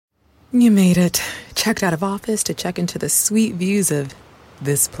You made it. Checked out of office to check into the sweet views of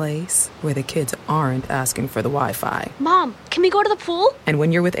this place where the kids aren't asking for the Wi-Fi. Mom, can we go to the pool? And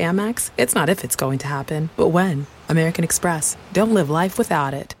when you're with Amex, it's not if it's going to happen, but when. American Express. Don't live life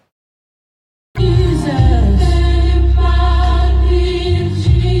without it.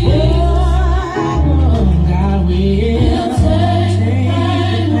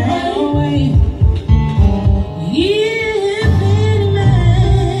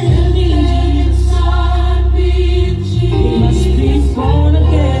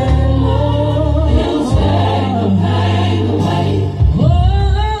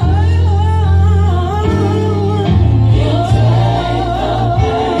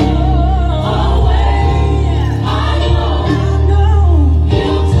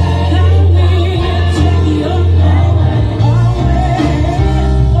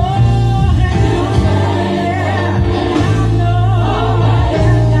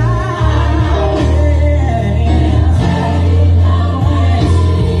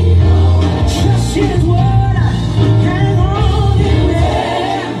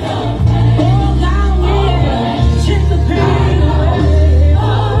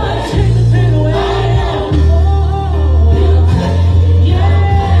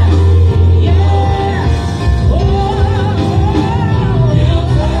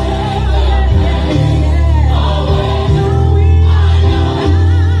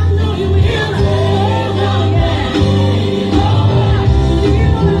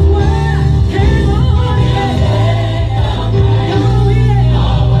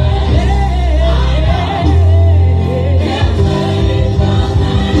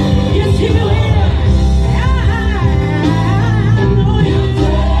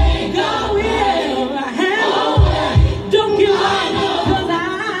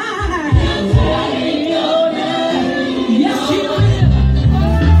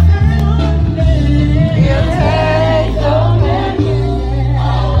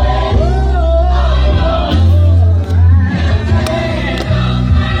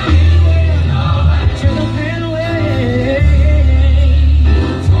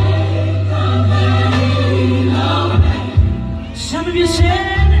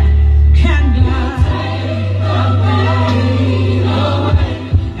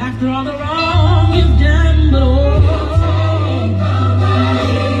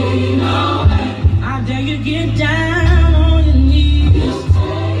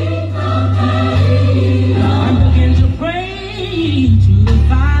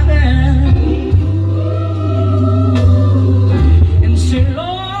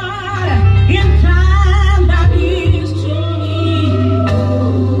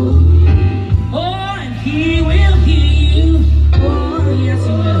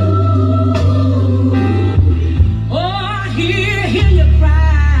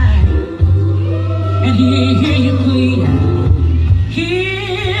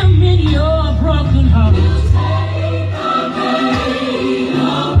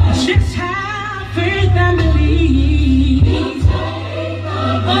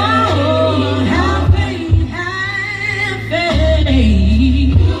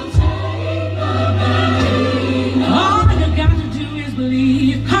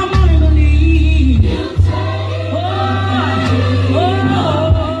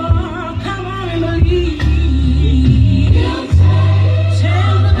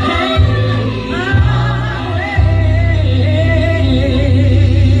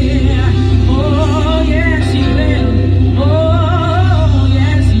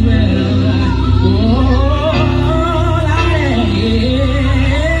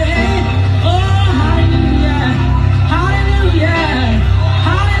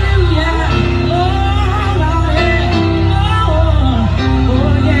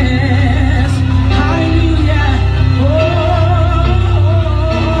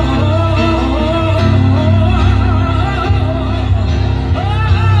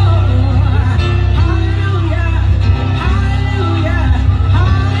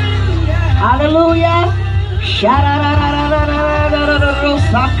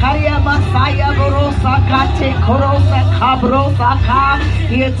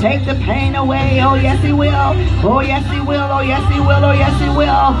 He'll take the pain away. Oh, yes, he will. Oh, yes, he will. Oh, yes, he will. Oh, yes, he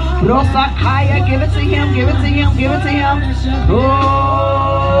will. Rosakaya, give it to him. Give it to him. Give it to him. Oh,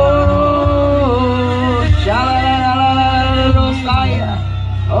 Rosaya.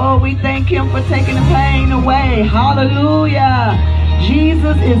 Oh, we thank him for taking the pain away. Hallelujah.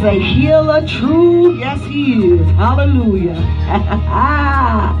 Jesus is a healer, true. Yes, he is. Hallelujah.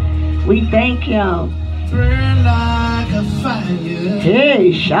 We thank him. Burn like a fire.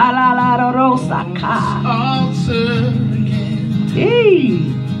 Hey, shalalala rosaka. Altar again. Hey.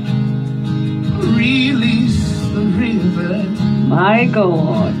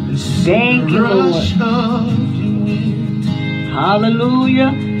 God. Thank you, Lord.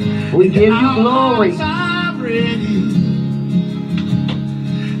 Hallelujah. We give you glory.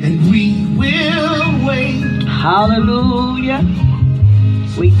 And we will wait. Hallelujah.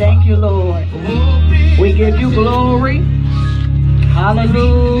 We thank you, Lord. We give you glory.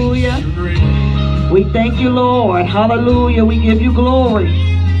 Hallelujah. We thank you, Lord. Hallelujah. We give you glory.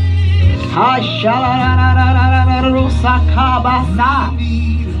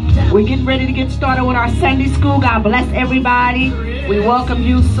 We're getting ready to get started with our Sunday school. God bless everybody. We welcome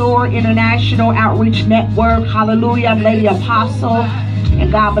you, SOAR International Outreach Network. Hallelujah. I'm Lady Apostle.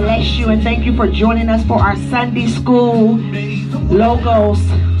 And God bless you. And thank you for joining us for our Sunday school logos.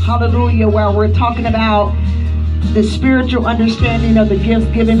 Hallelujah. Where we're talking about the spiritual understanding of the gifts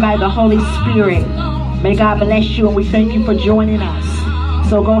given by the Holy Spirit. May God bless you. And we thank you for joining us.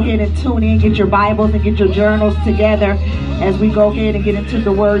 So go ahead and tune in, get your Bibles and get your journals together as we go ahead and get into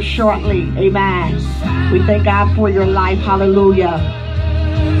the word shortly. Amen. We thank God for your life. Hallelujah.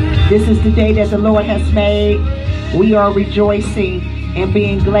 This is the day that the Lord has made. We are rejoicing and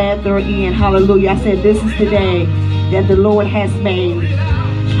being glad therein. Hallelujah. I said this is the day that the Lord has made.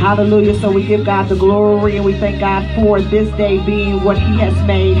 Hallelujah. So we give God the glory and we thank God for this day being what He has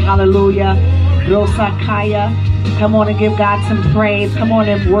made. Hallelujah. Rosakaya. Come on and give God some praise. Come on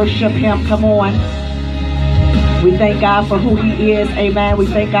and worship Him. Come on. We thank God for who He is. Amen. We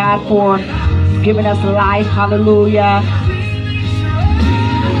thank God for giving us life. Hallelujah.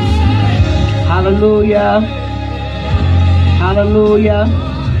 Hallelujah. Hallelujah.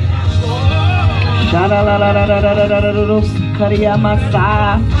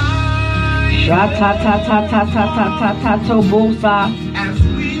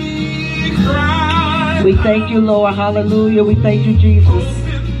 We thank you, Lord. Hallelujah. We thank you, Jesus.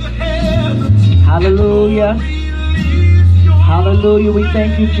 Hallelujah. Hallelujah. We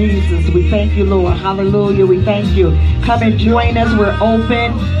thank you, Jesus. We thank you, Lord. Hallelujah. We thank you. Come and join us. We're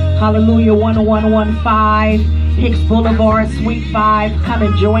open. Hallelujah. 1115 Hicks Boulevard, Suite 5. Come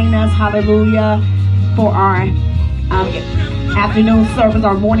and join us. Hallelujah. For our afternoon service,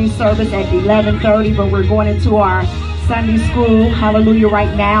 our morning service at 11:30. But we're going into our Sunday school. Hallelujah.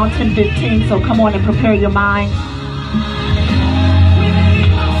 Right now, 10:15. So come on and prepare your mind.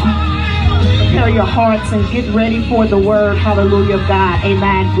 Prepare your hearts and get ready for the word. Hallelujah of God.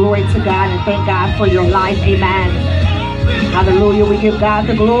 Amen. Glory to God and thank God for your life. Amen. Hallelujah. We give God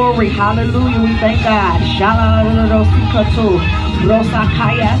the glory. Hallelujah. We thank God.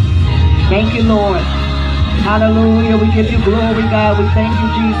 Thank you, Lord. Hallelujah. We give you glory, God. We thank you,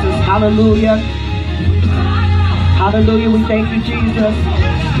 Jesus. Hallelujah. Hallelujah. We thank you, Jesus.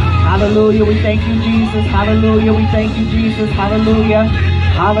 Hallelujah. We thank you, Jesus. Hallelujah. We thank you, Jesus. Hallelujah.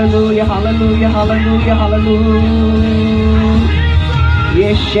 Hallelujah. Hallelujah. Hallelujah. Hallelujah.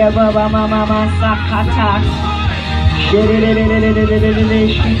 Yes, Sheba Mama Sakata.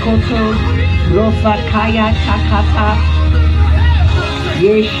 Shikoto Rosakaya Takata.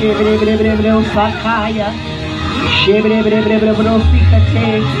 Yes, Shebrebrebro Sakaya. Shebrebrebro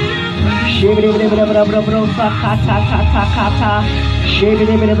Sikate. Shebrebrebro Sakata Takata.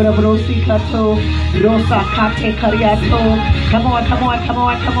 Shebrebrebro Sikato Rosakate Kariato. Come on, come on, come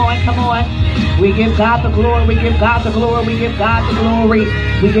on, come on, come on. We give God the glory, we give God the glory, we give God the glory,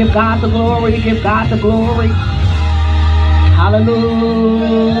 we give God the glory, we give God the glory.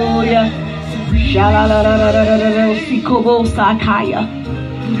 Hallelujah. Shalalalalalalalalala Sikobo Sakaya.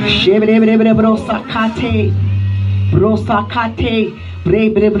 Shebrebrebro Sakate. Brosakate.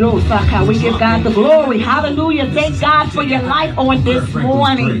 Brebrebro Saka. We give God the glory. Hallelujah. Thank God for your life on this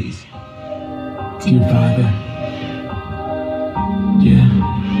morning. Dear Father. Yeah,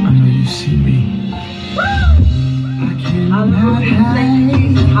 I know you see me. Hallelujah.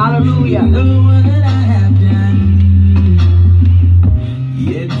 Hallelujah.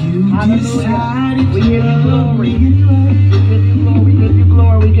 Hallelujah. We give you glory. We give you glory. We give you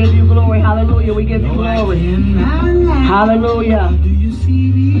glory. We give you glory. Hallelujah. We give you glory. Hallelujah.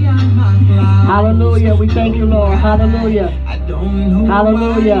 Hallelujah. We thank you, Lord. Hallelujah.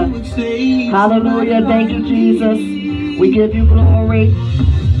 Hallelujah. Hallelujah. Thank you, Jesus. We give you glory.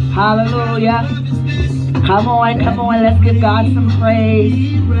 Hallelujah. Come on, come on. Let's give God some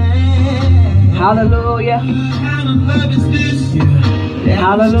praise. Hallelujah.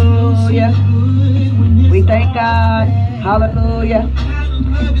 Hallelujah. We thank God. Hallelujah.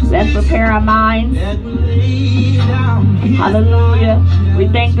 Let's prepare our minds. Hallelujah. We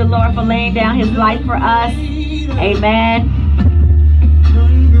thank the Lord for laying down His life for us. Amen.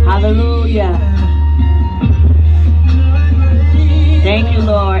 Hallelujah. Thank you,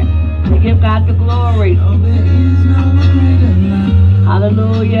 Lord. We give God the glory.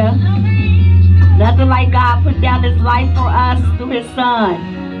 Hallelujah. Nothing like God put down his life for us through his son.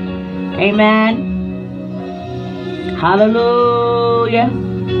 Amen. Hallelujah.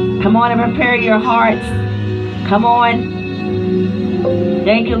 Come on and prepare your hearts. Come on.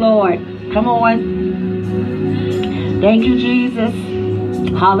 Thank you, Lord. Come on. Thank you, Jesus.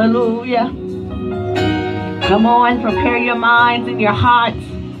 Hallelujah. Come on, prepare your minds and your hearts.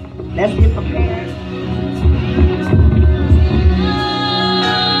 Let's get prepared.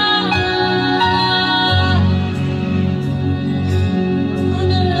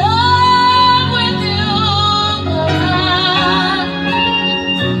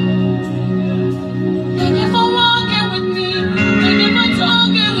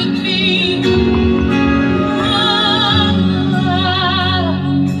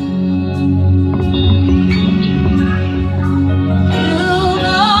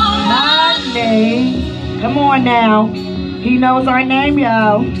 Come on now. He knows our name,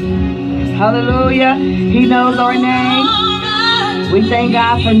 y'all. Hallelujah. He knows our name. We thank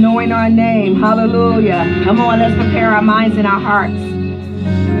God for knowing our name. Hallelujah. Come on, let's prepare our minds and our hearts.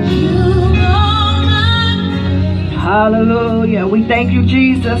 Hallelujah. We thank you,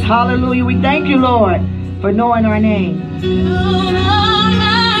 Jesus. Hallelujah. We thank you, Lord, for knowing our name.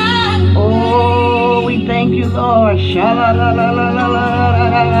 Oh, we thank you, Lord.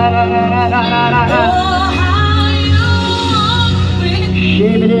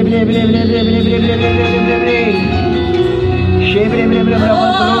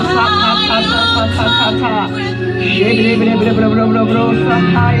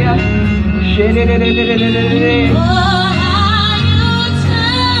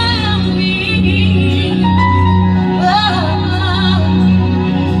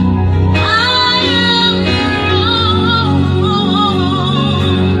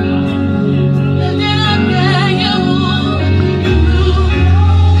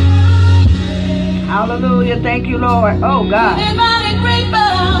 Hallelujah. Thank you, Lord. Oh, God.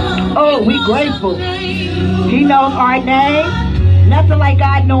 Oh, we grateful. He knows our name. Nothing like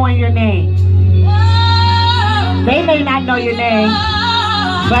God knowing your name. They may not know your name,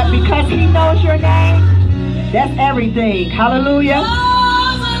 but because he knows your name, that's everything. Hallelujah.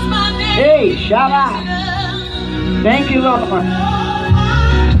 Hey, Shabbat. Thank you, Lord.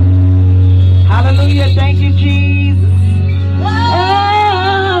 Hallelujah. Thank you, Jesus.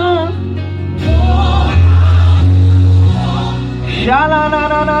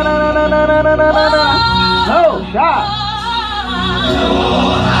 Oh, shot.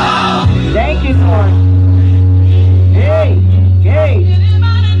 Thank you, Lord. Hey, hey,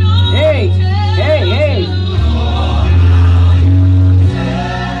 hey, hey, hey.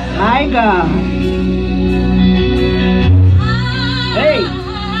 My God. Hey.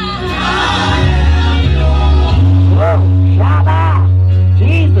 Whoa, Shabbat.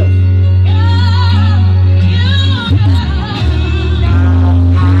 Jesus.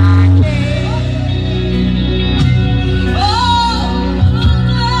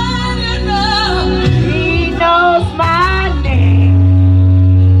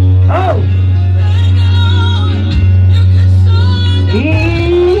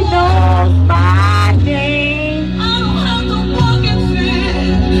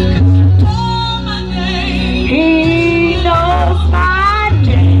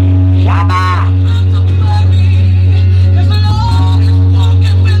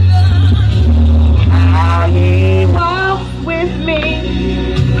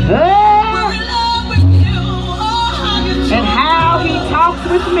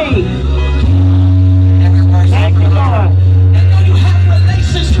 With me. Thank you, Lord.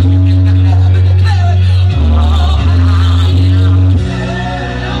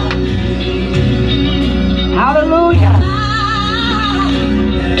 Hallelujah.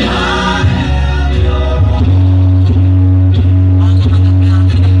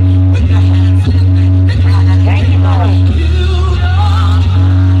 Thank you, Lord.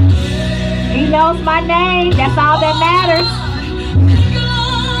 He knows my name. That's all that matters.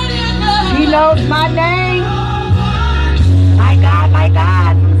 He knows my name. My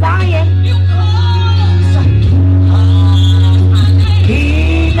God, Zion.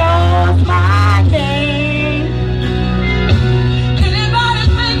 He knows my name.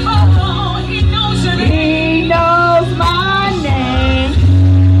 He knows my name.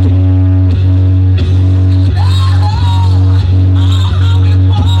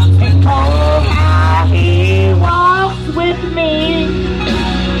 And oh, how he walks with me.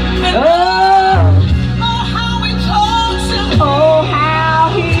 Oh, how he talks. Oh, how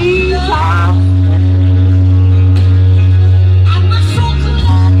he talks.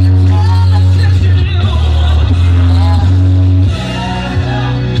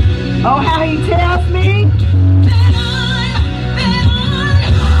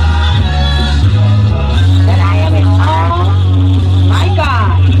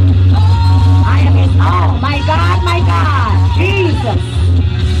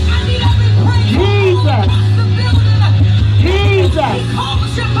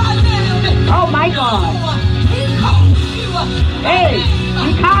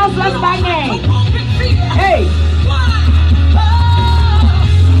 calls us by name. Hey.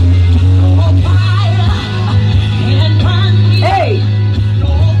 Hey.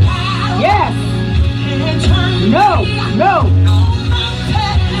 Yes. No.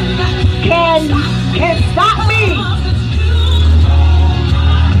 Can stop me.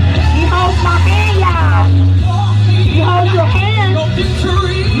 He holds my hand, y'all. He holds your hand.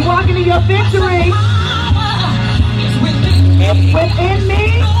 You walking in your victory. Within me,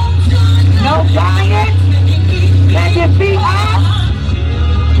 no giant can defeat us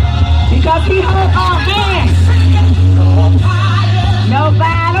because he holds our hands. No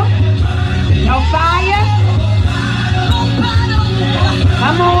battle, no fire.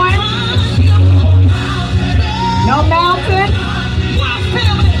 Come on. No mountain.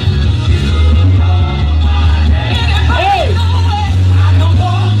 Hey.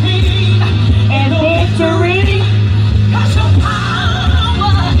 And victory.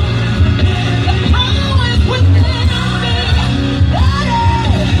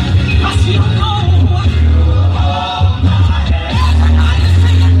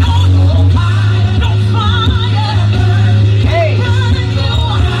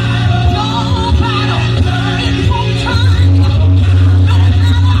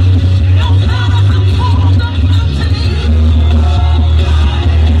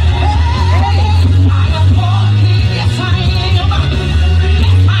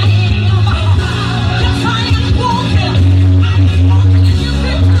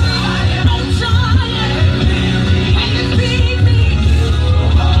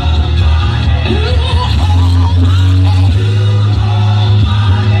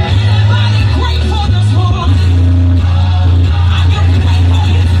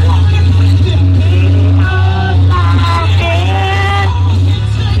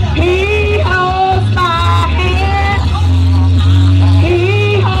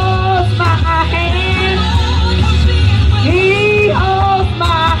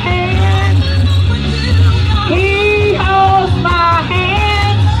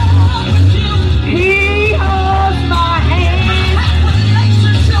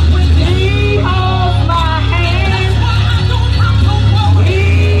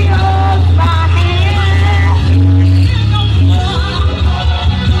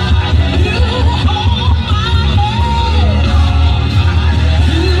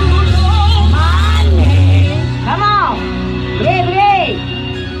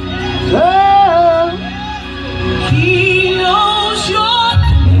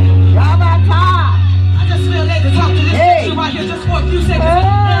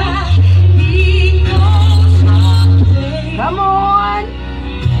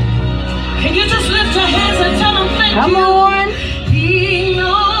 Come on. He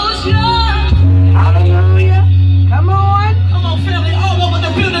knows you. Hallelujah. Come on. Come on, family. All over the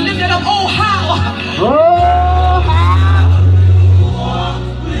building. Lift it up. Oh, how. Oh, how.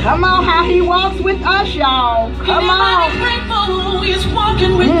 Come on, how he walks with us, y'all. Come on. He's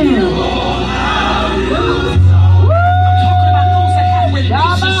walking with you. Oh, how. I'm talking about those that have a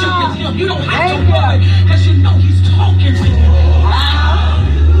relationship with him. You don't have to worry because you know he's talking with you.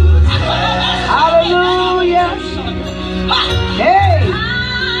 Hallelujah. Hey,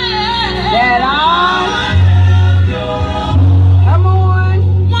 that come on.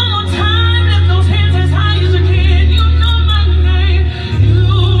 One more time, lift those hands as high as you can. You know my name. You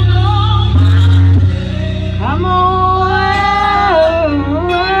know my name. Come on.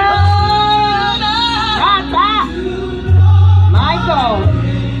 My God.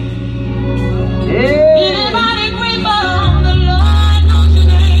 Hey. Anybody grateful? The Lord knows your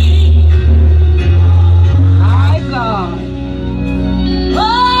name. My God.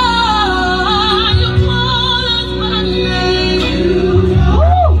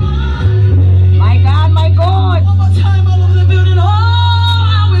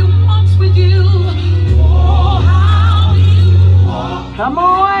 Come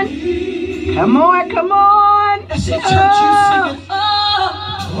on. Come on, come on. That's it, church. You sing it.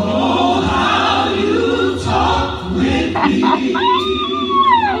 Oh, how you talk with me.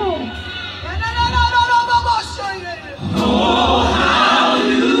 Oh, how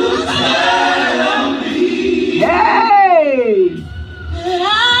you tell me. Hey.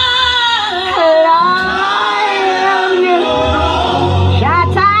 That I am you.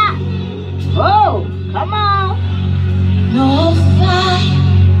 Shut up. Oh, come on. No fire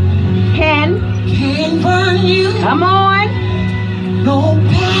can burn you. Come on. No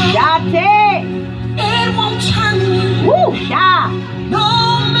power. It won't turn you. Woo,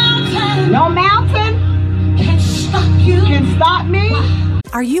 no mountain can stop you. Can stop me.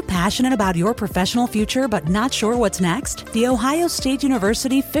 Are Are you passionate about your professional future but not sure what's next? The Ohio State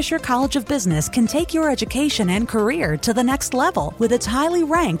University Fisher College of Business can take your education and career to the next level with its highly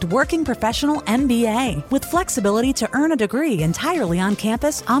ranked working professional MBA. With flexibility to earn a degree entirely on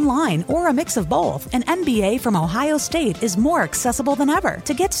campus, online, or a mix of both, an MBA from Ohio State is more accessible than ever.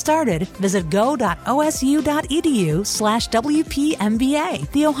 To get started, visit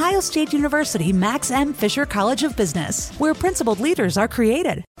go.osu.edu/WPMBA, the Ohio State University Max M. Fisher College of Business, where principled leaders are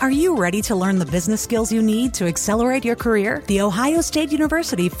created. Are you ready to learn the business skills you need to accelerate your career? The Ohio State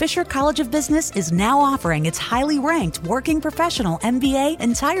University Fisher College of Business is now offering its highly ranked working professional MBA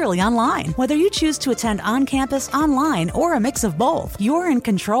entirely online. Whether you choose to attend on campus, online, or a mix of both, you're in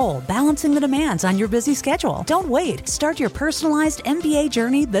control, balancing the demands on your busy schedule. Don't wait. Start your personalized MBA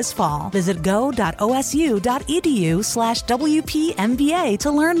journey this fall. Visit go.osu.edu/WPMBA to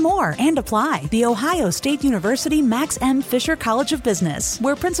learn more and apply. The Ohio State University Max M. Fisher College of Business,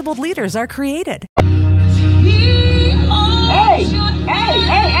 where principled leaders are created. Hey!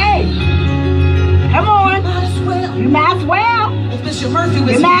 Come on. You might as well. You might as well. You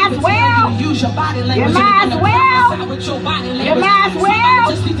might as well. You might as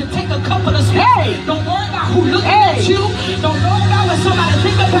well. Just need to take a couple of steps. Hey! Don't worry about who looking at you. Don't worry about what somebody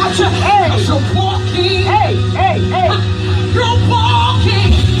think about you. Hey! You're walking. Hey! You're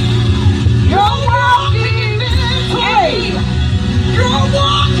walking. You're walking in victory. You're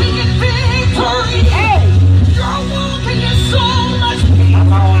walking in victory. Hey! You're walking in so much peace.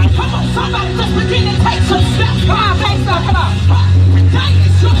 Come on, somebody just begin to take some steps. Come on, take some, come on. Today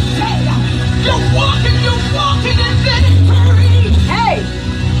is your day. You're walking in victory. Hey!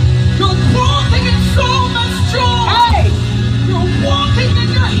 You're walking in so much joy. Hey! You're walking in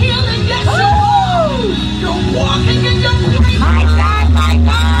your healing. Yes, you are. You're walking in your breakthrough. My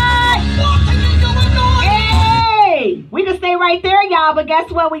God! Walking in your anointing. Hey! We can stay right there, y'all, but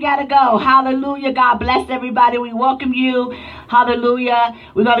guess what? We gotta go. Hallelujah. God bless everybody. We welcome you. Hallelujah.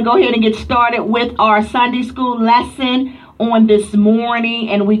 We're gonna go ahead and get started with our Sunday school lesson on this morning,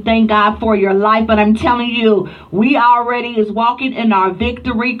 and we thank God for your life. But I'm telling you, we already is walking in our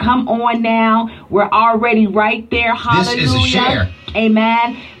victory. Come on now. We're already right there. Hallelujah. This is a share.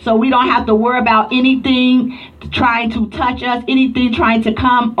 Amen. So we don't have to worry about anything trying to touch us, anything trying to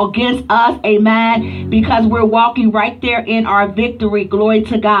come against us. Amen. Because we're walking right there in our victory. Glory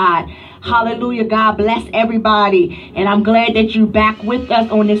to God. Hallelujah. God bless everybody. And I'm glad that you're back with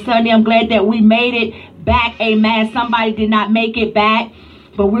us on this Sunday. I'm glad that we made it back. Amen. Somebody did not make it back,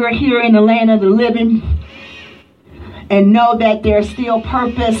 but we're here in the land of the living and know that there's still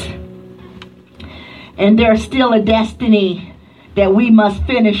purpose and there's still a destiny that we must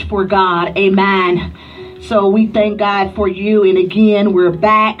finish for God. Amen. So we thank God for you. And again, we're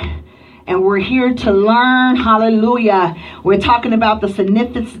back and we're here to learn. Hallelujah. We're talking about the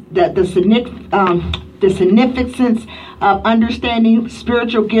significance of understanding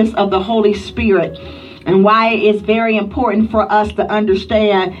spiritual gifts of the Holy Spirit, and why it's very important for us to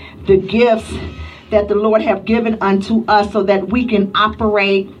understand the gifts that the Lord have given unto us so that we can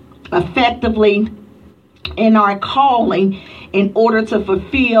operate effectively in our calling in order to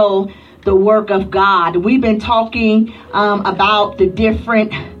fulfill the work of God. We've been talking about the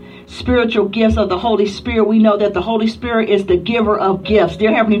different spiritual gifts of the Holy Spirit. We know that the Holy Spirit is the giver of gifts.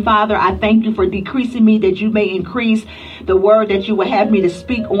 Dear Heavenly Father, I thank you for decreasing me that you may increase the word that you would have me to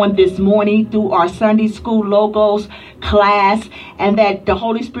speak on this morning through our Sunday school logos class, and that the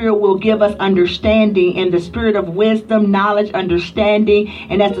Holy Spirit will give us understanding in the spirit of wisdom, knowledge, understanding,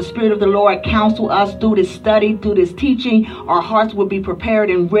 and as the Spirit of the Lord counsel us through this study, through this teaching, our hearts will be prepared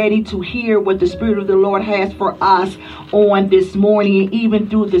and ready to hear what the Spirit of the Lord has for us on this morning, and even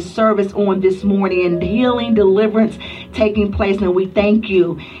through the service on this morning, and healing, deliverance taking place. And we thank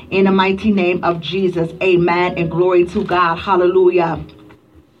you in the mighty name of Jesus. Amen and glory to God. Hallelujah.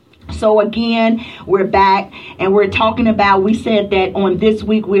 So again, we're back and we're talking about, we said that on this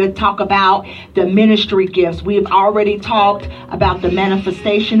week we'll talk about the ministry gifts. We've already talked about the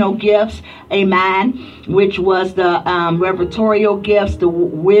manifestational gifts, amen, which was the revertorial gifts, the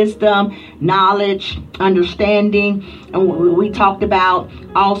wisdom, knowledge, understanding. And we talked about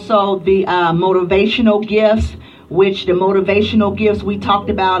also the motivational gifts, which the motivational gifts we talked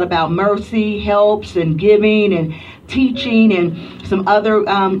about mercy, helps, and giving, and teaching, and some other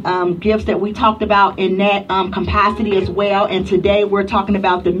gifts that we talked about in that capacity as well. And today we're talking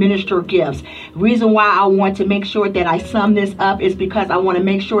about the minister gifts. The reason why I want to make sure that I sum this up is because I want to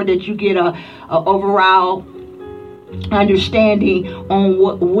make sure that you get a overall understanding on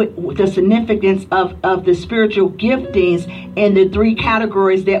what the significance of the spiritual giftings in the three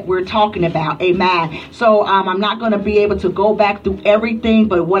categories that we're talking about. Amen. So I'm not going to be able to go back through everything,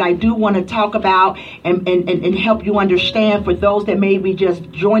 but what I do want to talk about and help you understand, for those that may be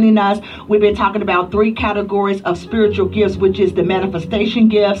just joining us, we've been talking about three categories of spiritual gifts, which is the manifestation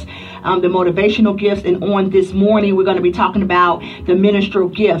gifts, the motivational gifts, and on this morning we're going to be talking about the ministerial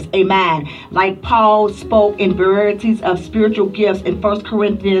gifts. Amen. Like Paul spoke in varieties of spiritual gifts in 1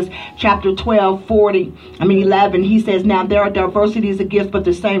 Corinthians chapter 11, he says, now there are diversities of gifts, but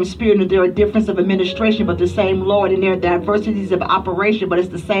the same Spirit, and there are differences of administration, but the same Lord, and there are diversities of operation, but it's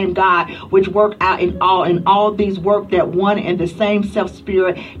the same God, which work out in all these work that one and the same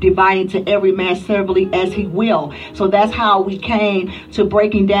self-Spirit, dividing to every man severally as he will. So that's how we came to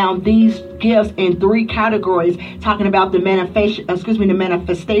breaking down these gifts in three categories, talking about the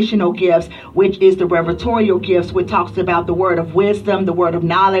manifestational gifts, which is the revelatorial gifts, which talks about the word of wisdom, the word of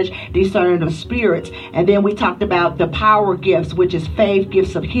knowledge, discerning of spirits. And then we talked about the power gifts, which is faith,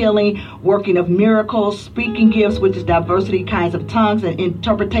 gifts of healing, working of miracles, speaking gifts, which is diversity kinds of tongues, and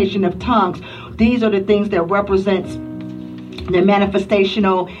interpretation of tongues. These are the things that represents the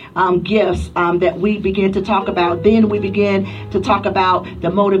manifestational gifts that we begin to talk about. Then we begin to talk about the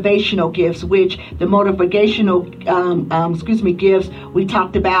motivational gifts, which the motivational gifts, we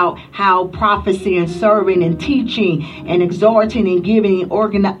talked about how prophecy and serving and teaching and exhorting and giving,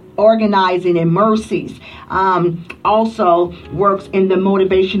 organizing and mercies also works in the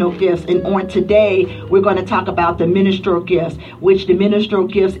motivational gifts. And on today, we're going to talk about the ministerial gifts, which the ministerial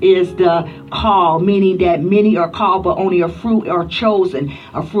gifts is the call, meaning that many are called, but only a few are chosen.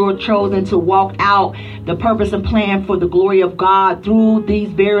 A few are chosen to walk out the purpose and plan for the glory of God through these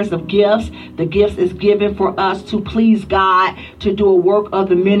various of gifts. The gifts is given for us to please God, to do a work of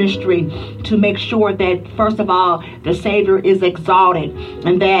the ministry, to make sure that, first of all, the Savior is exalted,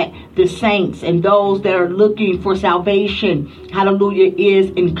 and that the saints and those that are looking for salvation, hallelujah,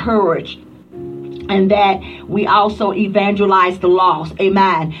 is encouraged, and that we also evangelize the lost.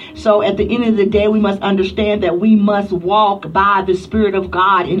 Amen. So at the end of the day, we must understand that we must walk by the Spirit of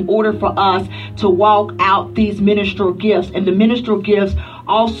God in order for us to walk out these ministerial gifts. And the ministerial gifts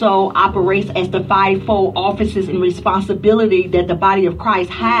also operates as the fivefold offices and responsibility that the body of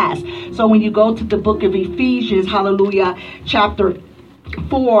Christ has. So when you go to the book of Ephesians, hallelujah, chapter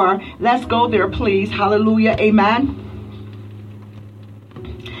 4, let's go there, please. Hallelujah. Amen.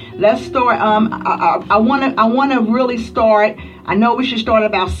 Let's start. I want to really start. I know we should start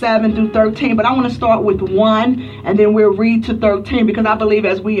about 7 through 13, but I want to start with 1, and then we'll read to 13, because I believe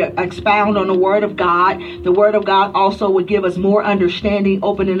as we expound on the Word of God, the Word of God also will give us more understanding,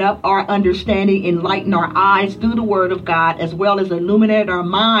 opening up our understanding, enlighten our eyes through the Word of God, as well as illuminate our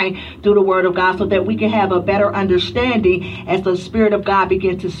mind through the Word of God, so that we can have a better understanding as the Spirit of God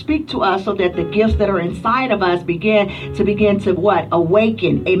begin to speak to us, so that the gifts that are inside of us begin to what?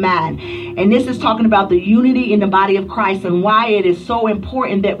 Awaken. Amen. And this is talking about the unity in the body of Christ, and why it is so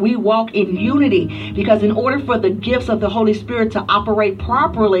important that we walk in unity, because in order for the gifts of the Holy Spirit to operate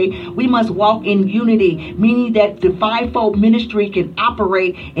properly, we must walk in unity, meaning that the fivefold ministry can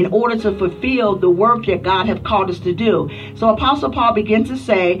operate in order to fulfill the work that God has called us to do. So Apostle Paul begins to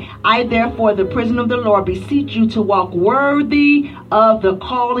say, I therefore, the prisoner of the Lord, beseech you to walk worthy of the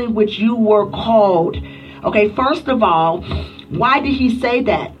calling which you were called. Okay, first of all, why did he say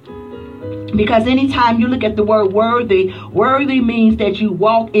that? Because anytime you look at the word worthy, worthy means that you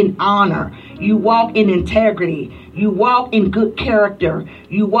walk in honor, you walk in integrity, you walk in good character,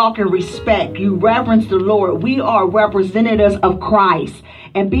 you walk in respect, you reverence the Lord. We are representatives of Christ.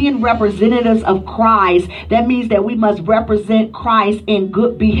 And being representatives of Christ, that means that we must represent Christ in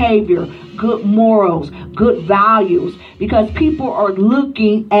good behavior, good morals, good values, because people are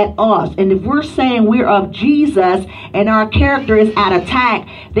looking at us. And if we're saying we're of Jesus and our character is at attack,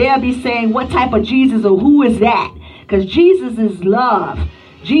 they'll be saying, what type of Jesus or who is that? Because Jesus is love.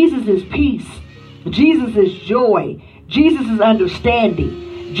 Jesus is peace. Jesus is joy. Jesus is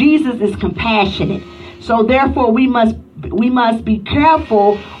understanding. Jesus is compassionate. So therefore we must be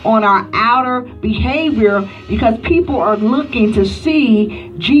careful on our outer behavior, because people are looking to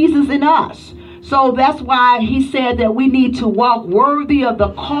see Jesus in us. So that's why he said that we need to walk worthy of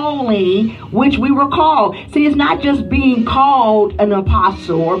the calling which we were called. See, it's not just being called an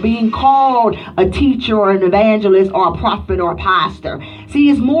apostle or being called a teacher or an evangelist or a prophet or a pastor. See,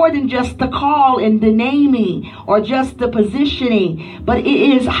 it's more than just the call and the naming or just the positioning, but it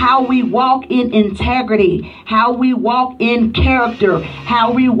is how we walk in integrity, how we walk in character,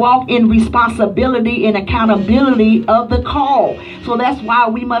 how we walk in responsibility and accountability of the call. So that's why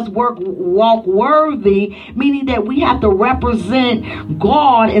we must walk worthy, meaning that we have to represent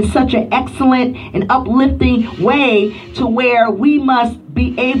God in such an excellent and uplifting way to where we must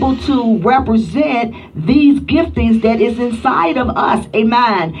be able to represent these giftings that is inside of us.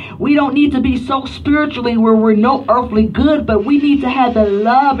 Amen. We don't need to be so spiritually where we're no earthly good, but we need to have the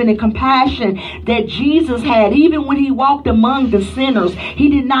love and the compassion that Jesus had. Even when he walked among the sinners, he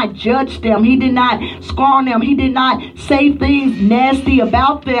did not judge them. He did not scorn them. He did not say things nasty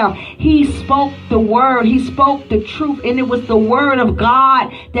about them. He spoke the word. He spoke the truth. And it was the word of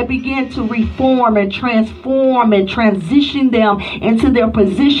God that began to reform and transform and transition them into their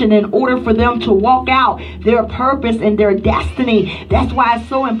position in order for them to walk out their purpose and their destiny. That's why it's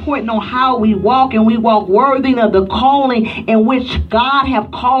so important on how we walk, and we walk worthy of the calling in which God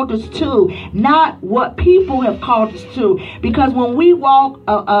have called us to, not what people have called us to. Because when we walk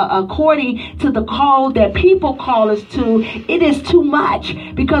according to the call that people call us to, it is too much,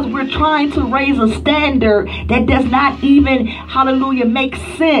 because we're trying to raise a standard that does not even, hallelujah, make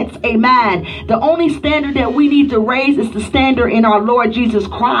sense. Amen. The only standard that we need to raise is the standard in our Lord Jesus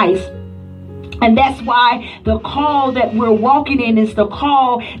Christ. And that's why the call that we're walking in is the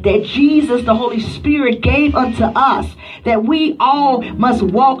call that Jesus, the Holy Spirit, gave unto us, that we all must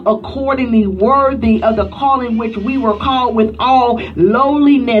walk accordingly worthy of the calling which we were called, with all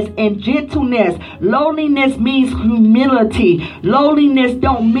lowliness and gentleness. Lowliness means humility. Lowliness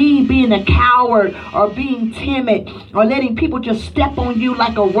don't mean being a coward or being timid or letting people just step on you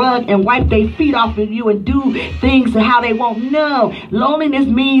like a rug and wipe their feet off of you and do things how they want. No, lowliness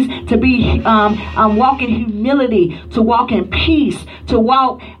means to be walk in humility, to walk in peace, to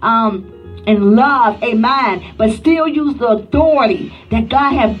walk in love, amen, but still use the authority that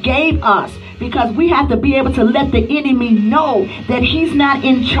God have gave us, because we have to be able to let the enemy know that he's not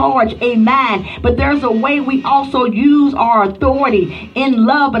in charge, amen. But there's a way we also use our authority in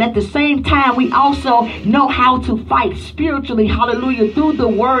love, but at the same time we also know how to fight spiritually, hallelujah, through the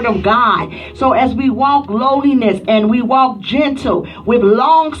word of God. So as we walk lowliness and we walk gentle with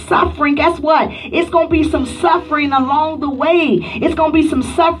long suffering, guess what? It's going to be some suffering along the way. It's going to be some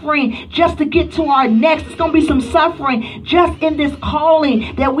suffering just to get to our next. It's going to be some suffering just in this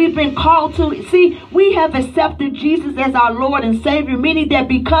calling that we've been called to. See, we have accepted Jesus as our Lord and Savior, meaning that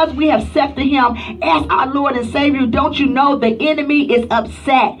because we have accepted him as our Lord and Savior, don't you know the enemy is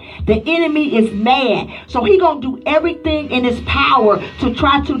upset. The enemy is mad. So he's going to do everything in his power to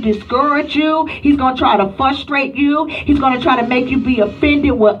try to discourage you. He's going to try to frustrate you. He's going to try to make you be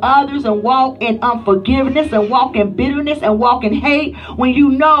offended with others and walk in unforgiveness and walk in bitterness and walk in hate, when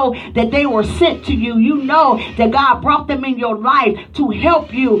you know that they were sent to you. You know that God brought them in your life to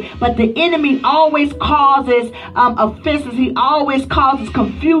help you. But the enemy always causes offenses. He always causes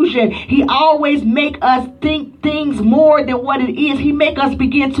confusion. He always make us think things more than what it is. He make us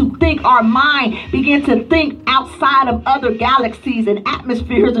begin to think, our mind begin to think outside of other galaxies and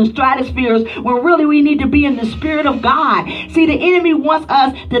atmospheres and stratospheres, when really we need to be in the Spirit of God. See, the enemy wants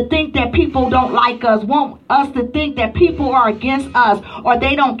us to think that people don't like us, want us to think that people are against us or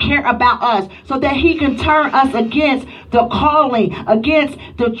they don't care about us, so that he can turn us against the calling, against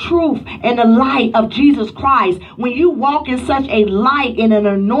the truth and the light of Jesus Christ. When you walk in such a light and an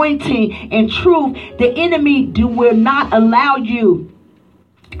anointing and truth, the enemy will not allow you.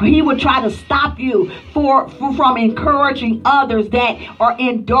 He would try to stop you from encouraging others that are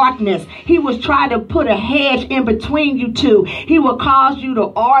in darkness. He was trying to put a hedge in between you two. He will cause you to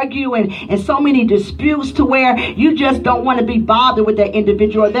argue and so many disputes to where you just don't want to be bothered with that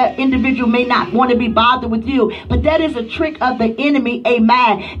individual. Or that individual may not want to be bothered with you. But that is a trick of the enemy,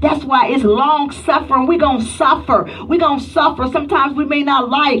 amen. That's why it's long suffering. We're going to suffer. We're going to suffer. Sometimes we may not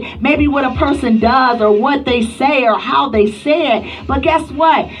like maybe what a person does or what they say or how they say it. But guess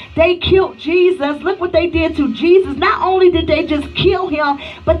what? They killed Jesus. Look what they did to Jesus. Not only did they just kill him,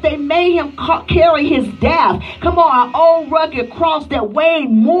 but they made him carry his death. Come on, an old rugged cross that weighed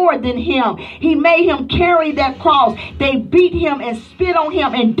more than him. He made him carry that cross. They beat him and spit on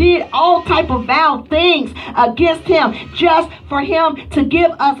him and did all type of vile things against him, just for him to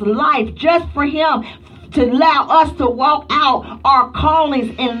give us life, just for him to allow us to walk out our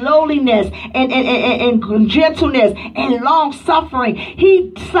callings in lowliness and gentleness and long suffering.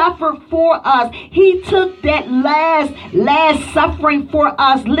 He suffered for us. He took that last suffering for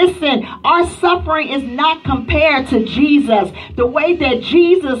us. Listen, our suffering is not compared to Jesus. The way that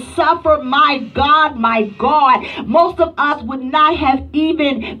Jesus suffered, my God, most of us would not have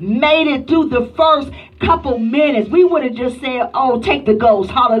even made it through the first couple minutes, we would have just said, oh, take the ghost.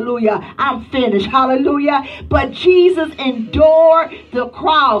 Hallelujah. I'm finished. Hallelujah. But Jesus endured the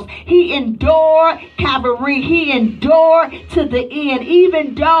cross. He endured Calvary. He endured to the end.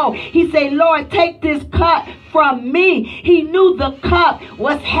 Even though he said, Lord, take this cup from me. He knew the cup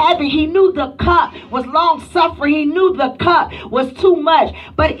was heavy. He knew the cup was long suffering. He knew the cup was too much.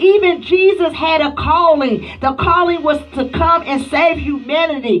 But even Jesus had a calling. The calling was to come and save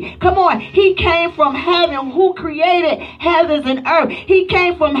humanity. Come on. He came from heaven, who created heavens and earth. He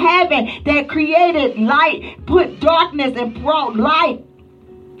came from heaven that created light, put darkness and brought light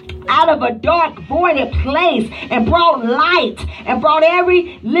out of a dark voided place, and brought light and brought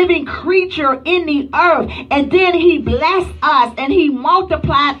every living creature in the earth. And then he blessed us and he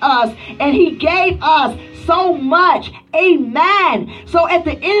multiplied us and he gave us so much. Amen. So at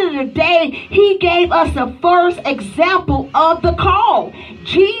the end of the day, he gave us the first example of the call.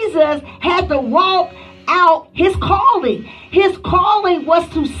 Jesus had to walk out his calling. His calling was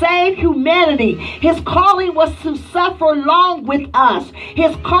to save humanity. His calling was to suffer along with us.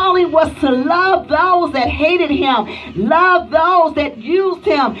 His calling was to love those that hated him, love those that used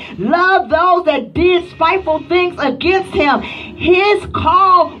him, love those that did spiteful things against him. His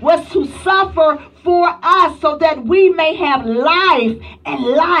call was to suffer for us so that we may have life and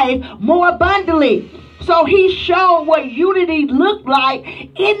life more abundantly. So he showed what unity looked like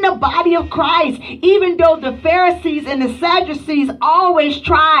in the body of Christ. Even though the Pharisees and the Sadducees always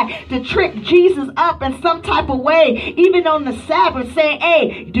tried to trick Jesus up in some type of way, even on the Sabbath, saying,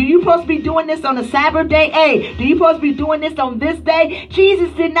 hey, do you supposed to be doing this on the Sabbath day? Hey, do you supposed to be doing this on this day?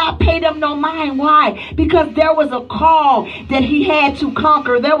 Jesus did not pay them no mind. Why? Because there was a call that he had to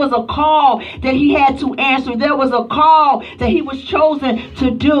conquer. There was a call that he had to answer. There was a call that he was chosen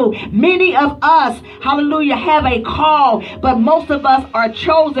to do. Many of us, hallelujah, have a call, but most of us are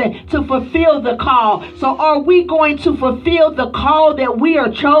chosen to fulfill the call. So are we going to fulfill the call that we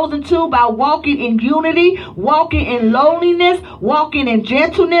are chosen to by walking in unity, walking in lowliness, walking in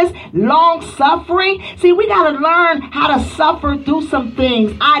gentleness, long suffering? See, we got to learn how to suffer through some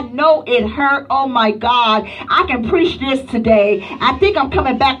things. I know it hurt. Oh my God. I can preach this today. I think I'm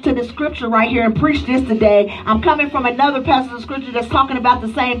coming back to the scripture right here and preach this today. I'm coming from another passage of scripture that's talking about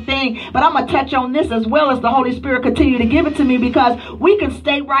the same thing, but I'm going to touch on this as well as the Holy Spirit continue to give it to me, because we can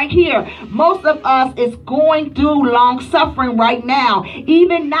stay right here. Most of us is going through long suffering right now,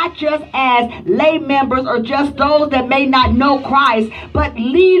 even not just as lay members or just those that may not know Christ, but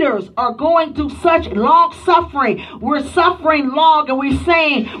leaders are going through such long suffering. We're suffering long, and we're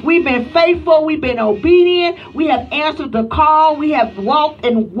saying we've been faithful, we've been obedient, we have answered the call, we have walked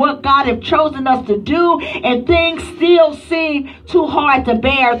in what God has chosen us to do, and things still seem too hard to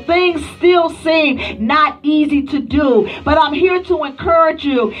bear. Things still seem not easy to do. But I'm here to encourage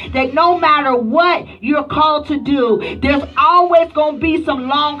you that no matter what you're called to do, there's always going to be some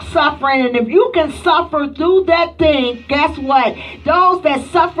long suffering. And if you can suffer through that thing, guess what? Those that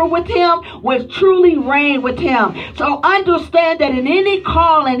suffer with him will truly reign with him. So understand that in any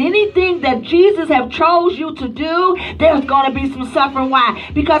call and anything that Jesus have chose you to do, there's going to be some suffering.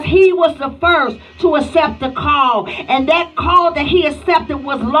 Why? Because he was the first to accept the call. And that call that he accepted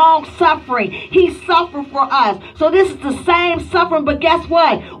was long suffering. He suffered for us. So this is the same suffering, but guess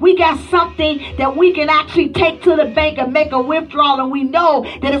what? We got something that we can actually take to the bank and make a withdrawal, and we know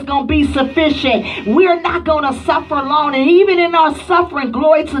that it's going to be sufficient. We're not going to suffer alone, and even in our suffering,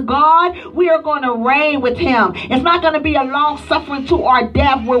 glory to God, we are going to reign with him. It's not going to be a long suffering to our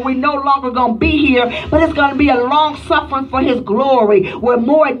death where we're no longer going to be here, but it's going to be a long suffering for his glory, where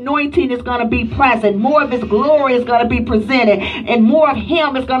more anointing is going to be present, more of his glory is going to be presented, and more of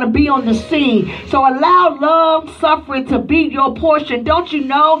him is going to be on the scene. So allow long suffering to be your portion. Don't you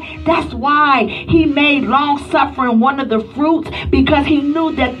know that's why he made long suffering one of the fruits? Because he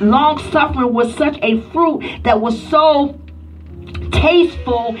knew that long suffering was such a fruit that was so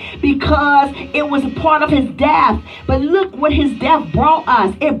tasteful, because it was a part of his death. But look what his death brought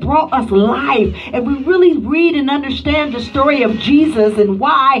us. It brought us life. And we really read and understand the story of Jesus and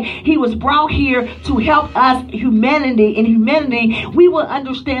why he was brought here to help us, humanity. In humanity, we will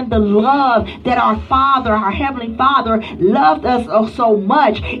understand the love that our Father, our Heavenly Father, loved us so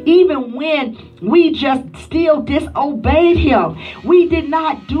much, even when we just still disobeyed him. We did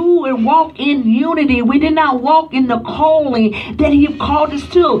not do and walk in unity. We did not walk in the calling that he called us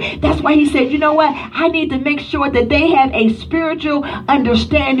to. That's why he said, you know what? I need to make sure that they have a spiritual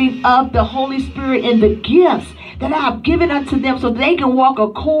understanding of the Holy Spirit and the gifts that I have given unto them so they can walk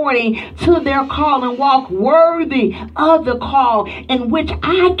according to their call and walk worthy of the call in which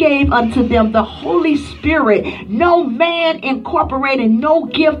I gave unto them, the Holy Spirit. No man incorporated, no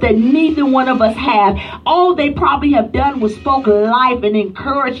gift that neither one of us have. All they probably have done was spoke life and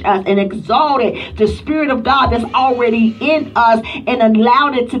encouraged us and exalted the Spirit of God that's already in us and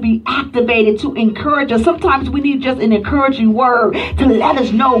allowed it to be activated to encourage us. Sometimes we need just an encouraging word to let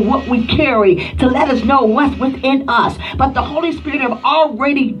us know what we carry, to let us know what's within us. But the Holy Spirit have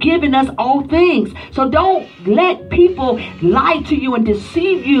already given us all things. So don't let people lie to you and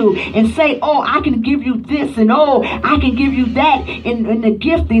deceive you and say, oh, I can give you this and oh, I can give you that in the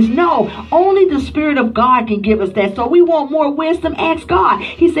giftings. No, only the Spirit of God can give us that. So we want more wisdom, ask God.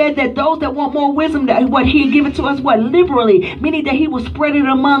 He said that those that want more wisdom, that what He give it to us, what, liberally, meaning that He will spread it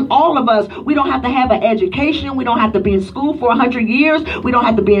among all of us. We don't have to have an education. We don't have to be in school for 100 years. We don't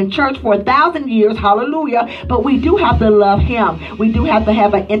have to be in church for 1,000 years. Hallelujah. But we do have to love Him. We do have to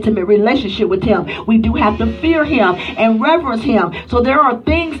have an intimate relationship with Him. We do have to fear Him and reverence Him. So there are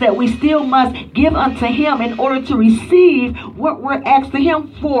things that we still must give unto Him in order to receive what we're asking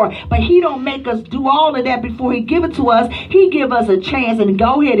Him for. But He don't make us do all of that before He give it to us. He give us a chance and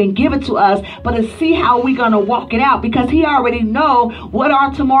go ahead and give it to us, but to see how we're going to walk it out, because He already know what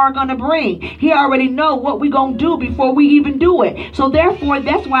our tomorrow going to bring. He already know what we're going to do before we even do it. So therefore,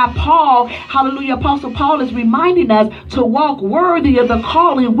 that's why Paul, hallelujah, Apostle Paul is reminding us to walk worthy of the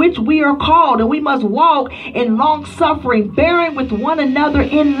calling which we are called, and we must walk in long suffering, bearing with one another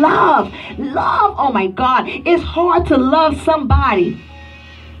in love. Love, oh my God, it's hard to love somebody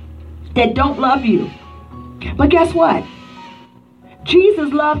that don't love you. But guess what?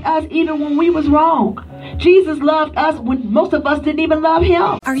 Jesus loved us even when we was wrong. Jesus loved us when most of us didn't even love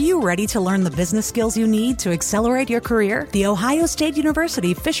Him. Are you ready to learn the business skills you need to accelerate your career? The Ohio State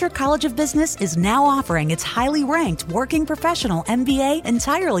University Fisher College of Business is now offering its highly ranked working professional MBA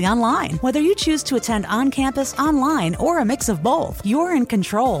entirely online. Whether you choose to attend on-campus, online, or a mix of both, you're in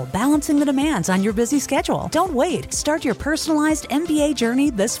control, balancing the demands on your busy schedule. Don't wait. Start your personalized MBA journey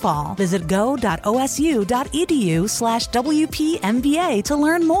this fall. Visit go.osu.edu/WPMBA to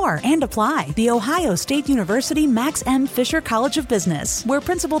learn more and apply. The Ohio State University Max M. Fisher College of Business, where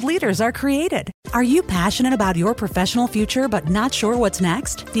principled leaders are created. Are you passionate about your professional future but not sure what's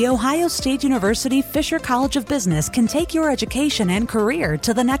next? The Ohio State University Fisher College of Business can take your education and career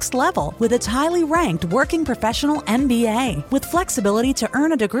to the next level with its highly ranked working professional MBA. With flexibility to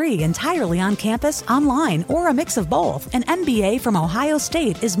earn a degree entirely on campus, online, or a mix of both, an MBA from Ohio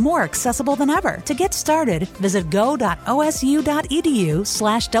State is more accessible than ever. To get started, visit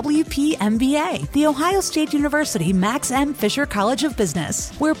go.osu.edu/WPMBA. The Ohio State University Max M. Fisher College of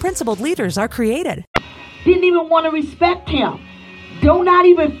Business, where principled leaders are created. Didn't even want to respect Him. Do not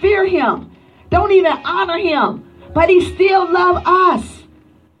even fear Him. Don't even honor Him. But He still loved us.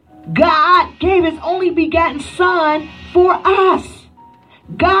 God gave His only begotten Son for us.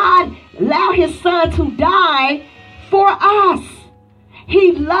 God allowed His Son to die for us.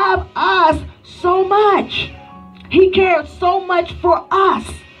 He loved us so much. He cared so much for us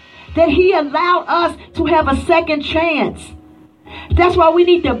that He allowed us to have a second chance. That's why we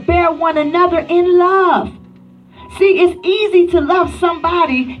need to bear one another in love. See, it's easy to love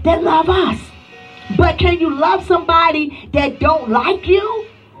somebody that love us. But can you love somebody that don't like you?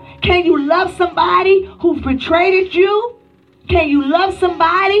 Can you love somebody who betrayed you? Can you love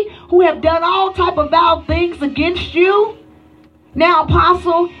somebody who have done all type of vile things against you? Now,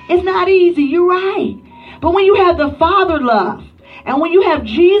 Apostle, it's not easy. You're right. But when you have the Father love, and when you have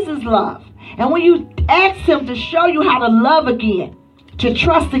Jesus love, and when you ask Him to show you how to love again, to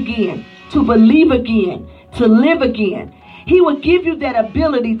trust again, to believe again, to live again, He will give you that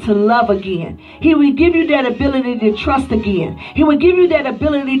ability to love again. He will give you that ability to trust again. He will give you that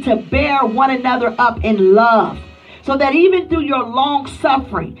ability to bear one another up in love. So that even through your long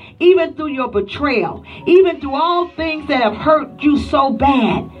suffering, even through your betrayal, even through all things that have hurt you so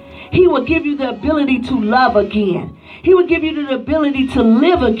bad, He will give you the ability to love again. He will give you the ability to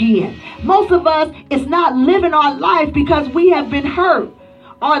live again. Most of us is not living our life because we have been hurt.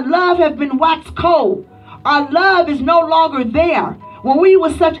 Our love has been waxed cold. Our love is no longer there when we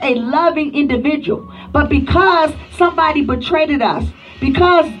were such a loving individual. But because somebody betrayed us,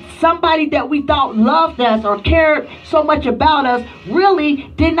 because somebody that we thought loved us or cared so much about us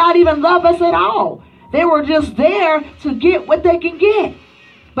really did not even love us at all. They were just there to get what they can get.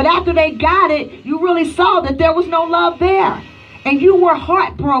 But after they got it, you really saw that there was no love there. And you were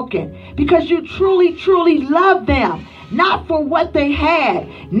heartbroken because you truly, truly loved them. Not for what they had,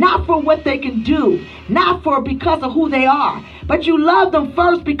 not for what they can do, not for because of who they are, But you loved them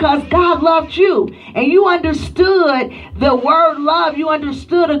first because God loved you. And you understood the word love. You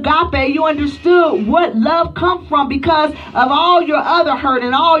understood agape. You understood what love comes from because of all your other hurt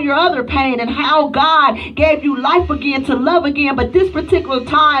and all your other pain and how God gave you life again to love again. But this particular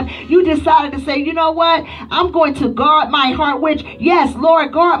time, you decided to say, you know what? I'm going to guard my heart, which, yes,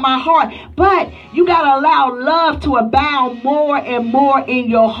 Lord, guard my heart. But you got to allow love to abound more and more in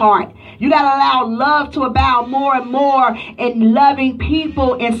your heart. You got to allow love to abound more and more in loving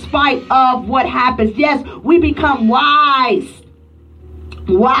people in spite of what happens. Yes, we become wise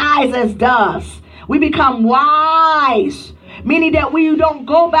as doves. We become wise, meaning that we don't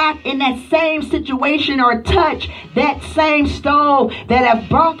go back in that same situation or touch that same stove that have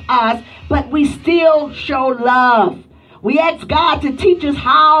burnt us, but we still show love. We ask God to teach us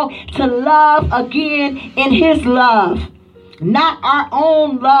how to love again in His love. Not our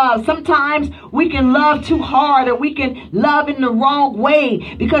own love. Sometimes we can love too hard, or we can love in the wrong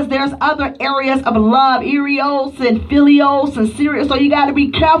way, because there's other areas of love, eros and philios and serious. So you got to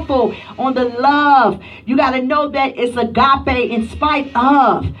be careful on the love. You got to know that it's agape in spite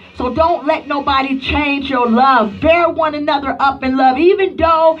of. So don't let nobody change your love. Bear one another up in love, even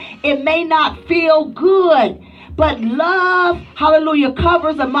though it may not feel good. But love, hallelujah,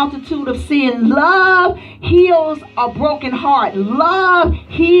 covers a multitude of sin. Love heals a broken heart. Love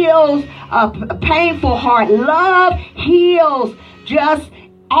heals a painful heart. Love heals just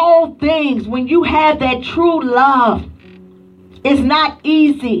all things. When you have that true love, it's not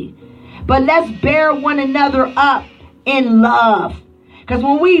easy. But let's bear one another up in love. Because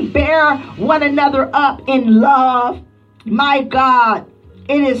when we bear one another up in love, my God,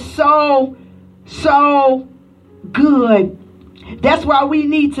 it is so good. That's why we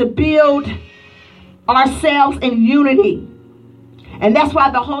need to build ourselves in unity. And that's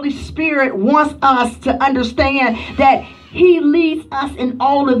why the Holy Spirit wants us to understand that He leads us in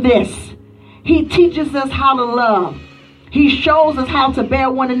all of this. He teaches us how to love. He shows us how to bear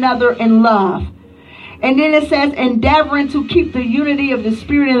one another in love. And then it says, endeavoring to keep the unity of the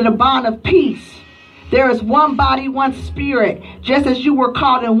Spirit in the bond of peace. There is one body, one Spirit, just as you were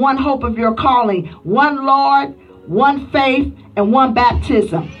called in one hope of your calling, one Lord, one faith, and one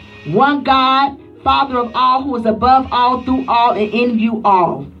baptism. One God, Father of all, who is above all, through all, and in you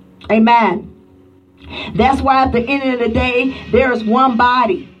all. Amen. That's why at the end of the day, there is one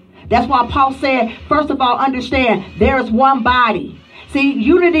body. That's why Paul said, first of all, understand, there is one body. See,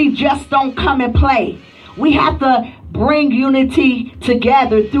 unity just don't come and play. We have to bring unity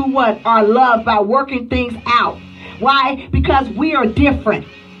together through what? Our love, by working things out. Why? Because we are different.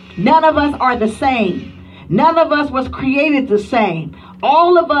 None of us are the same. None of us was created the same.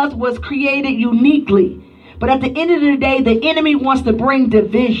 All of us was created uniquely. But at the end of the day, the enemy wants to bring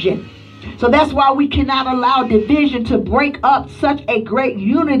division. So that's why we cannot allow division to break up such a great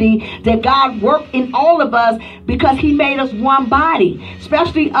unity that God worked in all of us, because He made us one body.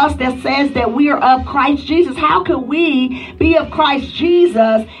 Especially us that says that we are of Christ Jesus. How could we be of Christ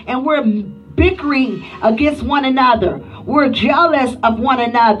Jesus and we're bickering against one another? We're jealous of one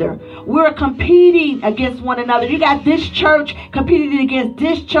another. We're competing against one another. You got this church competing against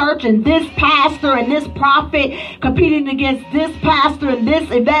this church, and this pastor and this prophet competing against this pastor and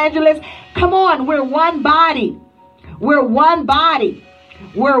this evangelist. Come on, we're one body. We're one body.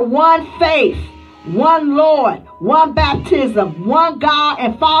 We're one faith, one Lord, one baptism, one God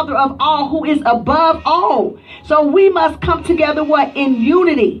and Father of all, who is above all. So we must come together, what? In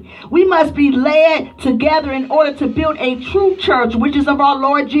unity. We must be led together in order to build a true church, which is of our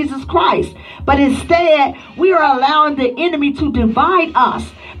Lord Jesus Christ. But instead, we are allowing the enemy to divide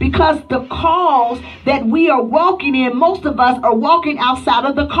us, because the calls that we are walking in, most of us are walking outside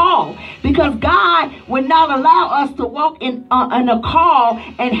of the call, because God would not allow us to walk in a call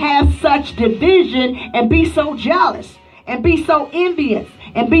and have such division and be so jealous and be so envious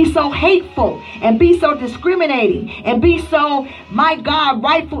and be so hateful and be so discriminating and be so, my God,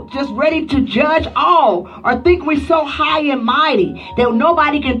 rightful, just ready to judge all, or think we're so high and mighty that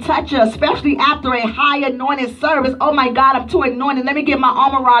nobody can touch us, especially after a high anointed service. Oh my God, I'm too anointed. Let me get my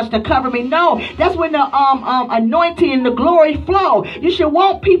armorage to cover me. No, that's when the anointing and the glory flow. You should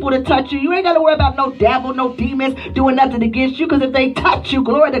want people to touch you. You ain't got to worry about no devil, no demons doing nothing against you, because if they touch you,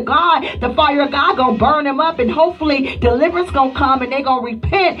 glory to God, the fire of God gonna burn them up, and hopefully deliverance gonna come and they gonna repent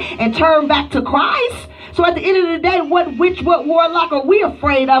and turn back to Christ. So at the end of the day, what warlock are we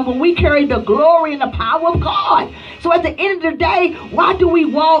afraid of when we carry the glory and the power of God? So at the end of the day, why do we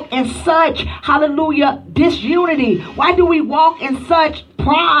walk in such, hallelujah, disunity? Why do we walk in such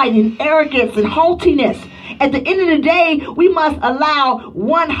pride and arrogance and haughtiness? At the end of the day, we must allow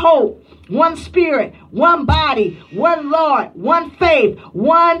one hope, one Spirit, one body, one Lord, one faith,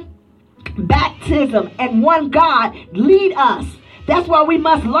 one baptism, and one God lead us. That's why we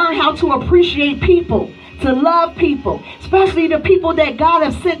must learn how to appreciate people, to love people, especially the people that God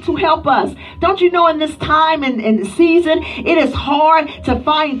has sent to help us. Don't you know in this time and season, it is hard to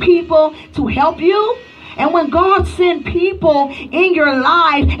find people to help you? And when God sends people in your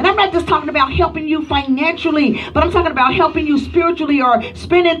life, and I'm not just talking about helping you financially, but I'm talking about helping you spiritually or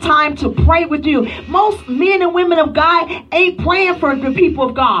spending time to pray with you. Most men and women of God ain't praying for the people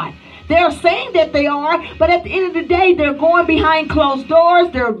of God. They're saying that they are, but at the end of the day, they're going behind closed doors.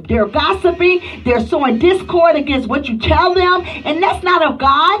 They're gossiping. They're sowing discord against what you tell them. And that's not of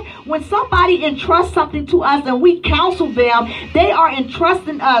God. When somebody entrusts something to us and we counsel them, they are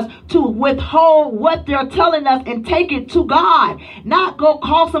entrusting us to withhold what they're telling us and take it to God. Not go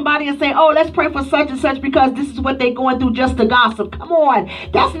call somebody and say, oh, let's pray for such and such because this is what they're going through just to gossip. Come on.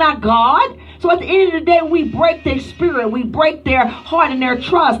 That's not God. So at the end of the day, we break their spirit. We break their heart and their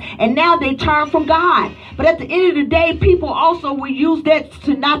trust. And now they turn from God. But at the end of the day, people also will use that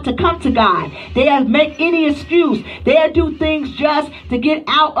to not to come to God. They'll make any excuse. They'll do things just to get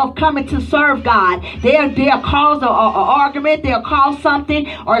out of coming to serve God. They'll cause an argument. They'll cause something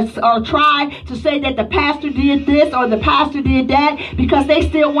or try to say that the pastor did this or the pastor did that because they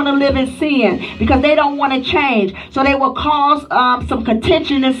still want to live in sin, because they don't want to change. So they will cause some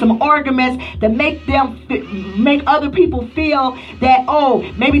contention and some arguments to make other people feel that, oh,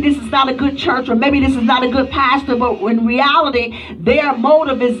 maybe this is not a good church or maybe this is not a good pastor. But in reality, their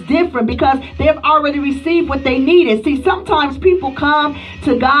motive is different because they've already received what they needed. See, sometimes people come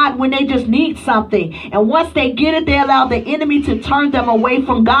to God when they just need something. And once they get it, they allow the enemy to turn them away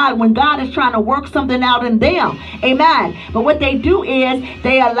from God when God is trying to work something out in them. Amen. But what they do is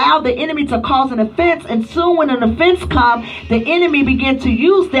they allow the enemy to cause an offense. And soon when an offense comes, the enemy begins to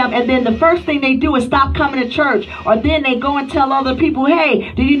use them. And then the first thing they do is stop coming to church. Or then they go and tell other people,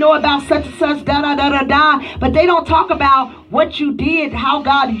 hey, do you know about such and such, da da da da da? But they don't talk about what you did, how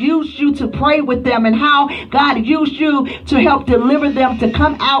God used you to pray with them, and how God used you to help deliver them to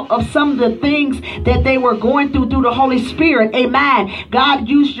come out of some of the things that they were going through the Holy Spirit. Amen. God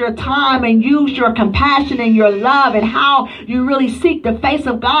used your time and used your compassion and your love and how you really seek the face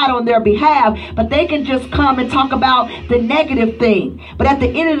of God on their behalf. But they can just come and talk about the negative thing. But at the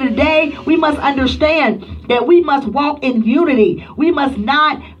end of the day, we must understand that we must walk in unity. We must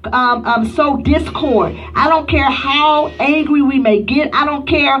not sow discord. I don't care how angry we may get. I don't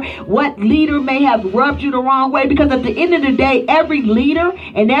care what leader may have rubbed you the wrong way, because at the end of the day, every leader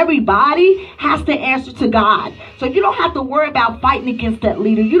and everybody has to answer to God. So you don't have to worry about fighting against that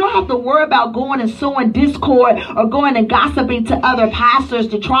leader. You don't have to worry about going and sowing discord or going and gossiping to other pastors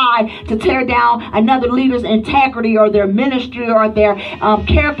to try to tear down another leader's integrity or their ministry or their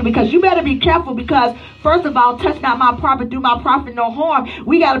character, because you better be careful, because first of all, touch not my prophet, do my prophet no harm.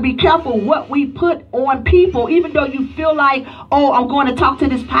 We got to be careful what we put on people, even though you feel like, oh, I'm going to talk to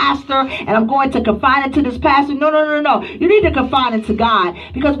this pastor and I'm going to confide it to this pastor. No. You need to confide it to God,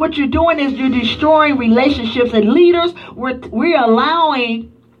 because what you're doing is you're destroying relationships. And leaders, we're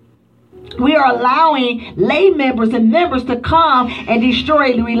allowing lay members and members to come and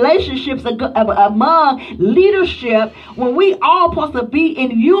destroy the relationships among leadership, when we all supposed to be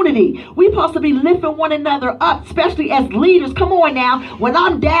in unity. We supposed to be lifting one another up, especially as leaders. Come on now. When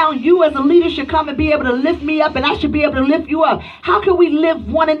I'm down, you as a leader should come and be able to lift me up, and I should be able to lift you up. How can we lift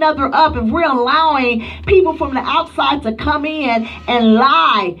one another up if we're allowing people from the outside to come in and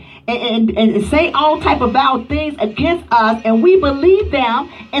lie and say all type of bad things against us, and we believe them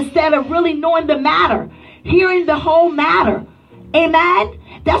instead of really knowing the matter, hearing the whole matter? Amen.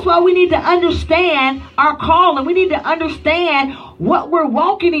 That's why we need to understand our calling. We need to understand what we're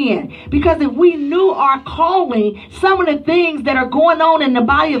walking in, because if we knew our calling, some of the things that are going on in the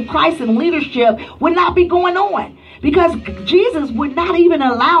body of Christ and leadership would not be going on, because Jesus would not even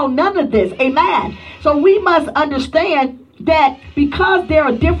allow none of this. Amen. So we must understand that because there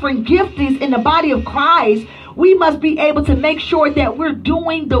are different giftings in the body of Christ, we must be able to make sure that we're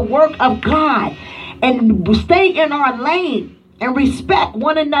doing the work of God and stay in our lane and respect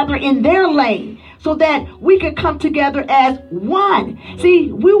one another in their lane, so that we can come together as one.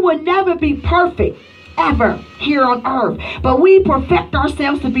 See, we will never be perfect ever here on earth, but we perfect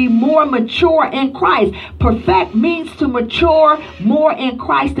ourselves to be more mature in Christ. Perfect means to mature more in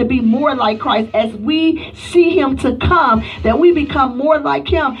Christ, to be more like Christ as we see him to come, that we become more like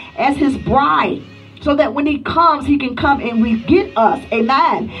him as his bride, so that when he comes, he can come and get us.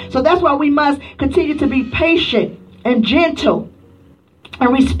 Amen. So that's why we must continue to be patient and gentle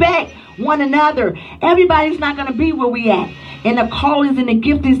and respect one another. Everybody's not going to be where we at. and the callings and the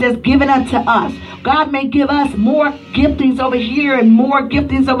giftings that's given unto us. God may give us more giftings over here and more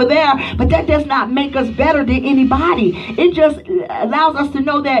giftings over there, but that does not make us better than anybody. It just allows us to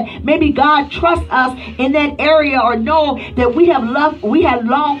know that maybe God trusts us in that area, or know that we have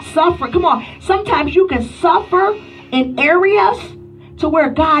long suffering. Come on, sometimes you can suffer in areas to where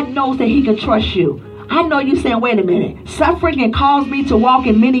God knows that he can trust you. I know you're saying, wait a minute, suffering can cause me to walk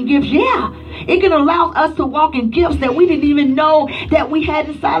in many gifts. Yeah, it can allow us to walk in gifts that we didn't even know that we had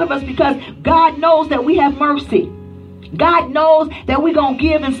inside of us, because God knows that we have mercy. God knows that we're going to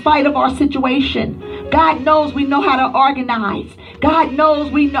give in spite of our situation. God knows we know how to organize. God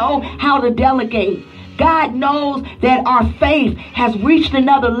knows we know how to delegate. God knows that our faith has reached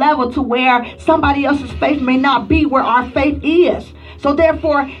another level to where somebody else's faith may not be where our faith is. So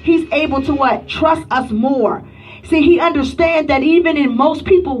therefore, he's able to what? Trust us more. See, he understands that even in most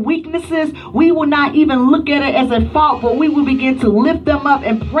people's weaknesses, we will not even look at it as a fault, but we will begin to lift them up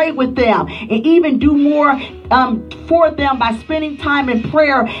and pray with them, and even do more for them by spending time in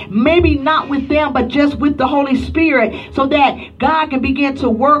prayer, maybe not with them, but just with the Holy Spirit, so that God can begin to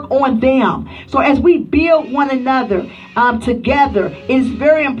work on them. So as we build one another together, it's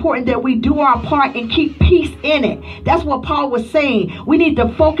very important that we do our part and keep peace in it. That's what Paul was saying. We need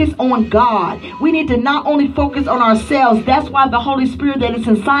to focus on God. We need to not only focus on ourselves. That's why the Holy Spirit that is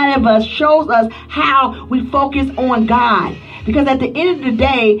inside of us shows us how we focus on God. Because at the end of the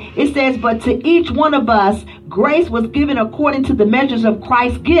day, it says, but to each one of us, grace was given according to the measures of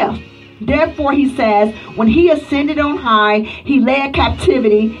Christ's gift. Therefore, he says, when he ascended on high, he led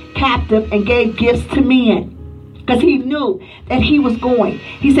captivity captive and gave gifts to men. Because he knew that he was going.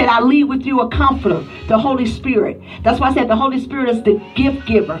 He said, I leave with you a comforter, the Holy Spirit. That's why I said the Holy Spirit is the gift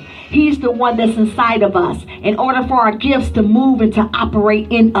giver. He's the one that's inside of us. In order for our gifts to move and to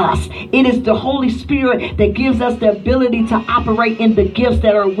operate in us, it is the Holy Spirit that gives us the ability to operate in the gifts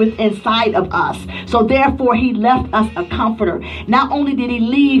that are inside of us. So therefore, he left us a comforter. Not only did he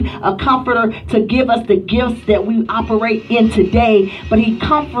leave a comforter to give us the gifts that we operate in today, but he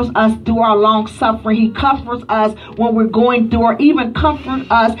comforts us through our long suffering. He comforts us when we're going through, or even comfort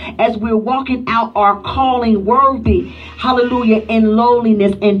us as we're walking out our calling worthy, hallelujah, in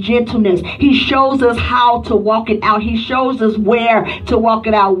lowliness and gentleness. He shows us how to walk it out. He shows us where to walk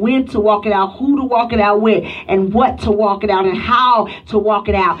it out, when to walk it out, who to walk it out with, and what to walk it out, and how to walk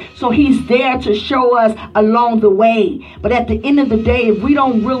it out. So he's there to show us along the way. But at the end of the day, if we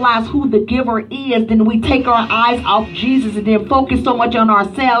don't realize who the giver is, then we take our eyes off Jesus and then focus so much on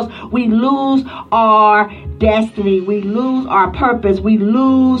ourselves, we lose our destiny, we lose our purpose, we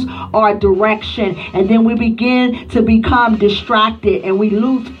lose our direction, and then we begin to become distracted and we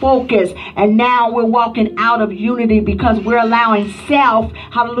lose focus, and now we're walking out of unity because we're allowing self,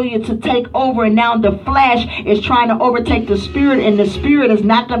 hallelujah, to take over, and now the flesh is trying to overtake the spirit, and the spirit is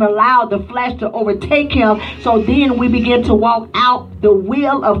not going to allow the flesh to overtake him. So then we begin to walk out the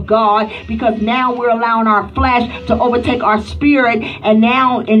will of God, because now we're allowing our flesh to overtake our spirit, and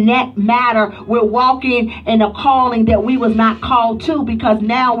now in that matter we're walking in a calling that we was not called to, because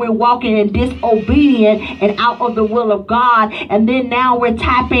now we're walking in disobedience and out of the will of God. And then now we're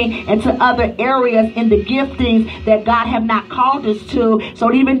tapping into other areas in the giftings that God have not called us to.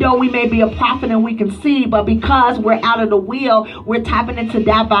 So even though we may be a prophet and we can see, but because we're out of the will, we're tapping into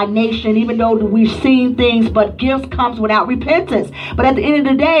divination, even though we've seen things, but gifts comes without repentance. But at the end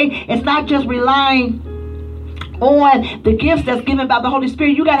of the day, it's not just relying on the gifts that's given by the Holy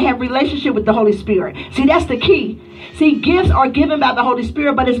Spirit. You got to have relationship with the Holy Spirit. See, that's the key. See, gifts are given by the Holy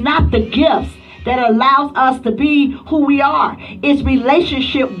Spirit, but it's not the gifts that allows us to be who we are. It's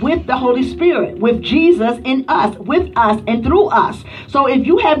relationship with the Holy Spirit, with Jesus in us, with us and through us. So if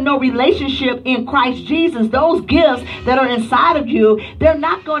you have no relationship in Christ Jesus, those gifts that are inside of you, they're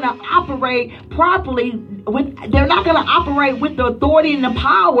not going to operate properly. They're not going to operate with the authority and the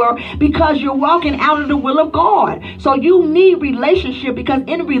power, because you're walking out of the will of God. So you need relationship, because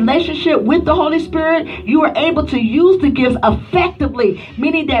in relationship with the Holy Spirit, you are able to use the gifts effectively,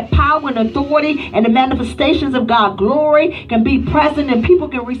 meaning that power and authority and the manifestations of God's glory can be present, and people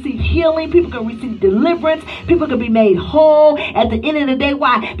can receive healing, people can receive deliverance, people can be made whole at the end of the day.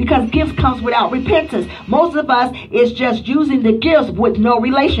 Why? Because gifts comes without repentance. Most of us is just using the gifts with no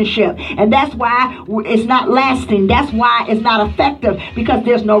relationship, and that's why it's not lasting. That's why it's not effective, because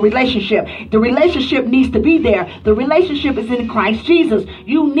there's no relationship. The relationship needs to be there. The relationship is in Christ Jesus.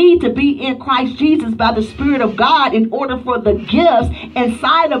 You need to be in Christ Jesus by the Spirit of God in order for the gifts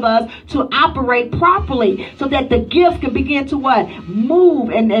inside of us to operate operate properly so that the gift can begin to what? Move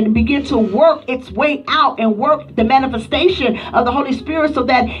and begin to work its way out and work the manifestation of the Holy Spirit so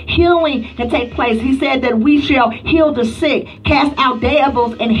that healing can take place. He said that we shall heal the sick, cast out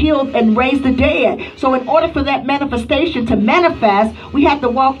devils, and heal and raise the dead. So in order for that manifestation to manifest, we have to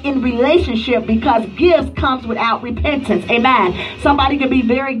walk in relationship, because gifts comes without repentance. Amen. Somebody can be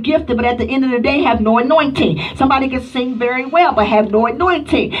very gifted, but at the end of the day have no anointing. Somebody can sing very well, but have no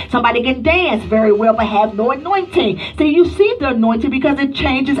anointing. Somebody can dance very well, but have no anointing. See, you see the anointing because it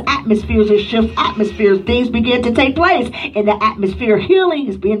changes atmospheres. It shifts atmospheres. Things begin to take place in the atmosphere. Healing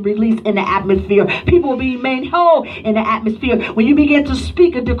is being released in the atmosphere. People are being made whole in the atmosphere. When you begin to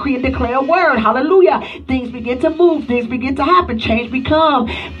speak and decree and declare a word, hallelujah, things begin to move. Things begin to happen. Change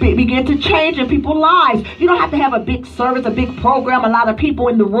begin to change in people's lives. You don't have to have a big service, a big program, a lot of people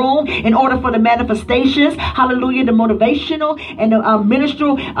in the room in order for the manifestations, hallelujah, the motivational and the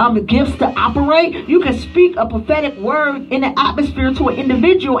ministerial gifts to operate. You can speak a prophetic word in the atmosphere to an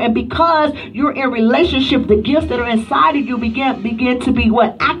individual, and because you're in relationship, the gifts that are inside of you begin to be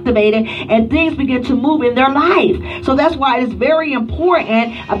activated, and things begin to move in their life. So that's why it's very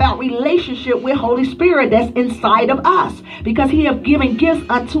important about relationship with Holy Spirit that's inside of us, because he have given gifts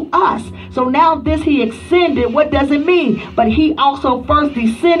unto us. So now this he ascended. What does it mean? But he also first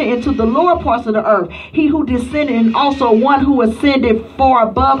descended into the lower parts of the earth. He who descended, and also one who ascended far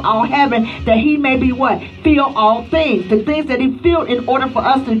above all heaven, that he may be what? Fill all things. The things that he filled in order for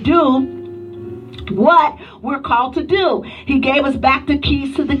us to do what we're called to do. He gave us back the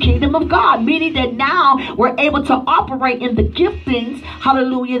keys to the kingdom of God, meaning that now we're able to operate in the giftings,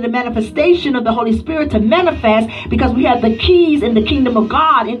 hallelujah, the manifestation of the Holy Spirit to manifest, because we have the keys in the kingdom of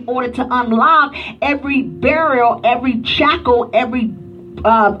God in order to unlock every barrier, every shackle, every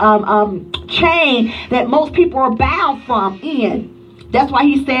chain that most people are bound from in. That's why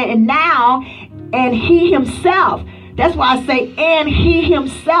he said, and now, and he himself. That's why I say, and he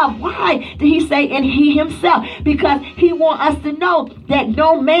himself. Why did he say, and he himself? Because he wants us to know that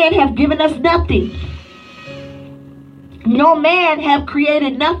no man have given us nothing. No man have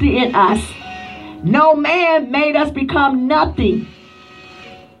created nothing in us. No man made us become nothing.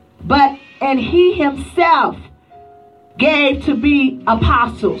 But, and he himself gave to be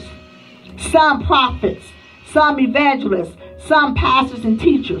apostles, some prophets, some evangelists, some pastors and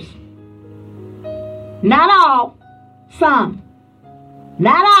teachers. Not all. Some.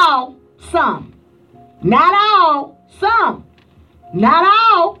 Not all. Some. Not all. Some. Not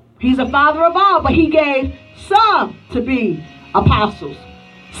all. He's a father of all, but he gave some to be apostles,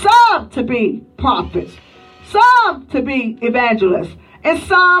 some to be prophets, some to be evangelists, and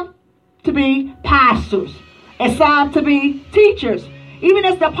some to be pastors, and some to be teachers. Even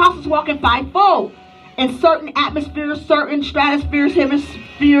as the apostles walk in fivefold in certain atmospheres, certain stratospheres,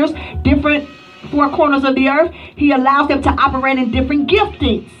 hemispheres, different four corners of the earth, he allows them to operate in different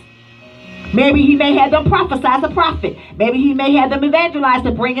giftings. Maybe he may have them prophesy as a prophet. Maybe he may have them evangelize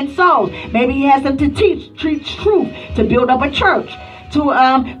to bring in souls. Maybe he has them to teach truth, to build up a church,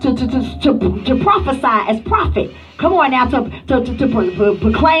 to prophesy as prophet. Come on now, to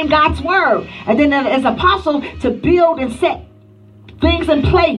proclaim God's word. And then as apostle, to build and set things in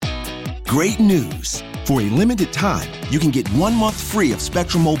place. Great news. For a limited time, you can get 1 month free of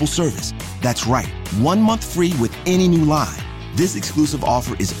Spectrum Mobile service. That's right, 1 month free with any new line. This exclusive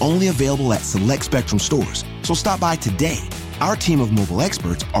offer is only available at select Spectrum stores, so stop by today. Our team of mobile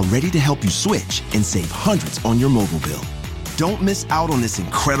experts are ready to help you switch and save hundreds on your mobile bill. Don't miss out on this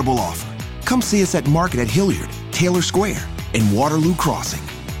incredible offer. Come see us at Market at Hilliard, Taylor Square, and Waterloo Crossing.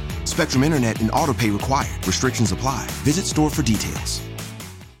 Spectrum Internet and autopay required. Restrictions apply. Visit store for details.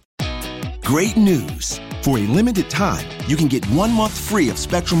 Great news. For a limited time, you can get 1 month free of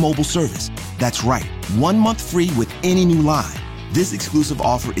Spectrum Mobile service. That's right, 1 month free with any new line. This exclusive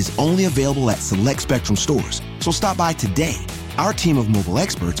offer is only available at select Spectrum stores, so stop by today. Our team of mobile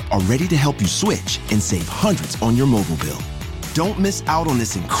experts are ready to help you switch and save hundreds on your mobile bill. Don't miss out on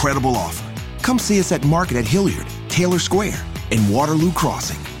this incredible offer. Come see us at Market at Hilliard, Taylor Square, and Waterloo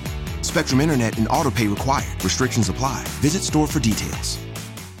Crossing. Spectrum Internet and autopay required. Restrictions apply. Visit store for details.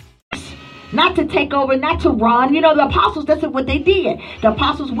 Not to take over, not to run. You know, the apostles, that's what they did. The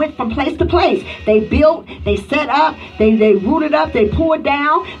apostles went from place to place. They built, they set up, they rooted up, they poured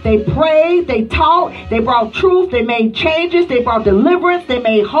down, they prayed, they taught, they brought truth, they made changes, they brought deliverance, they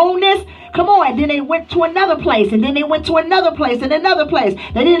made wholeness. Come on, and then they went to another place, and then they went to another place and another place.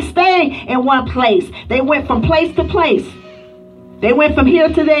 They didn't stay in one place. They went from place to place. They went from here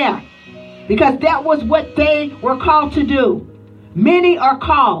to there, because that was what they were called to do. Many are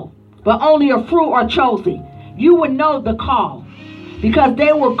called, but only a few are chosen. You would know the call. because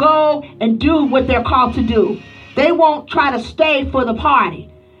they will go and do what they're called to do. They won't try to stay for the party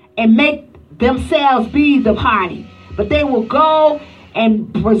and make themselves be the party, but they will go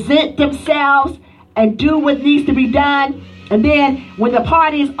and present themselves and do what needs to be done. And then when the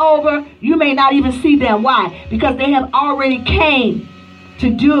party is over, you may not even see them. Why? Because they have already came to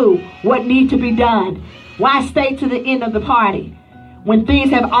do what needs to be done. Why stay to the end of the party when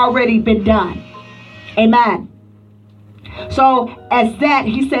things have already been done? Amen. So as that,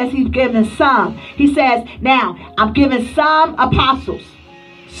 he says he's given some. He says, now I'm giving some apostles,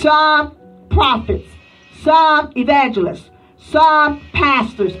 some prophets, some evangelists, some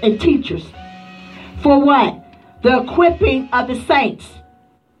pastors and teachers. For what? The equipping of the saints.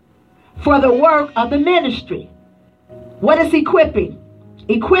 For the work of the ministry. What is equipping?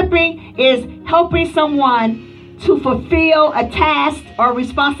 Equipping is helping someone to fulfill a task or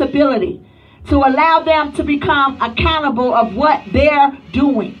responsibility, to allow them to become accountable of what they're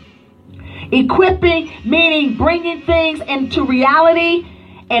doing. Equipping meaning bringing things into reality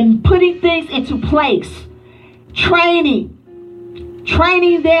and putting things into place. Training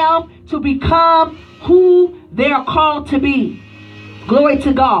them to become who they're called to be. Glory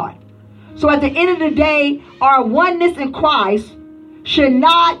to God. So at the end of the day, our oneness in Christ should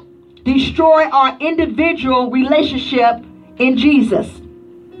not destroy our individual relationship in Jesus,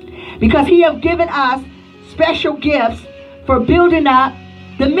 because he has given us special gifts for building up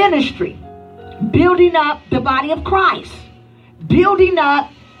the ministry, building up the body of Christ, building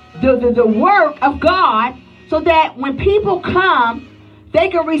up the work of God, so that when people come, they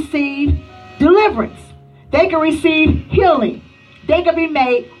can receive deliverance, they can receive healing, they can be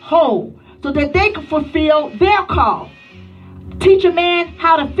made whole, so that they can fulfill their call. Teach a man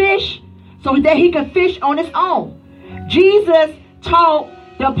how to fish so that he can fish on his own. Jesus taught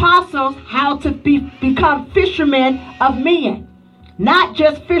the apostles how to become fishermen of men, not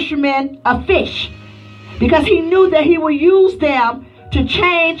just fishermen of fish, because he knew that he would use them to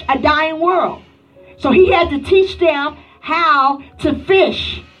change a dying world. So he had to teach them how to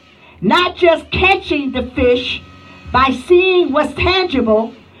fish, not just catching the fish by seeing what's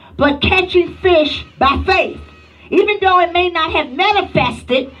tangible, but catching fish by faith. Even though it may not have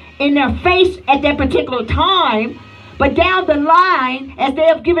manifested in their face at that particular time, but down the line, as they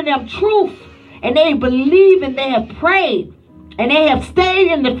have given them truth, and they believe and they have prayed, and they have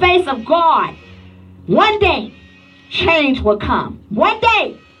stayed in the face of God, one day, change will come. One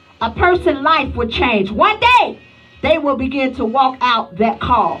day, a person's life will change. One day, they will begin to walk out that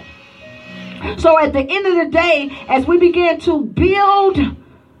call. So at the end of the day, as we begin to build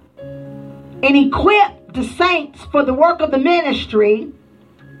and equip the saints for the work of the ministry,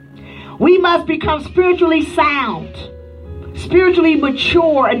 we must become spiritually sound, spiritually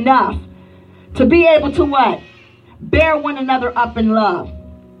mature enough to be able to what? Bear one another up in love.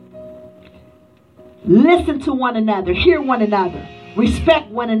 Listen to one another, hear one another, respect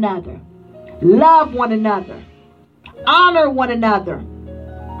one another, love one another, honor one another.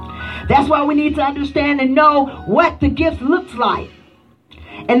 That's why we need to understand and know what the gift looks like,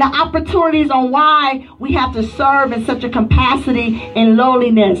 and the opportunities on why we have to serve in such a capacity in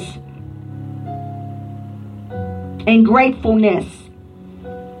lowliness and gratefulness.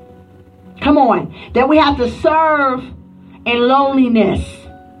 Come on. That we have to serve in loneliness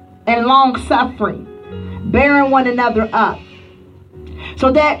and long suffering, bearing one another up,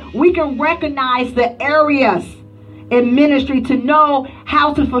 so that we can recognize the areas in ministry to know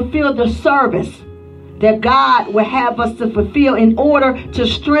how to fulfill the service that God will have us to fulfill in order to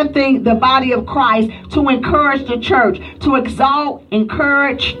strengthen the body of Christ, to encourage the church, to exalt,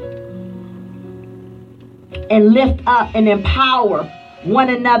 encourage, and lift up and empower one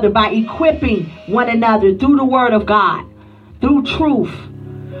another by equipping one another through the word of God, through truth,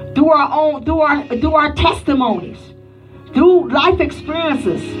 through our testimonies, through life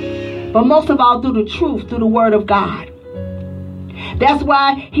experiences, but most of all through the truth, through the word of God. That's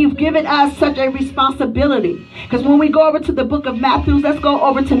why he's given us such a responsibility. Because when we go over to the book of Matthew, let's go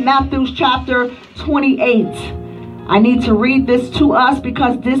over to Matthew chapter 28. I need to read this to us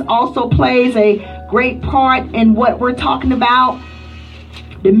because this also plays a great part in what we're talking about,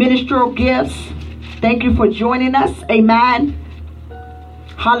 the ministerial gifts. Thank you for joining us. Amen.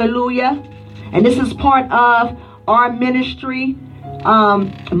 Hallelujah. And this is part of our ministry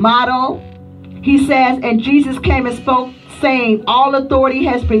motto. He says, and Jesus came and spoke, saying, all authority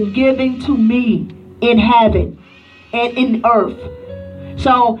has been given to me in heaven and in earth.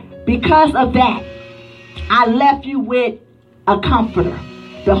 So because of that, I left you with a comforter,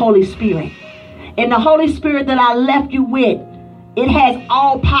 the Holy Spirit. And the Holy Spirit that I left you with, it has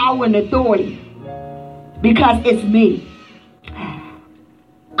all power and authority because it's me.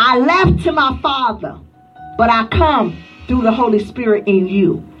 I left to my Father, but I come through the Holy Spirit in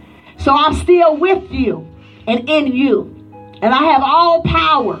you. So I'm still with you and in you. And I have all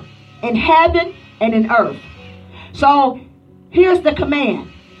power in heaven and in earth. So here's the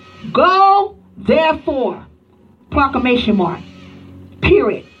command. Go, therefore. Proclamation mark.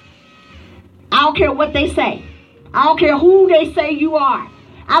 Period. I don't care what they say. I don't care who they say you are.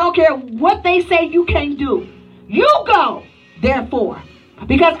 I don't care what they say you can't do. You go, therefore.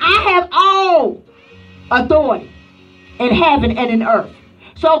 Because I have all authority in heaven and in earth.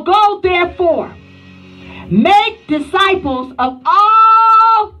 So go, therefore. Make disciples of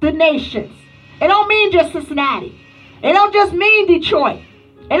all the nations. It don't mean just Cincinnati. It don't just mean Detroit.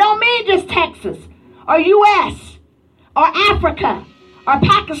 It don't mean just Texas or U.S. or Africa or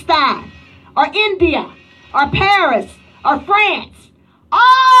Pakistan or India or Paris or France.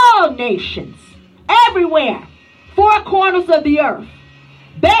 All nations, everywhere, four corners of the earth,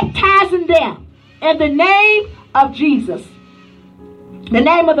 baptizing them in the name of Jesus. The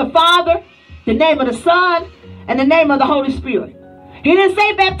name of the Father, the name of the Son, and the name of the Holy Spirit. He didn't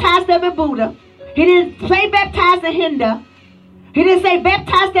say baptize them in Buddha. He didn't say baptize in Hindu. He didn't say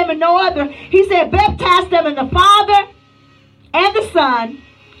baptize them in no other. He said baptize them in the Father and the Son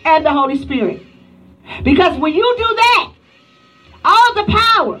and the Holy Spirit. Because when you do that, all the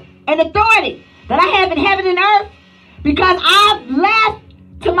power and authority that I have in heaven and earth, because I've left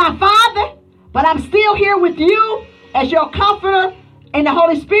to my Father, but I'm still here with you as your comforter in the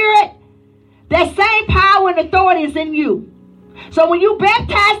Holy Spirit, that same power and authority is in you. So when you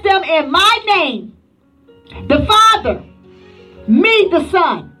baptize them in my name, the Father, me, the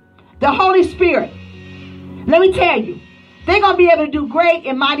Son, the Holy Spirit, let me tell you, they're going to be able to do great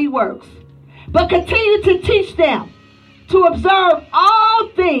and mighty works. But continue to teach them to observe all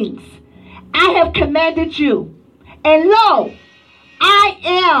things I have commanded you. And lo, I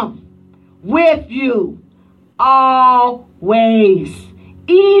am with you always,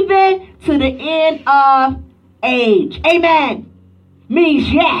 even to the end of age. Amen.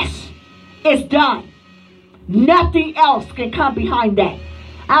 Means yes, it's done. Nothing else can come behind that.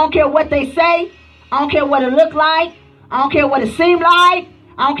 I don't care what they say. I don't care what it look like. I don't care what it seem like.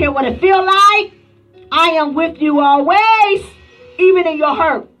 I don't care what it feel like. I am with you always, even in your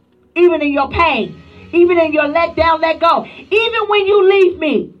hurt, even in your pain, even in your let down, let go. Even when you leave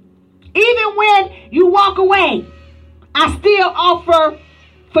me, even when you walk away, I still offer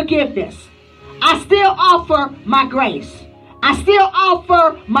forgiveness. I still offer my grace. I still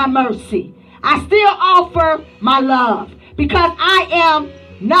offer my mercy. I still offer my love, because I am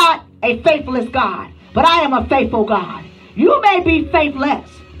not a faithless God, but I am a faithful God. You may be faithless,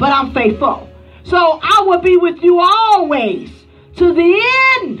 but I'm faithful. So I will be with you always, to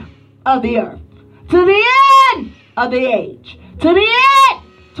the end of the earth, to the end of the age, to the end,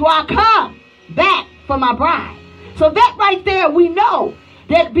 till I come back for my bride. So that right there, we know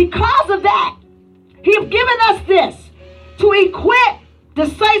that because of that, He has given us this to equip the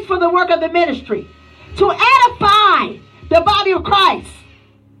saints for the work of the ministry, to edify the body of Christ.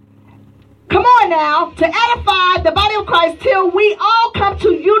 Come on now, to edify the body of Christ till we all come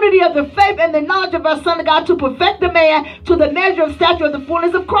to unity of the faith and the knowledge of our Son of God, to perfect the man to the measure of stature of the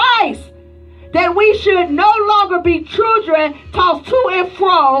fullness of Christ. That we should no longer be children tossed to and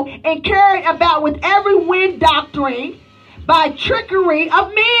fro and carried about with every wind doctrine by trickery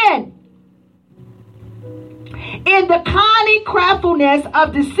of men, in the cunning craftfulness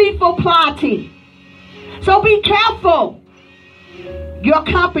of deceitful plotting. So be careful your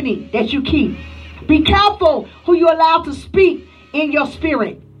company that you keep. Be careful who you allow to speak in your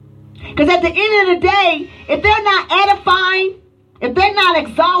spirit. Because at the end of the day, if they're not edifying, if they're not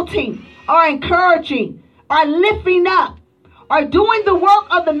exalting or encouraging or lifting up or doing the work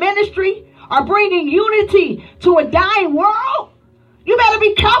of the ministry or bringing unity to a dying world, you better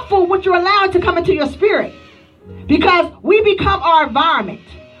be careful what you're allowing to come into your spirit. Because we become our environment.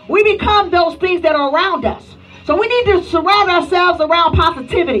 We become those things that are around us. So we need to surround ourselves around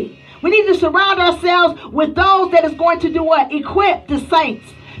positivity. We need to surround ourselves with those that is going to do what? Equip the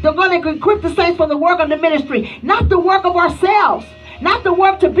saints. They're going to equip the saints for the work of the ministry, not the work of ourselves. Not the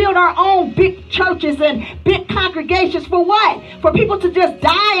work to build our own big churches and big congregations. For what? For people to just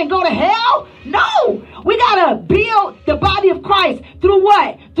die and go to hell? No. We got to build the body of Christ through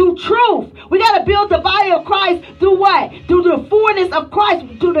what? Through truth. We got to build the body of Christ through what? Through the fullness of Christ,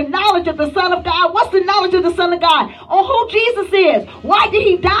 through the knowledge of the Son of God. What's the knowledge of the Son of God? On who Jesus is. Why did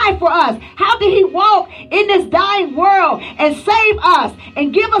He die for us? How did He walk in this dying world and save us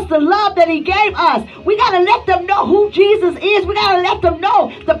and give us the love that He gave us? We got to let them know who Jesus is. We got to let them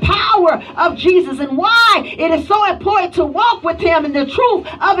know the power power of Jesus, and why it is so important to walk with him in the truth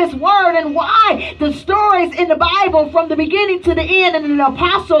of his word, and why the stories in the Bible from the beginning to the end, and the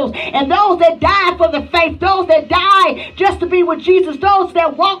apostles and those that died for the faith, those that died just to be with Jesus, those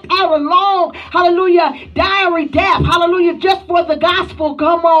that walked out alone, hallelujah, diary death, hallelujah, just for the gospel,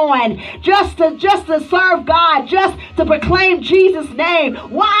 come on, just to serve God, just to proclaim Jesus' name.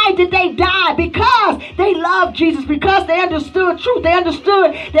 Why did they die? Because they loved Jesus, because they understood truth. They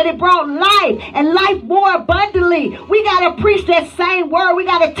understood that it brought life, and life more abundantly. We got to preach that same word. We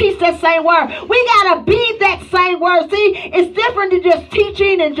got to teach that same word. We got to be that same word. See, it's different than just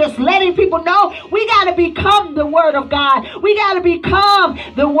teaching and just letting people know. We got to become the word of God. We got to become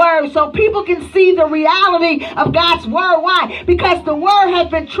the word so people can see the reality of God's word. Why? Because the word has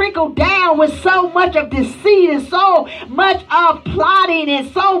been trickled down with so much of deceit and so much of plotting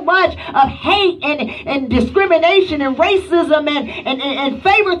and so much of hate and discrimination and racism and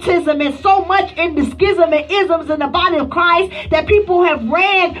favoritism, and so much in the schism and isms in the body of Christ that people have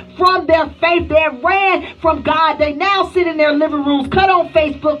ran from their faith. They have ran from God. They now sit in their living rooms, cut on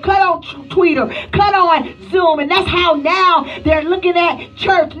Facebook, cut on Twitter, cut on Zoom, and that's how now they're looking at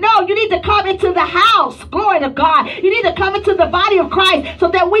church. No, you need to come into the house. Glory to God. You need to come into the body of Christ so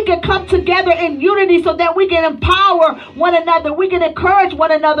that we can come together in unity, so that we can empower one another, we can encourage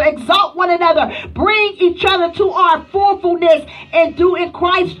one another, exalt one another, bring each other to our fullness and do in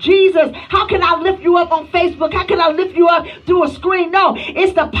Christ Jesus. How can I lift you up on Facebook? How can I lift you up through a screen? No,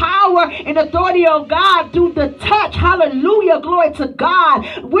 it's the power and authority of God through the touch. Hallelujah. Glory to God.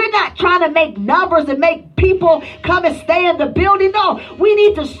 We're not trying to make numbers and make people come and stay in the building. No, we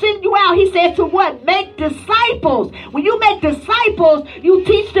need to send you out. He says to what? Make disciples. When you make disciples, you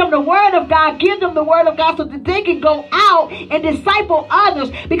teach them the word of God, give them the word of God so that they can go out and disciple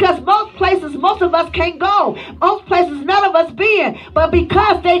others, because most places, most of us can't go. Most places, none of us been. But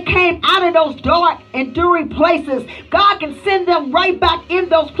because they came out of those dark, enduring places, God can send them right back in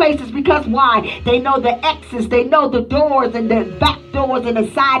those places. Because why? They know the exits. They know the doors and the back doors and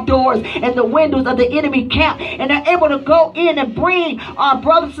the side doors and the windows of the enemy camp. And they're able to go in and bring our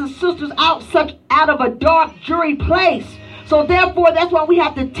brothers and sisters out of a dark, dreary place. So therefore, that's why we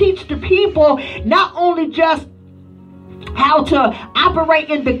have to teach the people not only just how to operate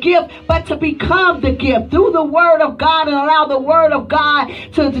in the gift, but to become the gift through the word of God, and allow the word of God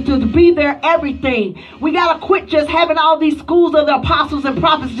to be their everything. We got to quit just having all these schools of the apostles and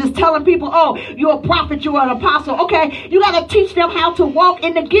prophets, just telling people, oh, you're a prophet, you're an apostle. Okay, you got to teach them how to walk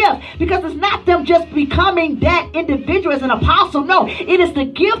in the gift, because it's not them just becoming that individual as an apostle. No, it is the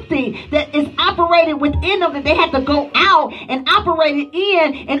gifting that is operated within them that they have to go out and operate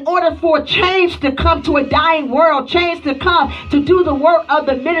it in order for change to come to a dying world, change to come to do the work of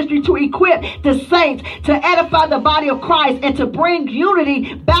the ministry, to equip the saints, to edify the body of Christ, and to bring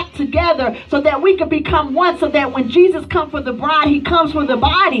unity back together so that we can become one, so that when Jesus comes for the bride, he comes for the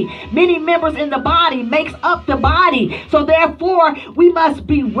body. Many members in the body makes up the body. So therefore, we must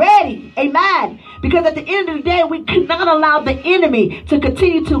be ready. Amen. Because at the end of the day, we cannot allow the enemy to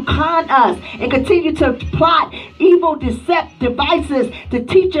continue to con us and continue to plot evil, deceptive devices to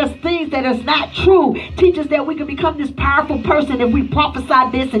teach us things that is not true. Teach us that we can become this powerful person if we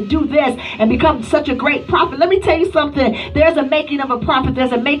prophesy this and do this and become such a great prophet. Let me tell you something. There's a making of a prophet.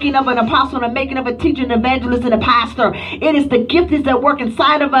 There's a making of an apostle, and a making of a teacher, an evangelist, and a pastor. It is the giftings that work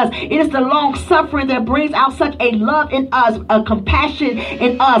inside of us. It is the long suffering that brings out such a love in us, a compassion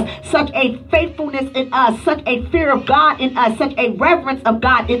in us, such a faithfulness in us, such a fear of God in us, such a reverence of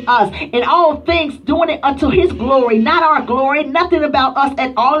God in us. In all things, doing it unto his glory, not our glory. Nothing about us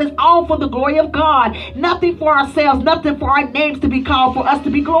at all. It's all for the glory of God. Nothing for ourselves, nothing for our names to be called, for us to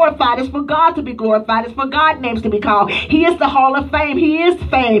be glorified. It's for God to be glorified. It's for God's names to be called. He is the Hall of Fame. He is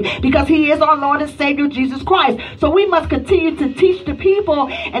fame because he is our Lord and Savior, Jesus Christ. So we must continue to teach the people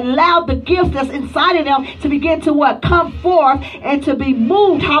and allow the gifts that's inside of them to begin to come forth and to be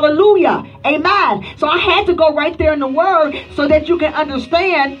moved. Hallelujah. Amen. So I had to go right there in the word so that you can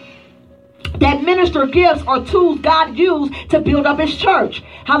understand that minister gifts are tools God used to build up his church.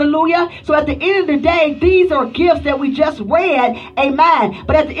 Hallelujah. So at the end of the day, these are gifts that we just read. Amen.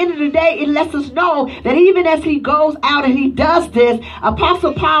 But at the end of the day, it lets us know that even as he goes out and he does this,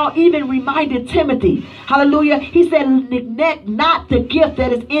 Apostle Paul even reminded Timothy. Hallelujah. He said, neglect not the gift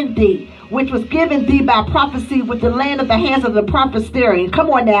that is in thee, which was given thee by prophecy with the land of the hands of the prophet Siunday. Come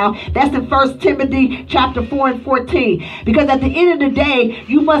on now. That's in 1 Timothy chapter 4 and 14. Because at the end of the day,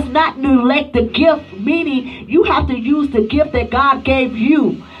 you must not neglect the gift, meaning you have to use the gift that God gave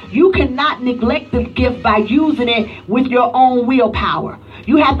you. You cannot neglect the gift by using it with your own willpower.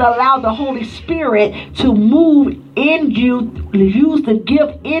 You have to allow the Holy Spirit to move in you, use the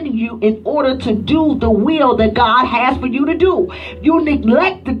gift in you in order to do the will that God has for you to do. You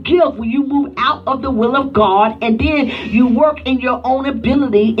neglect the gift when you move out of the will of God, and then you work in your own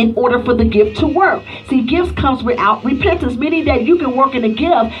ability in order for the gift to work. See, gifts comes without repentance, meaning that you can work in a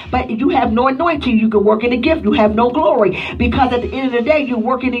gift, but you have no anointing. You can work in a gift, you have no glory, because at the end of the day, you're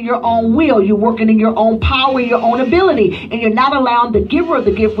working in your own will, you're working in your own power, your own ability, and you're not allowing the giver of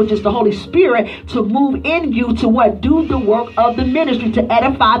the gift, which is the Holy Spirit, to move in you to what? Do the work of the ministry, to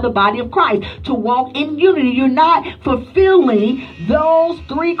edify the body of Christ, to walk in unity. You're not fulfilling those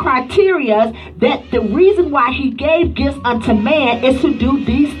three criteria, that the reason why he gave gifts unto man is to do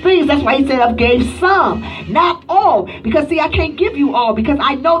these things. That's why he said, I gave some, not all. Because see, I can't give you all, because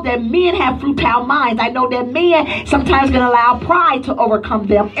I know that men have futile minds. I know that men sometimes can allow pride to overcome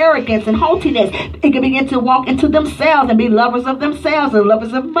them, arrogance and haughtiness. They can begin to walk into themselves and be lovers of themselves and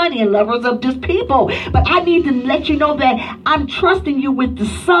lovers of money and lovers of just people. But I need to let you know that I'm trusting you with the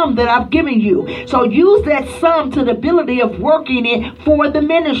sum that I've given you. So use that sum to the ability of working it for the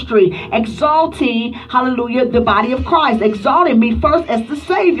ministry, exalting, hallelujah, the body of Christ, exalting me first as the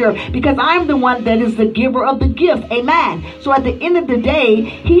Savior, because I'm the one that is the giver of the gift. Amen. So at the end of the day,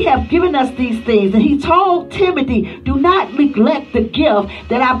 he have given us these things, and he told Timothy, do not neglect the gift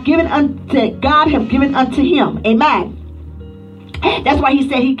that I've given unto God have given unto him. Amen. That's why he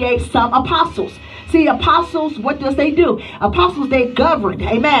said he gave some apostles. See, apostles, what does they do? Apostles, they govern.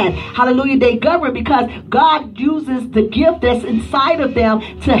 Amen. Hallelujah. They govern because God uses the gift that's inside of them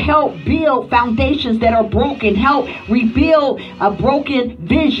to help build foundations that are broken, help rebuild a broken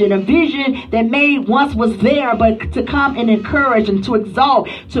vision, a vision that once was there, but to come and encourage and to exalt,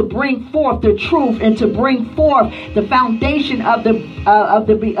 to bring forth the truth and to bring forth the foundation of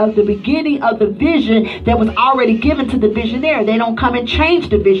the beginning of the vision that was already given to the visionary. They don't come and change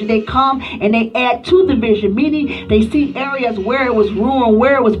the vision. They come and they add to the vision, meaning they see areas where it was ruined,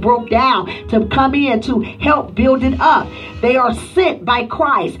 where it was broke down, to come in to help build it up. They are sent by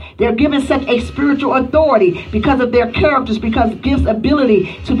Christ. They're given such a spiritual authority because of their characters, because it gives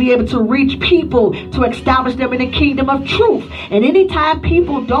ability to be able to reach people, to establish them in the kingdom of truth. And anytime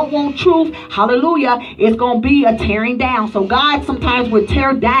people don't want truth, hallelujah, it's going to be a tearing down. So God sometimes will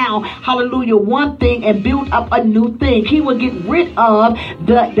tear down, hallelujah, one thing and build up a new thing. He will get rid of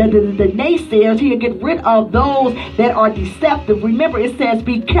the naysayers. He'll get rid of those that are deceptive. Remember, it says,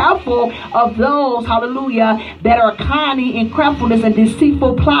 be careful of those, hallelujah, that are cunning in craftiness and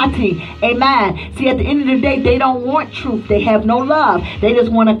deceitful plotting. Amen. See, at the end of the day, they don't want truth. They have no love. They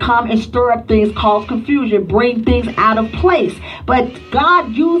just want to come and stir up things, cause confusion, bring things out of place. But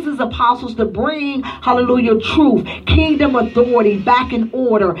God uses apostles to bring, hallelujah, truth, kingdom authority back in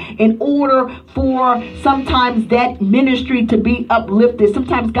order for sometimes that ministry to be uplifted.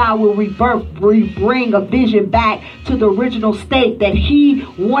 Sometimes God will bring a vision back to the original state that he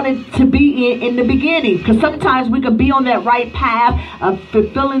wanted to be in the beginning. Because sometimes we can be on that right path of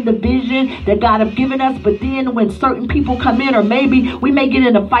fulfilling the vision that God has given us, but then when certain people come in, or maybe we may get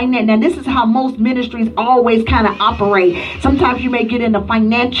into finance. Now, this is how most ministries always kind of operate. Sometimes you may get in a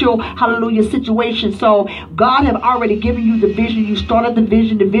financial, hallelujah, situation. So God have already given you the vision. You started the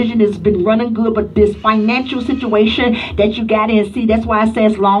vision. The vision has been running good, but this financial situation that you got in, see, that's why it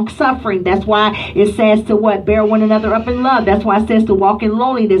says long suffering. That's why it says to what? Bear one another up in love. That's why it says to walk in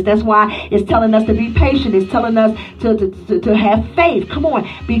loneliness. That's why it's telling us to be patient. It's telling us to have faith. Come on.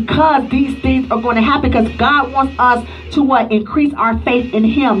 Because these things are going to happen, because God wants us to what? Increase our faith in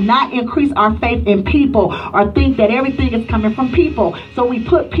him, not increase our faith in people or think that everything is coming from people. So we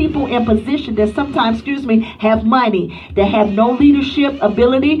put people in position that sometimes, have money, that have no leadership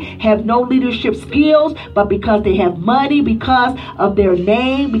ability, have no leadership skills, but because they have money, because of their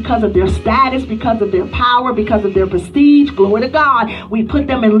name, because of their status, because of their power, because of their prestige, glory to God, we put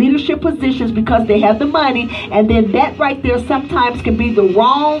them in leadership positions because they have the money. And then that right there sometimes can be the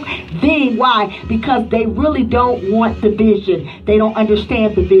wrong thing. Why? Because they really don't want the vision. They don't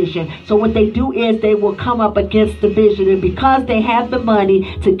understand the vision. So what they do is they will come up against the vision, and because they have the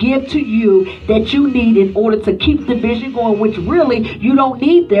money to give to you that you need in order to keep the vision going, which really you don't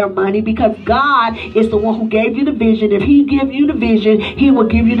need their money, because God is the one who gave you the vision. If he gives you the vision, he will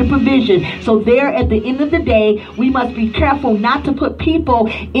give you the provision. So there, at the end of the day, we must be careful not to put people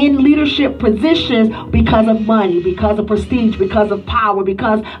in leadership positions because of money, because of prestige, because of power,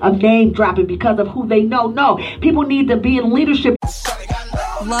 because of name dropping, because of who they know. No, people need to be in leadership.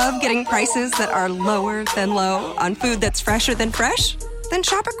 Love getting prices that are lower than low on food that's fresher than fresh? then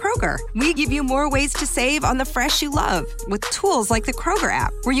shop at Kroger. We give you more ways to save on the fresh you love with tools like the Kroger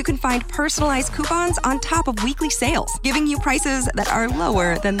app, where you can find personalized coupons on top of weekly sales, giving you prices that are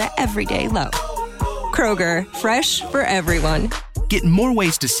lower than the everyday low. Kroger, fresh for everyone. Get more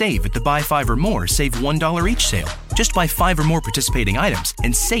ways to save at the Buy 5 or More Save $1 each sale. Just buy 5 or more participating items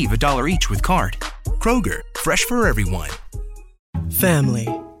and save $1 each with card. Kroger, fresh for everyone. Family.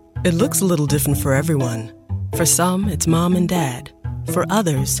 It looks a little different for everyone. For some, it's mom and dad. For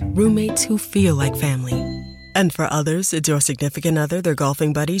others, roommates who feel like family. And for others, it's your significant other, their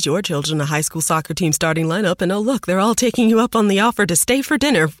golfing buddies, your children, a high school soccer team starting lineup, and oh look, they're all taking you up on the offer to stay for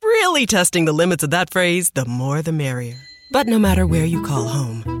dinner, really testing the limits of that phrase, the more the merrier. But no matter where you call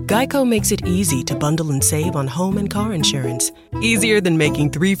home, Geico makes it easy to bundle and save on home and car insurance. Easier than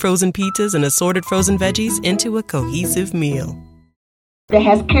making 3 frozen pizzas and assorted frozen veggies into a cohesive meal. That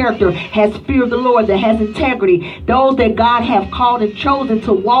has character, has fear of the Lord, that has integrity. Those that God have called and chosen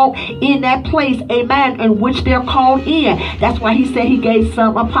to walk in that place, amen, in which they're called in. That's why he said he gave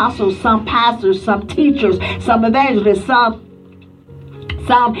some apostles, some pastors, some teachers, some evangelists, some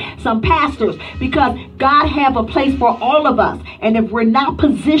pastors, because God have a place for all of us. And if we're not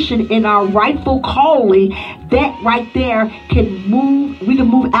positioned in our rightful calling, that right there we can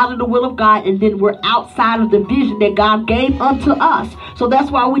move out of the will of God, and then we're outside of the vision that God gave unto us. So that's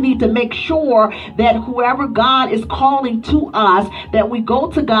why we need to make sure that whoever God is calling to us, that we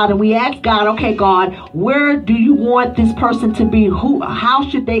go to God and we ask God, okay, God, where do you want this person to be? How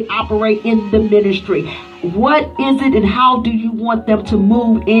should they operate in the ministry? What is it and how do you want them to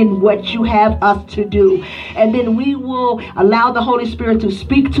move in what you have us to do? And then we will allow the Holy Spirit to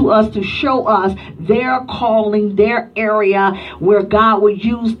speak to us, to show us their calling, their area where God will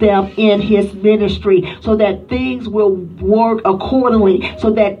use them in his ministry, so that things will work accordingly, so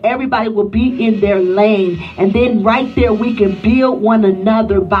that everybody will be in their lane. And then right there we can build one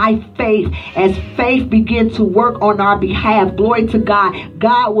another by faith. As faith begins to work on our behalf, glory to God,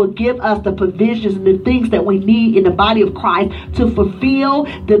 God will give us the provisions and the things that we need in the body of Christ to fulfill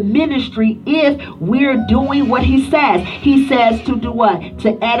the ministry if we're doing what he says. He says to do what?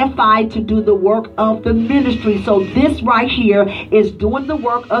 To edify, to do the work of the ministry. So this right here is doing the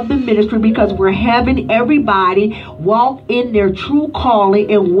work of the ministry, because we're having everybody walk in their true calling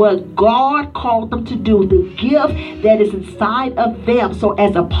and what God called them to do, the gift that is inside of them. So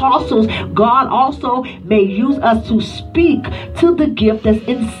as apostles, God also may use us to speak to the gift that's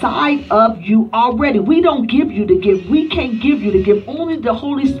inside of you already. We don't give you the gift. We can't give you the gift. Only the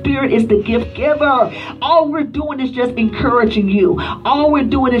Holy Spirit is the gift giver. All we're doing is just encouraging you. All we're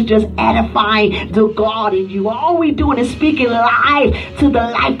doing is just edifying the God in you. All we're doing is speaking life to the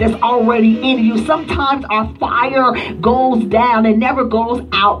life that's already in you. Sometimes our fire goes down and never goes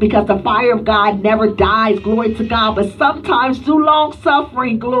out, because the fire of God never dies. Glory to God. But sometimes through long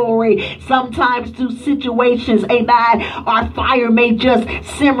suffering, glory, sometimes through situations, amen, our fire may just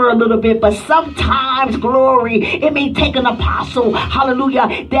simmer a little bit. But sometimes, glory, it may take an apostle,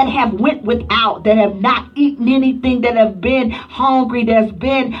 hallelujah, that have went without, that have not eaten anything, that have been hungry, that's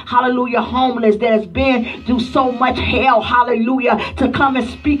been, hallelujah, homeless, that has been through so much hell, hallelujah, to come and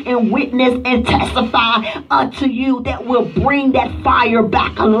speak and witness and testify unto you, that will bring that fire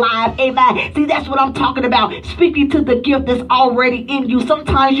back alive. Amen. See, that's what I'm talking about. Speaking to the gift that's already in you.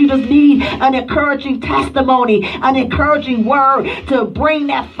 Sometimes you just need an encouraging testimony, an encouraging word to bring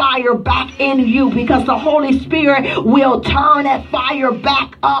that fire back in you, because the Holy Spirit will turn that fire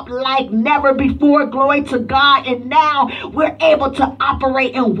back up like never before. Glory to God. And now we're able to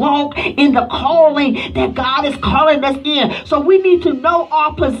operate and walk in the calling that God is calling us in. So we need to know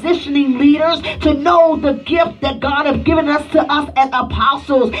our positioning, leaders, to know the gift that God has given us to us as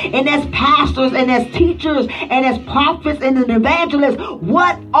apostles and as pastors and as teachers and as prophets and as evangelists,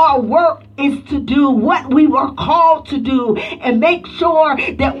 what our work is to do, what we were called to do, and make sure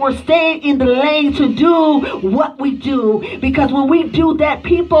that we're staying in the lane to do what we do. Because when we do that,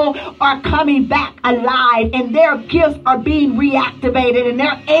 people are coming back alive and their gifts are being reactivated and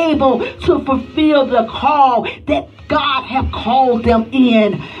they're able to fulfill the call that God have called them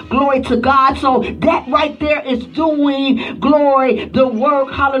in. Glory to God. So that right there is doing, glory, the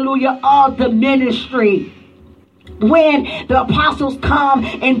work, hallelujah, of the ministry. When the apostles come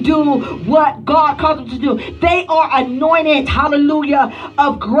and do what God called them to do, they are anointed, hallelujah,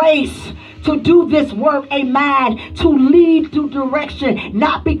 of grace to do this work, amen, to lead through direction,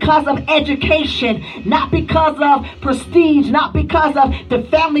 not because of education, not because of prestige, not because of the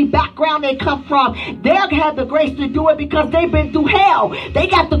family background they come from. They have the grace to do it because they've been through hell. They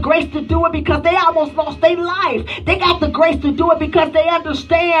got the grace to do it because they almost lost their life. They got the grace to do it because they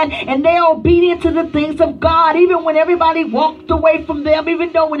understand and they're obedient to the things of God, even when everybody walked away from them,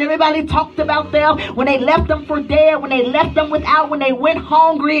 even though when everybody talked about them, when they left them for dead, when they left them without, when they went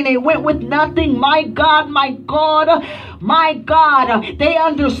hungry and they went with nothing. My God, my God, my God, they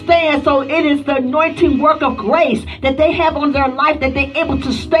understand. So it is the anointing work of grace that they have on their life that they're able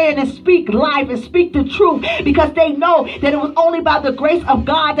to stand and speak life and speak the truth, because they know that it was only by the grace of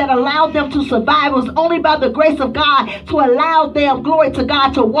God that allowed them to survive. It was only by the grace of God to allow them, glory to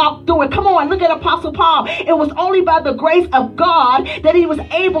God, to walk through it. Come on, look at Apostle Paul. It was only by the grace of God that he was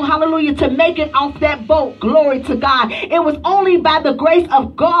able, hallelujah, to make it off that boat. Glory to God. It was only by the grace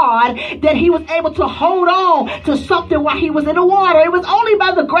of God that he was able to hold on to something while he was in the water. It was only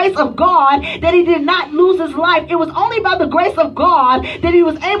by the grace of God that he did not lose his life. It was only by the grace of God that he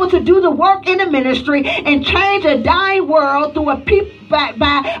was able to do the work in the ministry and change a dying world through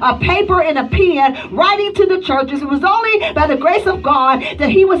by a paper and a pen, writing to the churches. It was only by the grace of God that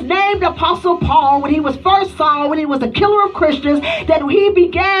he was named Apostle Paul when he was first Saul, when he was a killer of Christians, that he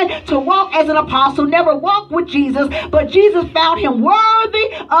began to walk as an apostle, never walked with Jesus, but Jesus found him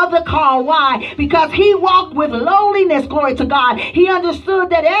worthy of the call. Why? Because he walked with lowliness, glory to God. He understood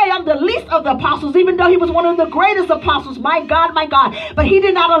that, hey, I'm the least of the apostles, even though he was one of the greatest apostles. My God, my God. But he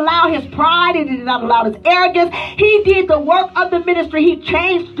did not allow his pride. He did not allow his arrogance. He did the work of the ministry. He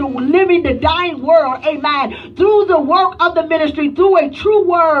changed to living the dying world, amen, through the work of the ministry, through a true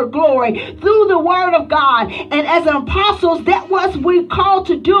word, glory, through the word of God. And as apostles, that was what we're called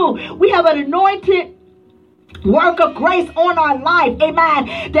to do. We have an anointed work of grace on our life,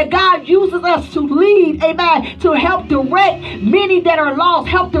 amen, that God uses us to lead, amen, to help direct many that are lost,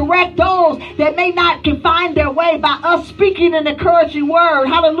 help direct those that may not can find their way by us speaking an encouraging word.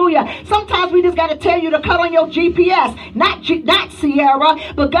 Hallelujah. Sometimes we just got to tell you to cut on your GPS, not Sierra,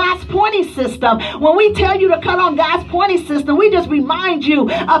 but God's pointing system. When we tell you to cut on God's pointing system, we just remind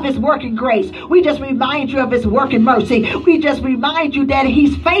you of his working grace. We just remind you of his working mercy. We just remind you that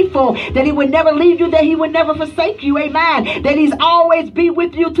he's faithful, that he would never leave you, that he would never forsake you, amen, that he's always be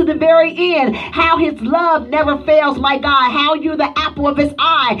with you to the very end, how his love never fails, my God, how you're the apple of his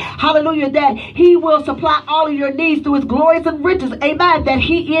eye, hallelujah, that he will supply all of your needs through his glories and riches, amen, that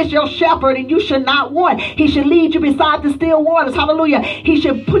he is your shepherd and you should not want. He should lead you beside the still waters, hallelujah. He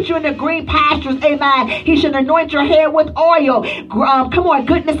should put you in the green pastures, amen. He should anoint your head with oil. Come on,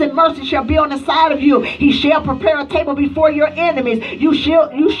 goodness and mercy shall be on the side of you. He shall prepare a table before your enemies. You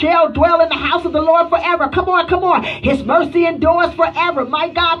shall dwell in the house of the Lord forever. Come on. His mercy endures forever. My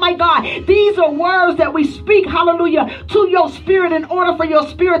God, my God. These are words that we speak, hallelujah, to your spirit in order for your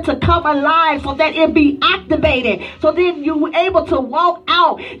spirit to come alive so that it be activated. So then you're able to walk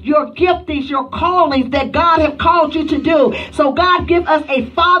out your giftings, your callings that God have called you to do. So God give us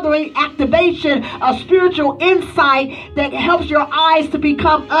a fathering activation, a spiritual insight that helps your eyes to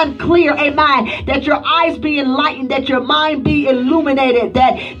become unclear. Amen. That your eyes be enlightened, that your mind be illuminated,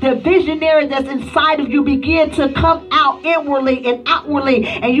 that the visionary that's inside of you begin to come out inwardly and outwardly,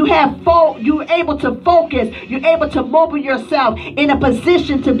 and you're able to focus, you're able to mobile yourself in a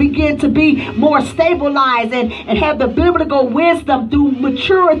position to begin to be more stabilized and have the biblical wisdom through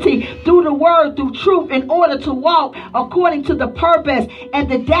maturity, through the word, through truth, in order to walk according to the purpose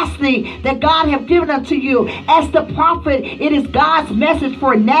and the destiny that God have given unto you. As the prophet, it is God's message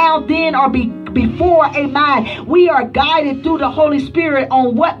for now, then, or before, amen. We are guided through the Holy Spirit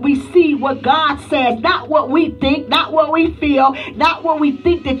on what we see, what God says, not what we think, not what we feel, not what we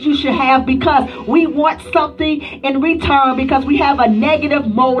think that you should have because we want something in return, because we have a negative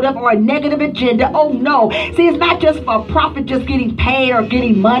motive or a negative agenda. Oh no. See, it's not just for a prophet just getting paid or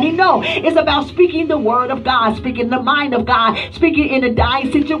getting money. No, it's about speaking the word of God, speaking the mind of God, speaking in a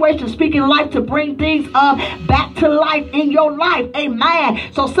dying situation, speaking life to bring things back to life in your life. Amen.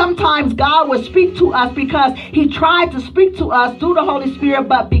 So sometimes God will speak to us because he tried to speak to us through the Holy Spirit,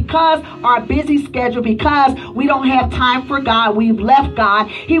 but because our busy schedule, because we don't have time for God, we've left God,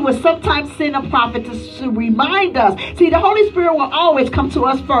 he will sometimes send a prophet to remind us. See, the Holy Spirit will always come to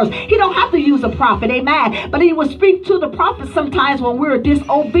us first. He don't have to use a prophet, amen, but he will speak to the prophet sometimes when we're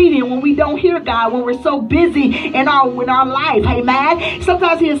disobedient, when we don't hear God, when we're so busy in our life, amen.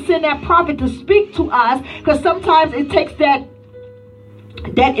 Sometimes he'll send that prophet to speak to us, because sometimes it takes that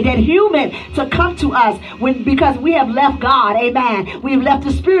that human to come to us because we have left God. Amen. We have left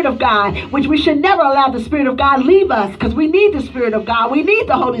the Spirit of God, which we should never allow the Spirit of God leave us, because we need the Spirit of God. We need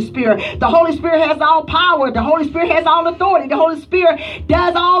the Holy Spirit. The Holy Spirit has all power. The Holy Spirit has all authority. The Holy Spirit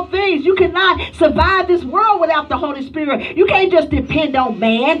does all things. You cannot survive this world without the Holy Spirit. You can't just depend on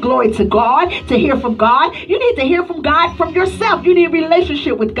man, glory to God, to hear from God. You need to hear from God from yourself. You need a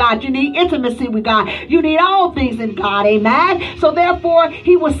relationship with God. You need intimacy with God. You need all things in God. Amen. So therefore,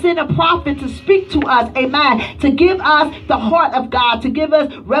 he will send a prophet to speak to us, amen, to give us the heart of God, to give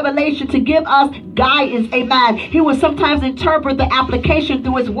us revelation, to give us guidance, amen. He will sometimes interpret the application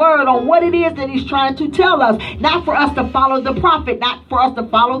through his word on what it is that he's trying to tell us, not for us to follow the prophet, not for us to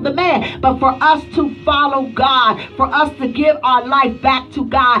follow the man, but for us to follow God, for us to give our life back to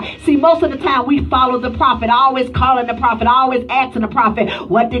God. See, most of the time we follow the prophet, always calling the prophet, always asking the prophet,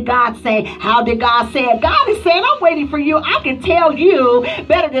 what did God say? How did God say it? God is saying, I'm waiting for you. I can tell you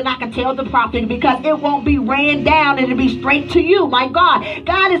better than I can tell the prophet, because it won't be ran down and it'll be straight to you. My God,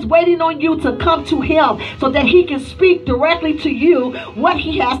 God is waiting on you to come to him so that he can speak directly to you what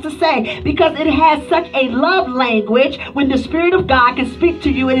he has to say, because it has such a love language. When the Spirit of God can speak to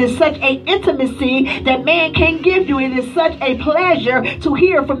you, it is such a intimacy that man can't give you. It is such a pleasure to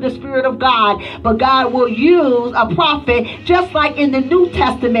hear from the Spirit of God. But God will use a prophet, just like in the New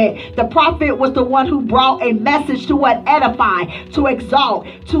Testament. The prophet was the one who brought a message to what? Edify, to exalt,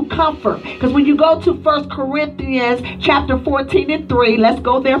 to comfort. Because when you go to 1 Corinthians chapter 14 and 3, let's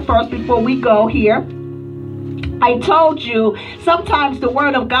go there first before we go here. I told you sometimes the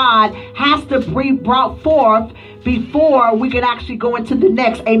word of God has to be brought forth before we can actually go into the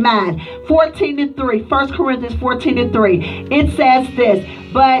next. Amen. 14 and 3. 1 Corinthians 14 and 3. It says this,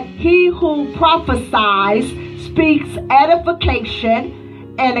 but he who prophesies speaks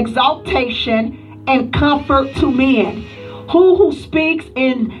edification and exaltation and comfort to men. Who speaks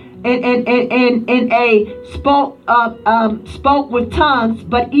in a spoke with tongues,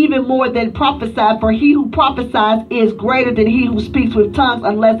 but even more than prophesied, for he who prophesies is greater than he who speaks with tongues,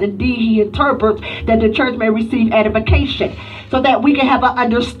 unless indeed he interprets, that the church may receive edification, so that we can have an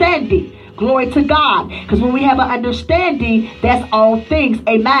understanding. Glory to God. Because when we have an understanding, that's all things.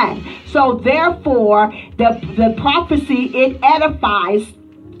 Amen. So therefore, the prophecy, it edifies,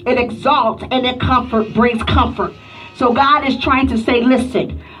 it exalts, and it brings comfort. So God is trying to say,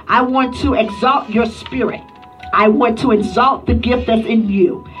 listen, I want to exalt your spirit. I want to exalt the gift that's in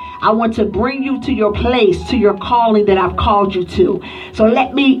you. I want to bring you to your place, to your calling that I've called you to. So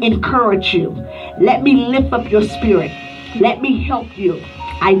let me encourage you. Let me lift up your spirit. Let me help you.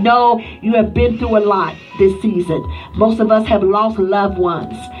 I know you have been through a lot this season. Most of us have lost loved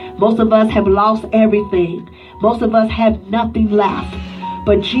ones. Most of us have lost everything. Most of us have nothing left.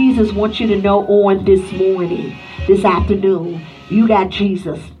 But Jesus wants you to know on this morning, this afternoon, you got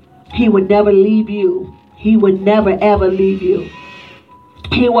Jesus. He would never leave you. He would never ever leave you.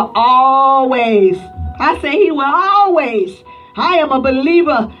 He will always, I say he will always. I am a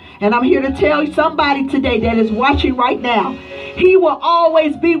believer, and I'm here to tell somebody today that is watching right now, he will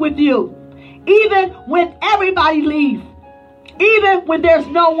always be with you. Even when everybody leaves. Even when there's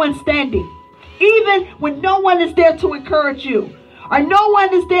no one standing. Even when no one is there to encourage you. Or no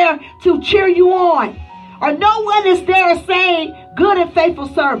one is there to cheer you on. Or no one is there saying, good and faithful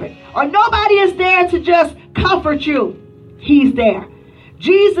servant. Or nobody is there to just comfort you. He's there.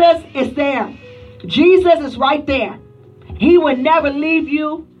 Jesus is there. Jesus is right there. He will never leave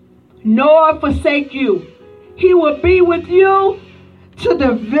you nor forsake you. He will be with you to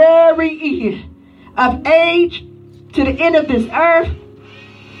the very end of age, to the end of this earth.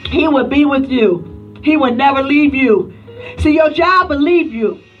 He will be with you. He will never leave you. See, your job will leave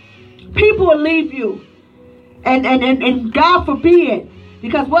you. People will leave you. And God forbid,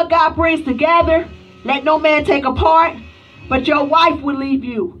 because what God brings together, let no man take apart. But your wife will leave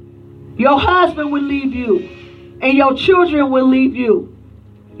you. Your husband will leave you. And your children will leave you.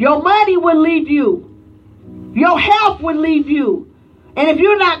 Your money will leave you. Your health will leave you. And if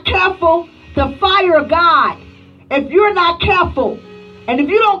you're not careful, the fire of God, if you're not careful, and if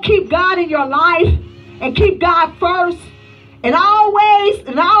you don't keep God in your life, and keep God first, and always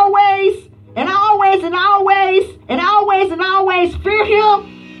fear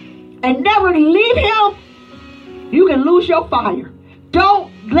him, and never leave him, you can lose your fire.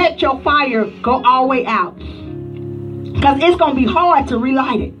 Don't let your fire go all the way out. Because it's going to be hard to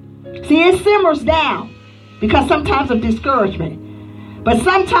relight it. See, it simmers down because sometimes of discouragement. But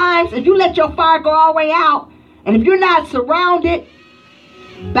sometimes if you let your fire go all the way out, and if you're not surrounded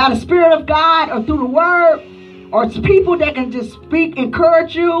by the Spirit of God or through the Word, or it's people that can just speak,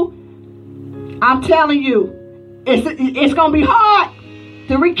 encourage you, I'm telling you, it's going to be hard.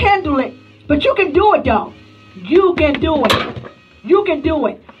 to rekindle it. But you can do it, though. You can do it. You can do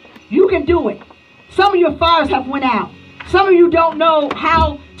it. You can do it. Some of your fires have went out. Some of you don't know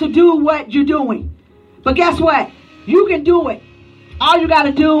how to do what you're doing. But guess what? You can do it. All you got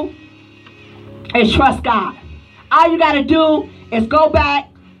to do is trust God. All you got to do is go back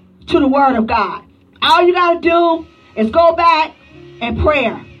to the Word of God. All you got to do is go back in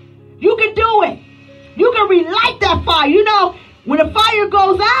prayer. You can do it. You can relight that fire. You know, when the fire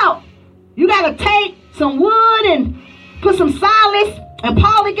goes out, you got to take some wood and put some solace and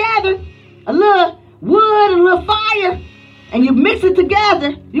Paul together, a little wood and a little fire, and you mix it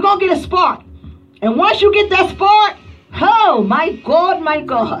together, you're going to get a spark. And once you get that spark, oh, my God, my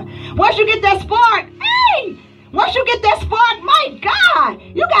God. Once you get that spark, hey, once you get that spark, my God,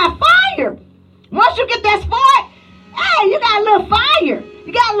 you got fire. Once you get that spark, hey, you got a little fire.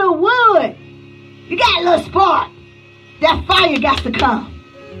 You got a little wood. You got a little spark. That fire got to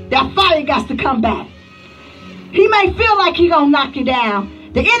come. That fire got to come back. He may feel like he gonna knock you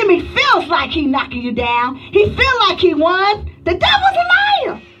down. The enemy feels like he knocking you down. He feel like he won. The devil's a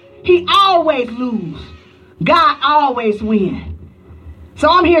liar. He always lose. God always win. So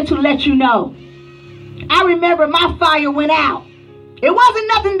I'm here to let you know. I remember my fire went out. It wasn't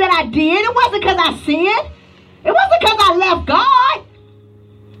nothing that I did. It wasn't because I sinned. It wasn't because I left God.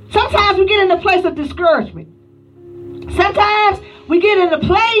 Sometimes we get in a place of discouragement. Sometimes we get in a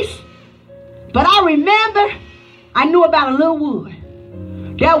place, but I remember I knew about a little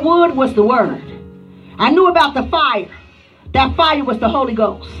wood. That wood was the Word. I knew about the fire. That fire was the Holy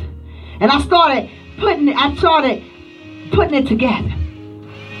Ghost. And I started putting it together.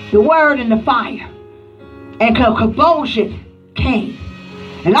 The Word and the fire. And convulsion came.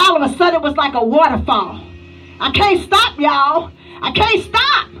 And all of a sudden it was like a waterfall. I can't stop, y'all. I can't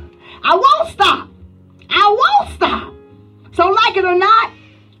stop. I won't stop. I won't stop. So like it or not,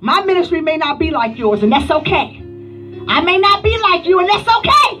 my ministry may not be like yours, and that's okay. I may not be like you, and that's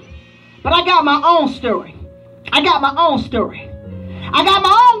okay. But I got my own story. I got my own story. I got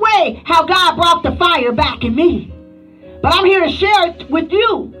my own way how God brought the fire back in me. But I'm here to share it with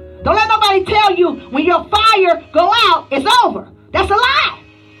you. Don't let nobody tell you when your fire go out, it's over. That's a lie.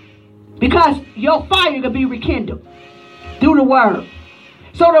 Because your fire can be rekindled through the Word.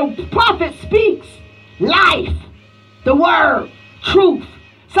 So the prophet speaks life, the Word, truth.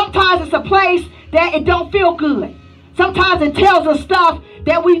 Sometimes it's a place that it don't feel good. Sometimes it tells us stuff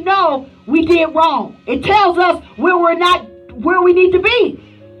that we know we did wrong. It tells us where we're not where we need to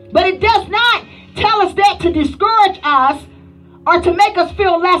be. But it does not tell us that to discourage us or to make us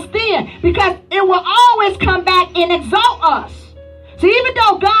feel less than, because it will always come back and exalt us. So even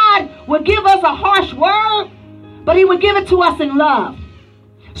though God will give us a harsh word, but he will give it to us in love.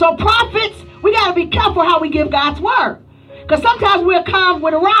 So prophets, we got to be careful how we give God's word. Because sometimes we'll come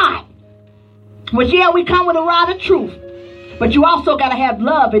with a rod. Which, yeah, we come with a rod of truth. But you also got to have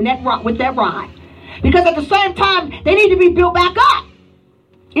love in that rod, with that rod. Because at the same time, they need to be built back up.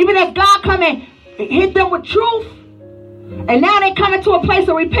 Even as God come and hit them with truth, and now they come into a place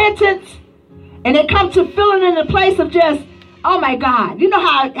of repentance, and they come to feeling in a place of just, oh my God. You know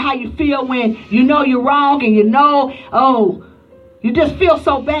how you feel when you know you're wrong and you know, oh, you just feel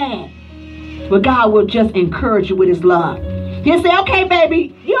so bad. But God will just encourage you with his love. He'll say, okay,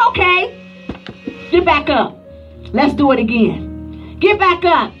 baby, you okay? Get back up. Let's do it again. Get back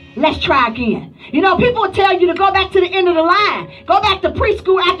up. Let's try again. You know, people will tell you to go back to the end of the line. Go back to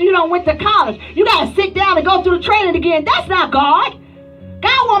preschool after you done went to college. You got to sit down and go through the training again. That's not God.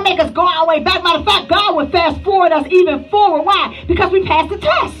 God won't make us go our way back. Matter of fact, God will fast forward us even forward. Why? Because we passed the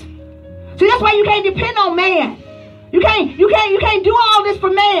test. See, that's why you can't depend on man. You can't do all this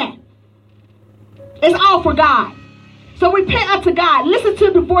for man. It's all for God. So repent unto God. Listen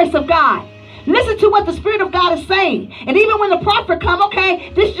to the voice of God. Listen to what the Spirit of God is saying. And even when the prophet come,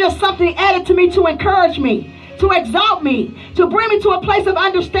 okay, this is just something added to me to encourage me, to exalt me, to bring me to a place of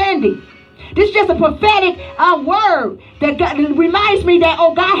understanding. This is just a prophetic word that God, reminds me that,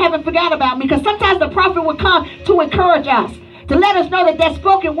 oh, God haven't forgot about me. Because sometimes the prophet will come to encourage us, to let us know that that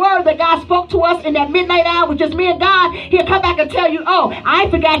spoken word that God spoke to us in that midnight hour with just me and God, he'll come back and tell you, oh, I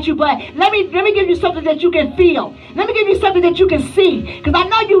ain't forgot you, but let me give you something that you can feel. Let me give you something that you can see. Because I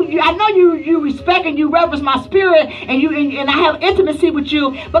know you respect and you reverence my spirit, and I have intimacy with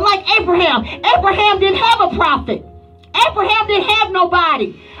you. But like Abraham didn't have a prophet. Abraham didn't have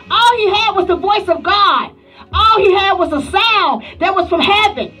nobody. All he had was the voice of God. All he had was a sound that was from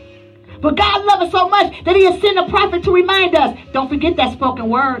heaven. But God loved us so much that he has sent a prophet to remind us, don't forget that spoken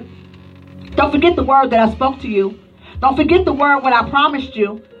word. Don't forget the word that I spoke to you. Don't forget the word what I promised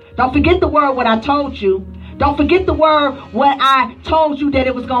you. Don't forget the word what I told you. Don't forget the word what I told you that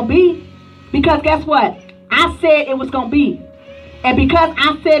it was going to be. Because guess what? I said it was going to be. And because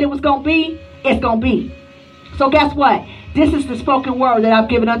I said it was going to be, it's going to be. So guess what? This is the spoken word that I've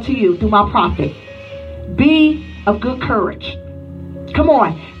given unto you through my prophet. Be of good courage. Come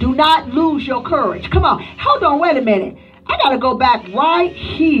on. Do not lose your courage. Come on. Hold on. Wait a minute. I got to go back right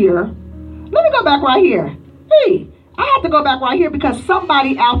here. Let me go back right here. Hey, I have to go back right here because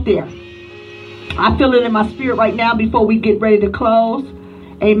somebody out there, I feel it in my spirit right now before we get ready to close.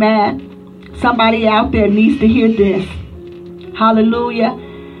 Amen. Somebody out there needs to hear this. Hallelujah.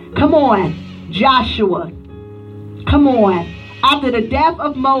 Come on. Joshua. Come on. After the death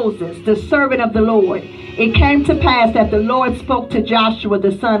of Moses, the servant of the Lord, it came to pass that the Lord spoke to Joshua,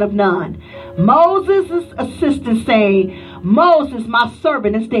 the son of Nun, Moses' assistant, saying, Moses, my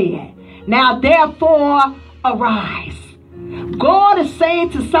servant, is dead. Now therefore arise. God is saying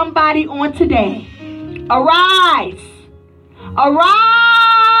to somebody on today, arise. Arise.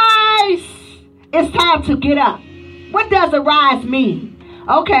 It's time to get up. What does arise mean?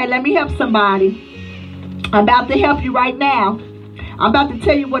 Okay, let me help somebody. I'm about to help you right now. I'm about to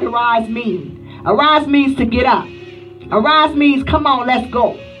tell you what arise means. Arise means to get up. Arise means, come on, let's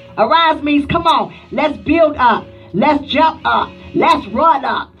go. Arise means, come on, let's build up. Let's jump up. Let's run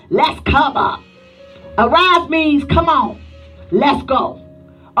up. Let's come up. Arise means, come on, let's go.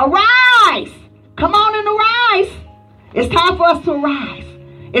 Arise. Come on and arise. It's time for us to arise.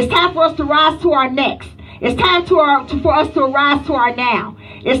 It's time for us to rise to our next. It's time for us to arise to our now.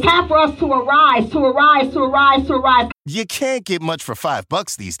 It's time for us to arise, to arise, to arise, to arise. You can't get much for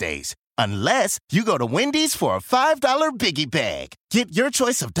 $5 these days. Unless you go to Wendy's for a $5 Biggie Bag. Get your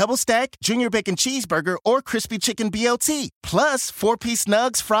choice of double stack, junior bacon cheeseburger, or crispy chicken BLT. Plus 4-piece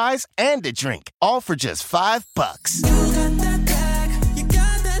nugs, fries, and a drink. All for just $5. You got that bag. You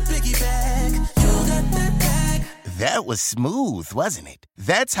got that Biggie Bag. You got that bag. That was smooth, wasn't it?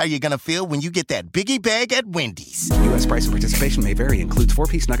 That's how you're going to feel when you get that Biggie Bag at Wendy's. U.S. price and participation may vary. Includes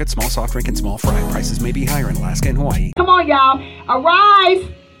 4-piece nuggets, small soft drink, and small fry. Prices may be higher in Alaska and Hawaii. Come on, y'all.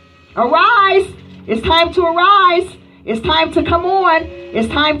 Arise. Arise. It's time to arise. It's time to come on. It's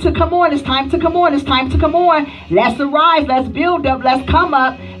time to come on. It's time to come on. It's time to come on. Let's arise. Let's build up. Let's come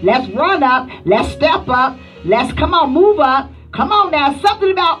up. Let's run up. Let's step up. Let's come on. Move up. Come on now. It's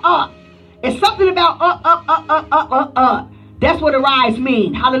something about up. It's something about up. That's what arise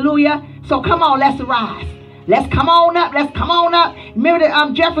means. Hallelujah. So come on. Let's arise. Let's come on up. Let's come on up. Remember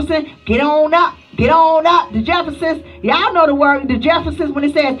that Jefferson? Get on up. Get on up. The Jeffersons. Y'all know the word. The Jeffersons, when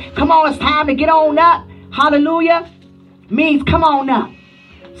it says, come on, it's time to get on up. Hallelujah. Means come on up.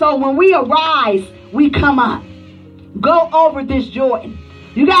 So when we arise, we come up. Go over this Jordan.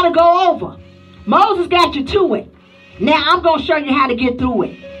 You got to go over. Moses got you to it. Now I'm going to show you how to get through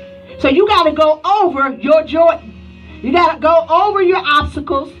it. So you got to go over your Jordan. You got to go over your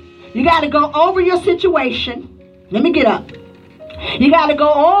obstacles. You got to go over your situation. Let me get up. You got to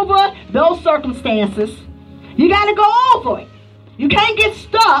go over those circumstances. You got to go over it. You can't get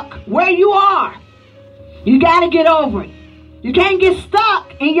stuck where you are. You got to get over it. You can't get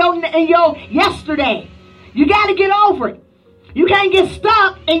stuck in your yesterday. You got to get over it. You can't get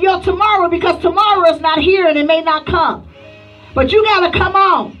stuck in your tomorrow because tomorrow is not here and it may not come. But you got to come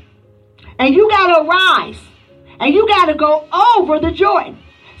on. And you got to arise. And you got to go over the Jordan.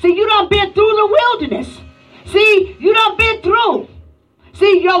 See, you done been through the wilderness. See, you done been through.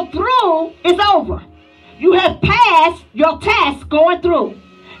 See, your through is over. You have passed your test going through.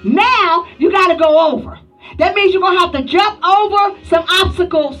 Now, you got to go over. That means you're going to have to jump over some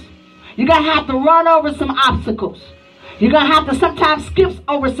obstacles. You're going to have to run over some obstacles. You're going to have to sometimes skip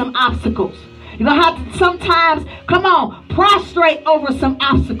over some obstacles. You're going to have to sometimes, come on, prostrate over some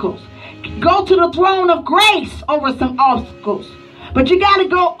obstacles. Go to the throne of grace over some obstacles. But you got to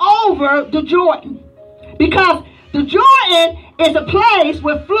go over the Jordan. Because the Jordan is a place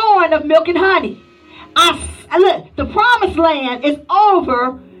with flowing of milk and honey. Look, the promised land is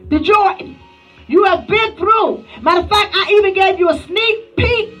over the Jordan. You have been through. Matter of fact, I even gave you a sneak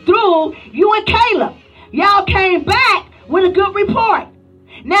peek through you and Caleb. Y'all came back with a good report.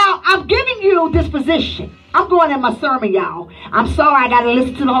 Now, I'm giving you this position. I'm going in my sermon, y'all. I'm sorry, I got to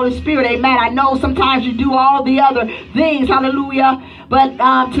listen to the Holy Spirit. Amen. I know sometimes you do all the other things. Hallelujah.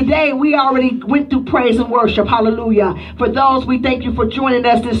 But today we already went through praise and worship. Hallelujah. For those, we thank you for joining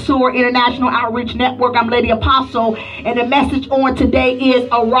us this SOAR International Outreach Network. I'm Lady Apostle. And the message on today is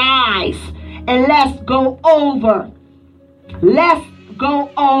arise. And let's go over. Let's go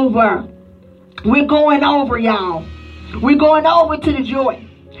over. We're going over, y'all. We're going over to the Jordan.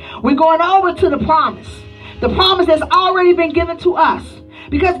 We're going over to the promise. The promise has already been given to us.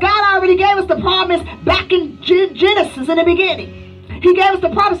 Because God already gave us the promise back in Genesis in the beginning. He gave us the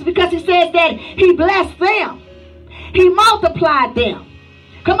promise because he says that he blessed them. He multiplied them.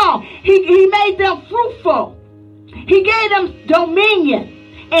 Come on. He made them fruitful. He gave them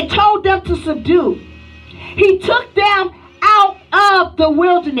dominion and told them to subdue. He took them out of the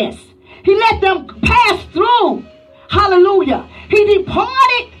wilderness. He let them pass through. Hallelujah. He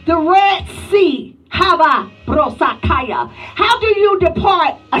departed the Red Sea. How do you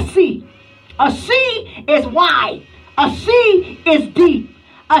depart a sea? A sea is wide. A sea is deep.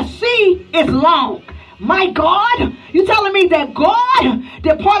 A sea is long. My God, you telling me that God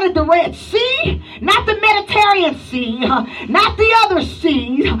departed the Red Sea? Not the Mediterranean Sea, not the other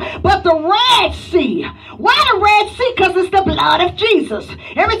seas, but the Red Sea. Why the Red Sea? Because it's the blood of Jesus.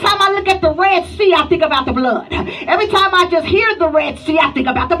 Every time I look at the Red Sea, I think about the blood. Every time I just hear the Red Sea, I think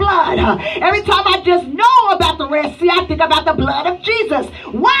about the blood. Every time I just know about the Red Sea, I think about the blood of Jesus.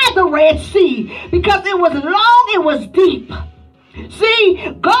 Why the Red Sea? Because it was long, it was deep.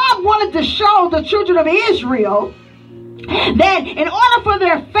 See, God wanted to show the children of Israel that in order for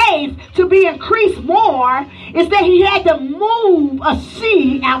their faith to be increased more, is that he had to move a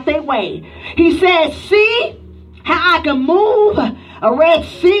sea out their way. He said, see how I can move a Red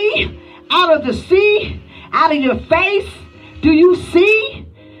Sea out of the sea, out of your face? Do you see?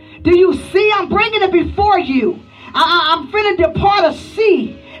 Do you see? I'm bringing it before you. I'm finna depart a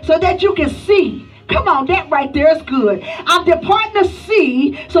sea so that you can see. Come on, that right there is good. I'm departing the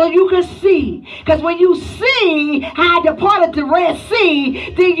sea so you can see. Because when you see how I departed the Red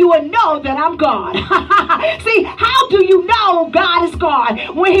Sea, then you will know that I'm God. See, how do you know God is God?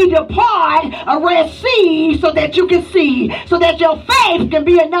 When he depart a Red Sea so that you can see. So that your faith can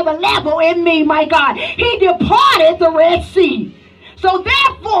be another level in me, my God. He departed the Red Sea. So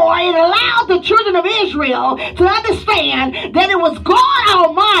therefore, it allowed the children of Israel to understand that it was God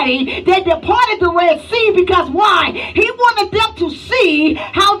Almighty that departed the Red Sea. Because why? He wanted them to see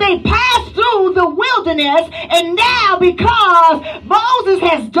how they passed through the wilderness. And now, because Moses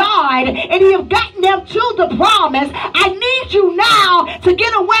has died and he has gotten them to the promise, I need you now to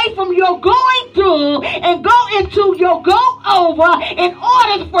get away from your going through and go into your go over in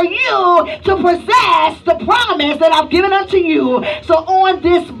order for you to possess the promise that I've given unto you. So on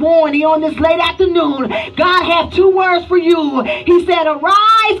this morning, on this late afternoon, God had two words for you. He said,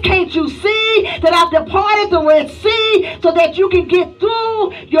 arise, can't you see that I've departed the Red Sea so that you can get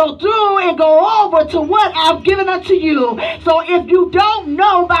through and go over to what I've given unto you. So if you don't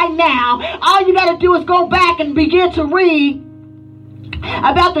know by now, all you got to do is go back and begin to read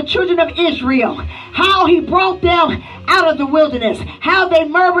about the children of Israel, how he brought them out of the wilderness, how they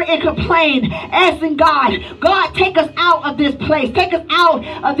murmured and complained, asking God, take us out of this place, take us out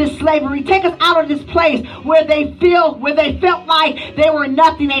of this slavery, take us out of this place where they felt like they were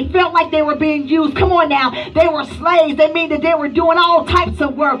nothing, they felt like they were being used. Come on now, they were slaves. They mean that they were doing all types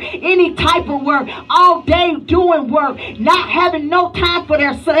of work, any type of work, all day doing work, not having no time for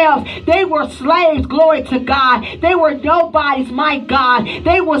themselves. They were slaves, glory to God. They were nobodies, my God.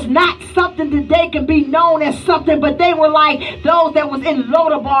 They was not something that they can be known as something, but they were like those that was in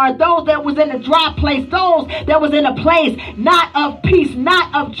Lodabar, those that was in a dry place, those that was in a place not of peace,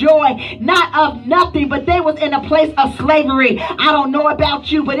 not of joy, not of nothing, but they was in a place of slavery. I don't know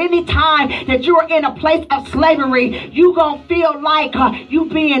about you, but anytime that you are in a place of slavery, you gonna feel like you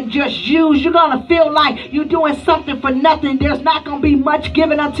being just used. You're gonna feel like you doing something for nothing. There's not gonna be much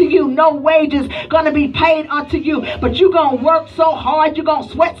given unto you. No wages gonna be paid unto you, but you're gonna work so hard, you're gonna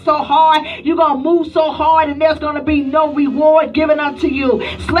sweat so hard, you're gonna move so hard, and there's gonna be no reward given unto you.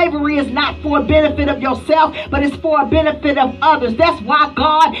 Slavery is not for a benefit of yourself, but it's for a benefit of others. That's why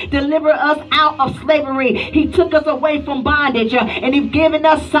God delivered us out of slavery. He took us away from bondage, and he's given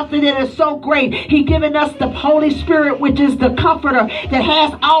us something that is so great. He's given us the Holy Spirit, which is the comforter that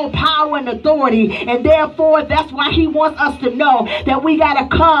has all power and authority, and therefore that's why he wants us to know that we got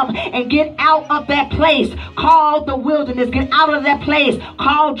to come and get out of that place called the wilderness, get out of that place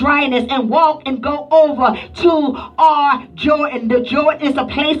called dryness, and walk and go over to our Jordan. The Jordan is a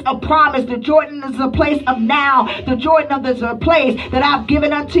place of promise. The Jordan is a place of now. The Jordan is a place that I've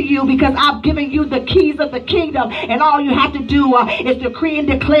given unto you, because I've given you the keys of the kingdom, and all you have to do is decree and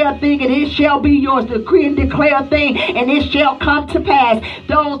declare a thing, and it shall be yours. Decree and declare a thing, and it shall come to pass.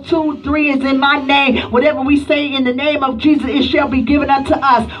 Those 2, 3 is in my name. Whatever we say in the name of Jesus, it shall be given unto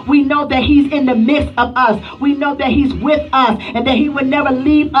us. We know that he's in the midst of us. We know that he's with us, and that he would never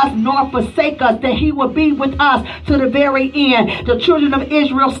leave us nor forsake us. us that he would be with us to the very end. The children of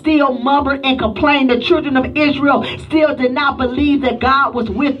Israel still murmured and complained. The children of Israel still did not believe that God was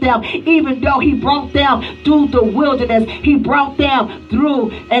with them, even though he brought them through the wilderness. He brought them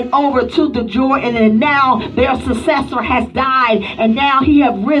through and over to the Jordan, and now their successor has died, and now he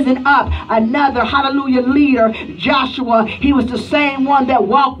have risen up another, hallelujah, leader, Joshua. He was the same one that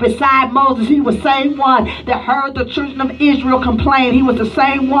walked beside Moses. He was the same one that heard the children of Israel complain. He was the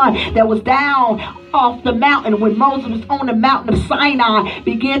same one that was down off the mountain when Moses was on the mountain of Sinai,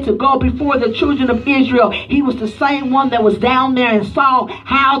 began to go before the children of Israel. He was the same one that was down there and saw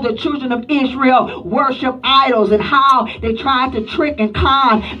how the children of Israel worship idols and how they tried to trick and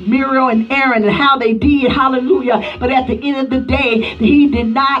con Miriam and Aaron and how they did, hallelujah. But at the end of the day, he did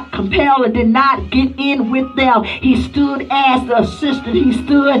not compel and did not get in with them. He stood as the assistant. He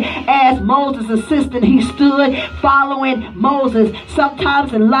stood as Moses' assistant. He stood following Moses.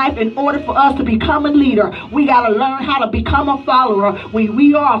 Sometimes in life, in order for us to become a leader, we got to learn how to become a follower. When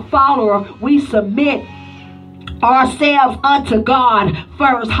we are a follower, we submit ourselves unto God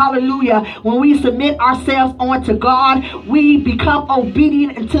first. Hallelujah. When we submit ourselves unto God, we become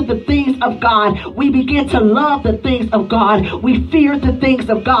obedient unto the things of God. We begin to love the things of God. We fear the things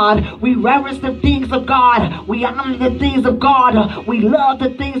of God. We reverence the things of God. We honor the things of God. We love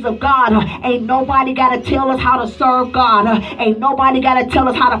the things of God. Ain't nobody got to tell us how to serve God. Ain't nobody got to tell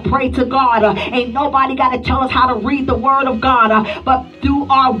us how to pray to God. Ain't nobody got to tell us how to read the word of God. But through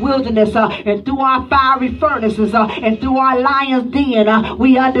our wilderness and through our fiery furnaces and through our lion's den,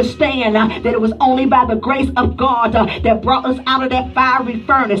 we understand that it was only by the grace of God that brought us out of that fiery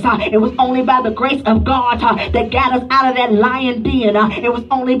furnace. It was only by the grace of God that got us out of that lion den. It was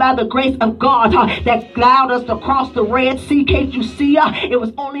only by the grace of God that allowed us to cross the Red Sea. Can't you see? It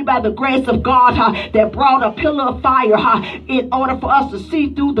was only by the grace of God that brought a pillar of fire in order for us to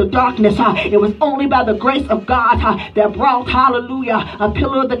see through the darkness. It was only by the grace of God that brought, hallelujah, a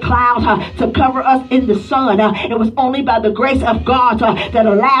pillar of the cloud to cover us in the sun. It was only by the grace of God that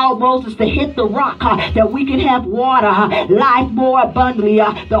allowed Moses to hit the rock that we can have water, life more abundantly.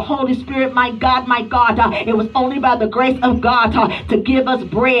 The Holy Spirit, my God, it was only by the grace of God to give us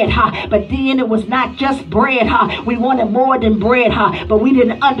bread. But then it was not just bread. We wanted more than bread, but we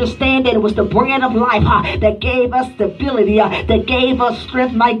didn't understand that it was the bread of life that gave us stability, that gave us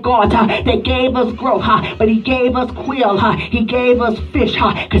strength, my God, that gave us growth. But he gave us quail. He gave us fish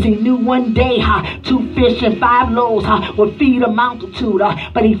because he knew one day 2 fish and 5 loaves would feed a multitude.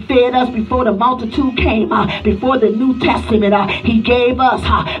 But he fed us before the multitude came. Before the New Testament, he gave us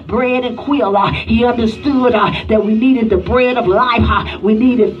bread and quail. He understood that we needed the bread of life. We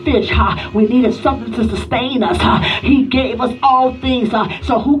needed fish. We needed something to sustain us. He gave us all things.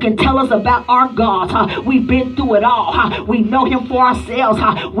 So who can tell us about our God? We've been through it all. We know him for ourselves.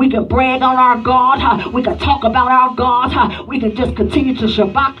 We can brag on our God. We can talk about our God. We can just continue to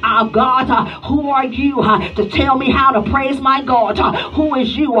shabak our God. Who are you to tell me how to praise my God? Who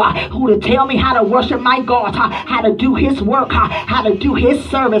is you who to tell me how to worship my God? How to do his work? How to do his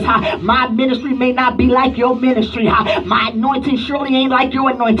service? My ministry may not be like your ministry. My anointing surely ain't like your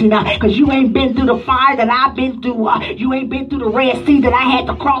anointing, because you ain't been through the fire that I've been through. You ain't been through the Red Sea that I had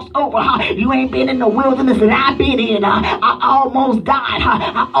to cross over. You ain't been in the wilderness that I've been in. I almost died.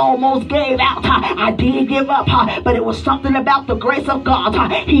 I almost gave out. I did give up, but it was something about the grace of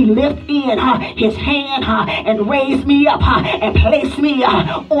God. He lifted in his hand and raised me up and placed me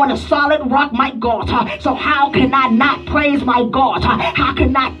on a solid rock, my God. So how can I not praise my God? How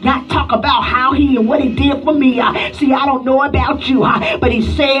can I not talk about how he and what he did for me? See, I don't know about you, but he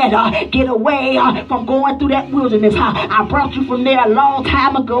said, get away from going through that wilderness. I brought you from there a long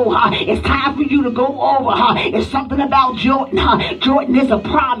time ago. It's time for you to go over. It's something about Jordan. Jordan is a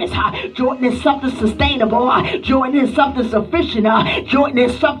promise. Jordan is something sustainable. Jordan is something sufficient. Jordan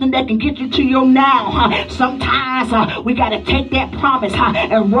is something that can get you to your now. Sometimes we got to take that promise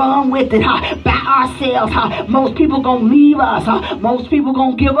and run with it by ourselves. Most people gonna leave us. Most people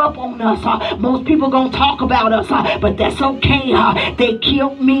gonna give up on us. Most people gonna talk about us, but that's okay. They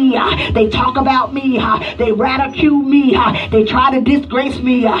killed me. They talk about me. They ridicule me. They try to disgrace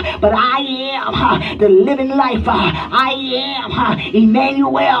me, but I am the living life. I am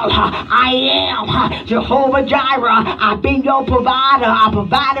Emmanuel. I am Jehovah Jireh. I've been your provider. I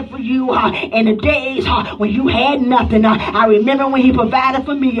provided for you in the days when you had nothing. I remember when he provided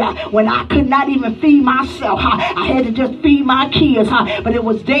for me when I could not even feed myself. I had to just feed my kids. But it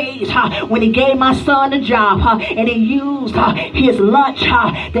was days when he gave my son a job and he used his lunch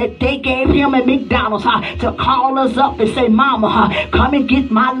that they gave him at McDonald's to call us up and say, Mama, come and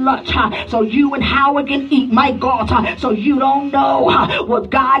get my lunch so you and Howard can eat. My God, so you don't know what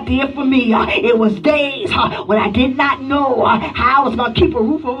God did for me. It was days when I did not know how I was going to keep a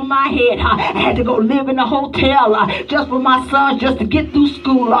roof over my head. I had to go live in a hotel just for my son, just to get through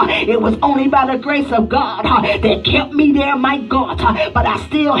school. It was only by the grace of God that kept me there, my God. But I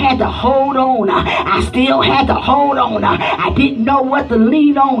still had to hold on. I still had to hold on. I didn't know what to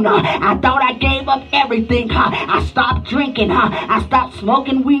lean on. I thought I gave up everything. I stopped drinking. I stopped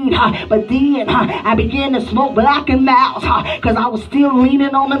smoking weed. But then I began to smoke Black and Miles because I was still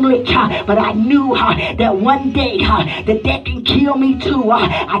leaning on the lick. But I knew that one day that can kill me too.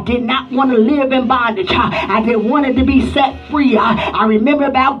 I did not want to live in bondage. I didn't want to be set free. I remember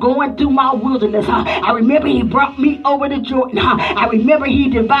about going through my wilderness. I remember he brought me over to Jordan. I remember he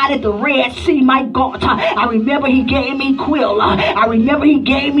divided the Red Sea, my God. I remember he gave me quill. I remember he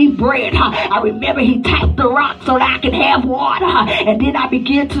gave me bread. I remember he tapped the rock so that I could have water. And then I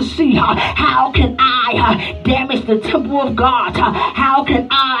began to see how can I damage the temple of God? How can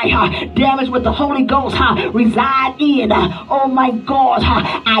I damage what the Holy Ghost reside in? Oh my God,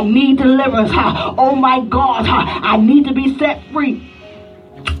 I need deliverance. Oh my God, I need to be set free.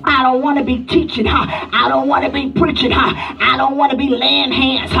 I don't want to be teaching. I don't want to be preaching. I don't want to be laying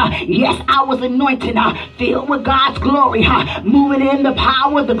hands. Yes, I was anointed, filled with God's glory, moving in the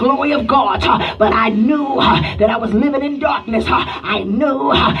power of the glory of God. But I knew that I was living in darkness. I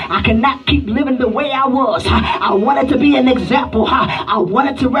knew I could not keep living the way I was. I wanted to be an example. I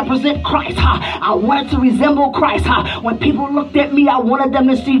wanted to represent Christ. I wanted to resemble Christ. When people looked at me, I wanted them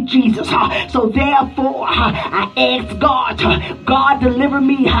to see Jesus. So therefore, I asked God, God, deliver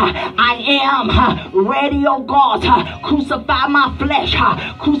me. I am ready, oh God. Crucify my flesh.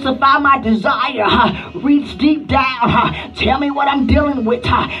 Crucify my desire. Reach deep down. Tell me what I'm dealing with.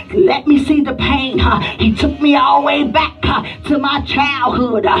 Let me see the pain. He took me all the way back to my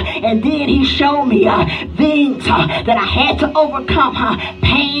childhood. And then he showed me things that I had to overcome.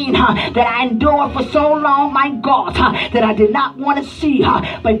 Pain that I endured for so long, my God, that I did not want to see.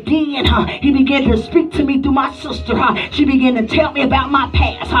 But then he began to speak to me through my sister. She began to tell me about my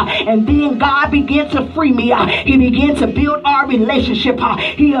past. And then God began to free me. He began to build our relationship.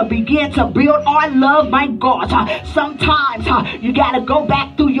 He began to build our love, my God. Sometimes you got to go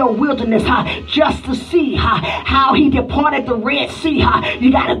back through your wilderness just to see how he departed the Red Sea.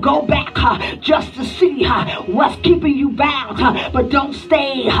 You got to go back just to see what's keeping you bound. But don't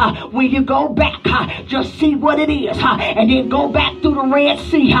stay when you go back. Just see what it is. And then go back through the Red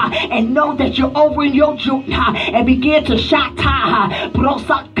Sea and know that you're over in your Jordan and begin to shout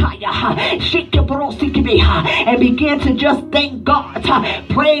and begin to just thank God,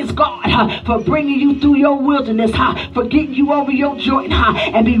 praise God for bringing you through your wilderness, for getting you over your Jordan,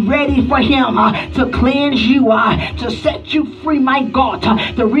 and be ready for him to cleanse you, to set you free, my God.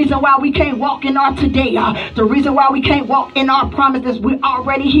 The reason why we can't walk in our today, the reason why we can't walk in our promises, we're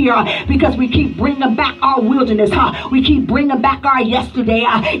already here because we keep bringing back our wilderness. We keep bringing back our yesterday.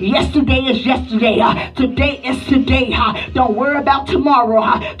 Yesterday is yesterday. Today is today. Don't worry about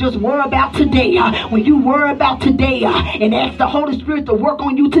tomorrow. Just worry about today. When you worry about today and ask the Holy Spirit to work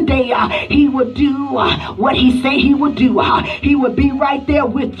on you today, he will do what he say he would do. He will be right there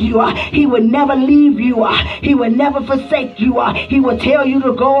with you. He will never leave you. He will never forsake you. He will tell you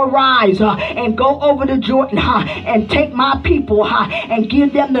to go arise and go over to Jordan and take my people and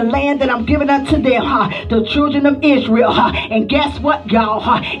give them the land that I'm giving unto them, the children of Israel. And guess what, y'all?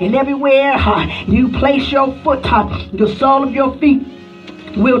 And everywhere you place your foot, the sole of your feet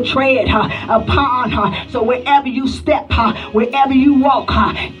will tread upon. So wherever you step, wherever you walk,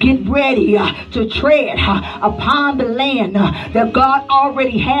 get ready to tread upon the land that God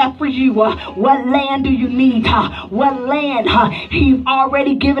already had for you. What land do you need? What land He's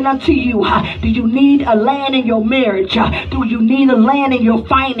already given unto you? Do you need a land in your marriage? Do you need a land in your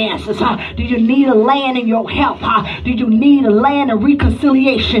finances? Do you need a land in your health? Do you need a land of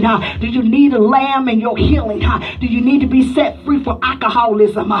reconciliation? Do you need a land in your healing? Do you need to be set free from alcoholism?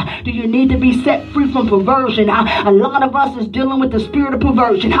 alcoholism? Do you need to be set free from perversion? A lot of us is dealing with the spirit of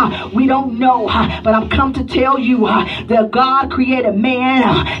perversion. We don't know, but I'm come to tell you that God created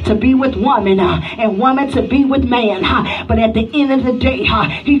man to be with woman and woman to be with man. But at the end of the day,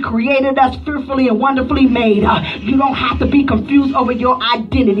 he created us fearfully and wonderfully made. You don't have to be confused over your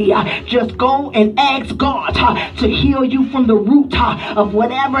identity. Just go and ask God to heal you from the root of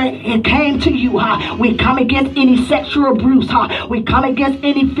whatever it came to you. We come against any sexual abuse. We come against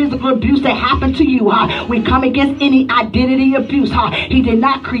any physical abuse that happened to you. We come against any identity abuse. He did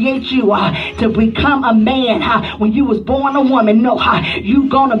not create you to become a man when you was born a woman. No, you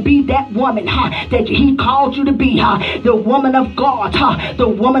gonna be that woman that he called you to be, the woman of God, the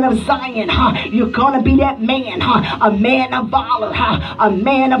woman of Zion. You're gonna be that man, a man of valor, a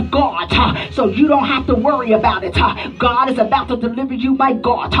man of God. So you don't have to worry about it. God is about to deliver you, my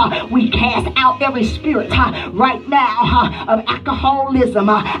God. We cast out every spirit right now of alcoholism.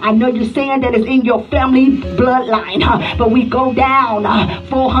 I know you're saying that it's in your family bloodline, but we go down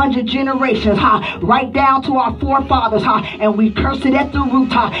 400 generations, right down to our forefathers, and we curse it at the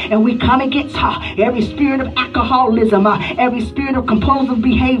root, and we come against every spirit of alcoholism, every spirit of compulsive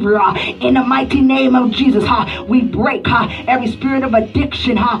behavior, in the mighty name of Jesus. We break every spirit of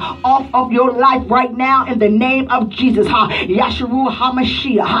addiction off of your life right now in the name of Jesus. Yeshua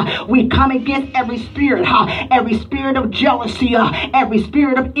HaMashiach. We come against every spirit of jealousy, every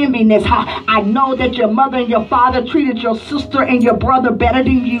spirit of enviness. I know that your mother and your father treated your sister and your brother better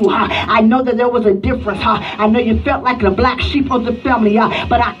than you. I know that there was a difference. I know you felt like the black sheep of the family,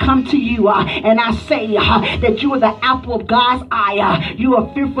 but I come to you and I say that you are the apple of God's eye. You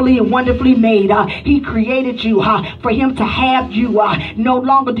are fearfully and wonderfully made. He created you for him to have you. No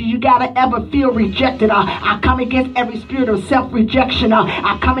longer do you gotta ever feel rejected. I come against every spirit of self-rejection.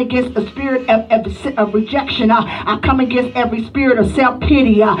 I come against a spirit of rejection. I come against every spirit of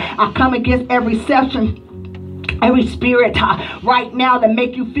self-pity. I come against every every spirit right now that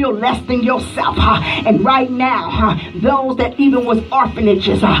make you feel less than yourself. And right now, those that even was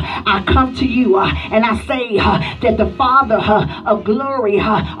orphanages, I come to you and I say that the Father of glory,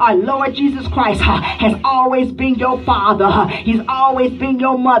 our Lord Jesus Christ, has always been your father. He's always been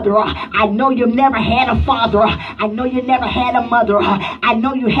your mother. I know you never had a father. I know you never had a mother. I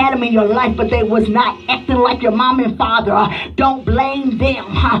know you had them in your life, but they was not acting like your mom and father. Don't blame them.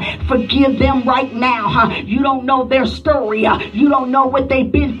 Forgive them right now. You don't know their story. You don't know what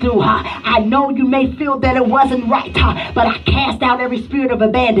they've been through. I know you may feel that it wasn't right, but I cast out every spirit of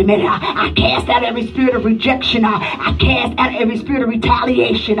abandonment. I cast out every spirit of rejection. I cast out every spirit of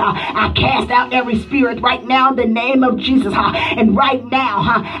retaliation. I cast out every spirit right now in the name of Jesus. And right now,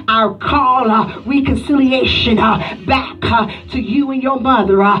 I call reconciliation back to you and your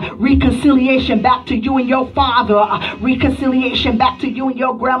mother. Reconciliation back to you and your father. Reconciliation back to you and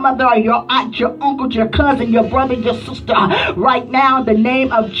your grandmother, your aunt, your uncle, your cousin, your brother, your sister. Right now in the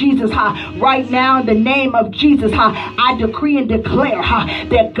name of Jesus, right now in the name of Jesus, I decree and declare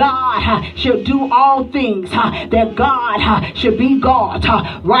that God shall do all things, that God should be God.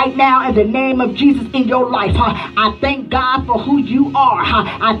 Right now in the name of Jesus in your life, I thank God for who you are.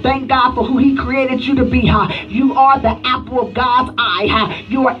 I thank God for who he created you to be. You are the apple of God's eye.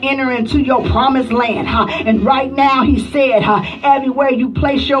 You are entering into your promised land. And right now he said, everywhere you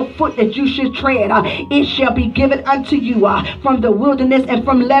place your foot that you should tread, it shall be given unto you from the wilderness and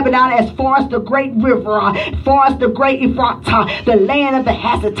from Lebanon as far as the great river, as far as the great Euphrates, the land of the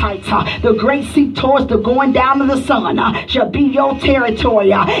Hazatites, the great sea towards the going down of the sun shall be your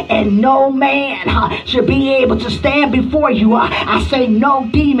territory, and no man shall be able to stand before you. I say no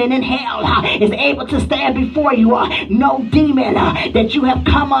demon in hell is able to stand before you. No demon that you have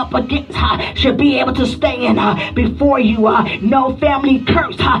come up against shall be able to stand before you. No family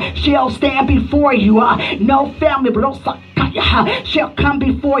curse shall stand before you. No family shall come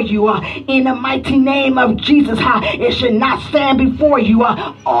before you in the mighty name of Jesus. It should not stand before you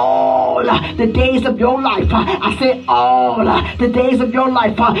all the days of your life. I said all the days of your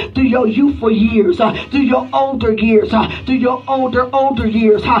life, through your youthful years, through your older years, through your older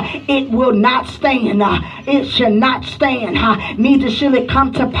years. It will not stand. It shall not stand. Neither shall it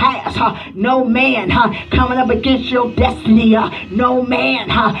come to pass. No man coming up against your destiny. No man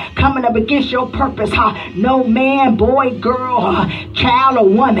coming up against your purpose. No No man, boy, girl, child, or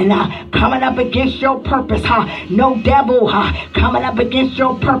woman coming up against your purpose. No devil coming up against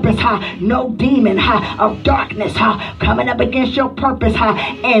your purpose. No demon of darkness coming up against your purpose.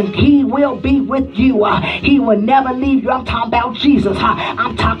 And he will be with you. He will never leave you. I'm talking about Jesus.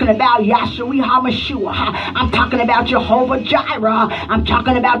 I'm talking about Yahshua HaMashiach. I'm talking about Jehovah Jireh. I'm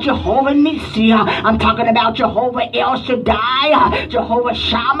talking about Jehovah Nisi. I'm talking about Jehovah El Shaddai, Jehovah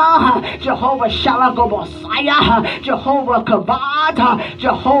Shammah, Jehovah Shalagobosaya, Jehovah Kavad,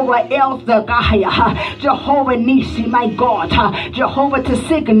 Jehovah El Zagaya, Jehovah Nisi, my God, Jehovah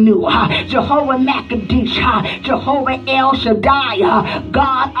Tsikanu, Jehovah Makadish, Jehovah El Shaddai,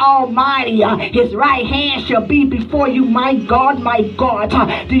 God Almighty. His right hand shall be before you, my God, my God.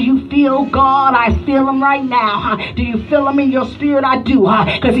 Do you feel God? I feel him right now. Do you feel him in your spirit? I do.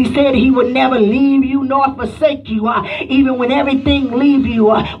 Because he said he would never leave you nor forsake you. Even when everything leave you,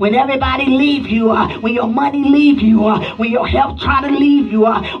 when everybody leave you, when your money leave you, when your health try to leave you,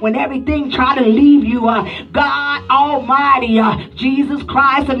 when everything try to leave you, God Almighty, Jesus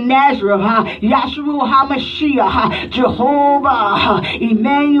Christ of Nazareth, Yahshua HaMashiach, Jehovah,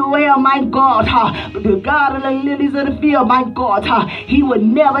 Emmanuel, my God, the God of the lilies of the field, my God, he would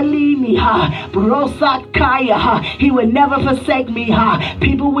never leave me. Brosakaya, he would never forsake me.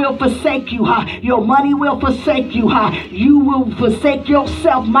 People will forsake you. Your money will forsake you. You will forsake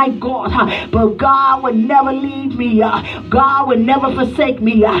yourself, my God. But God would never leave me. God would never forsake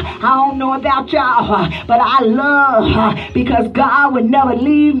me. I don't know about y'all, but I love because God would never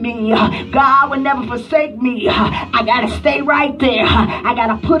leave me. God would never forsake me. I gotta stay right there. I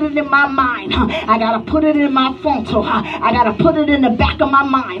gotta put it in my mind. I gotta put it in my frontal. I gotta put it in the back of my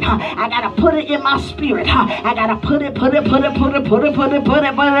mind. I gotta put it in my spirit. I gotta put it.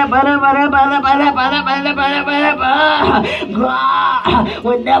 God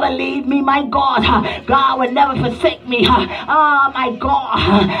will never leave me, my God. God will never forsake me. Oh my God,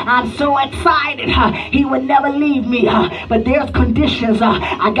 I'm so excited. He will never leave me. But there's conditions.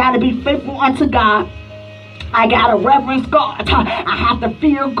 I gotta be faithful unto God. I gotta reverence God. I have to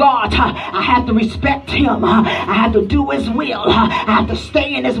fear God. I have to respect him. I have to do his will. I have to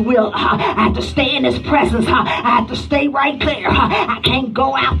stay in his will. I have to stay in his presence. I have to stay right there. I can't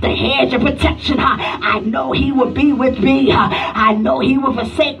go out the hedge of protection. I know he will be with me. I know he will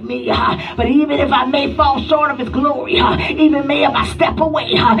forsake me. But even if I may fall short of his glory, even may if I step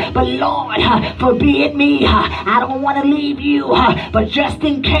away, but Lord, forbid me. I don't want to leave you. But just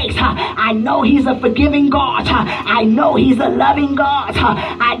in case, I know he's a forgiving God. I know he's a loving God.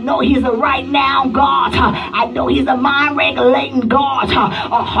 I know he's a right now God. I know he's a mind regulating God,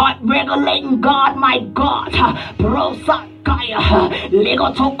 a heart regulating God, my God.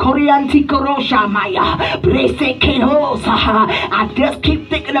 I just keep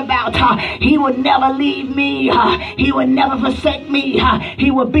thinking about he would never leave me. He would never forsake me. He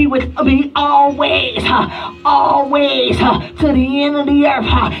would be with me always, always, to the end of the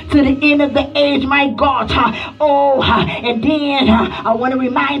earth, to the end of the age, my God. And then I want to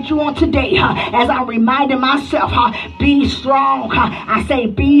remind you on today, as I'm reminding myself, be strong. I say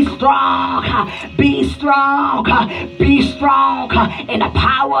be strong, be strong, be strong in the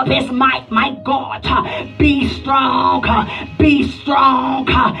power of his might, my God. Be strong, be strong,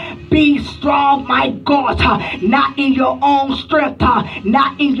 be strong, my God. Not in your own strength,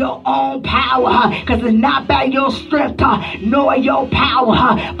 not in your own power, because it's not by your strength nor your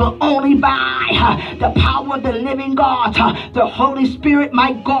power, but only by the power of the living God, the Holy Spirit,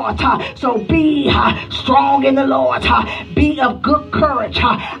 my God. So be strong in the Lord. Be of good courage.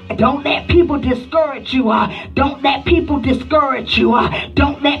 Don't let people discourage you. Don't let people discourage you.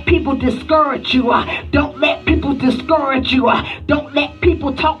 Don't let people discourage you. Don't let people discourage you. Don't let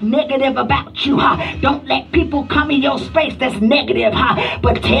people talk negative about you. Don't let people come in your space that's negative.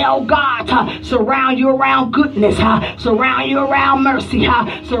 But tell God to surround you around goodness. Surround you around mercy.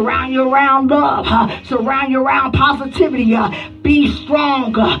 Surround you around love. Surround you around positivity. Be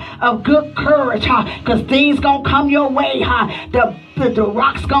strong, of good courage, because things gonna come your way. The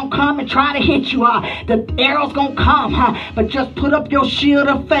rocks gonna come and try to hit you. The arrows gonna come, but just put up your shield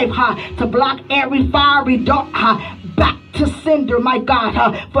of faith to block every fiery dart back to cinder, my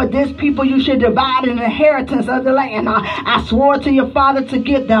God. For this people you should divide an inheritance of the land. I swore to your father to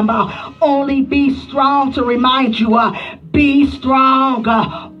give them. Only be strong, to remind you. Be strong.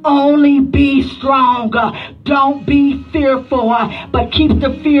 Only be strong. Don't be fearful, but keep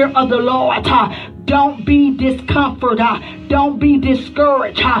the fear of the Lord. Don't be discomforted. Don't be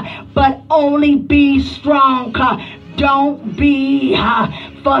discouraged, but only be strong. Don't be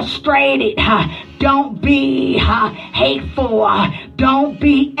frustrated. Don't be hateful. Don't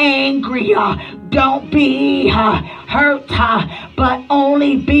be angry. Don't be hurt, but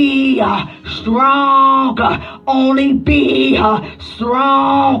only be strong. Only be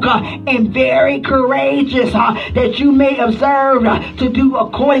strong and very courageous, that you may observe to do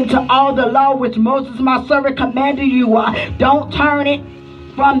according to all the law which Moses my servant commanded you. Don't turn it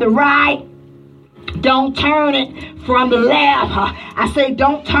from the right. Don't turn it from the left. I say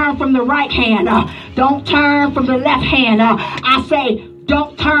don't turn from the right hand. Don't turn from the left hand. I say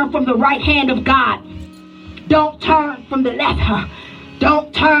don't turn from the right hand of God. Don't turn from the left.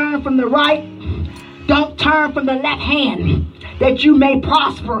 Don't turn from the right. Don't turn from the left hand, that you may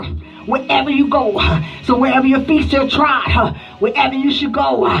prosper wherever you go. So wherever your feet shall trod, wherever you should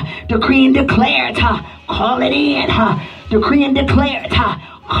go, decree and declare it. Call it in. Decree and declare it.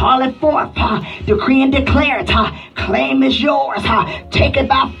 Call it forth. Decree and declare it. Claim is yours. Take it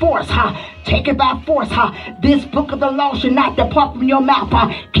by force. Take it by force. This book of the law should not depart from your mouth.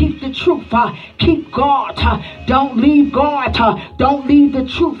 Keep the truth. Keep God. Don't leave God. Don't leave the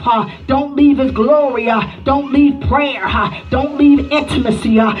truth. Don't leave his glory. Don't leave prayer. Don't leave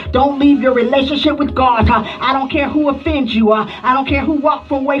intimacy. Don't leave your relationship with God. I don't care who offends you. I don't care who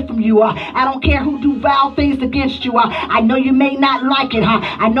walks away from you. I don't care who do vile things against you. I know you may not like it.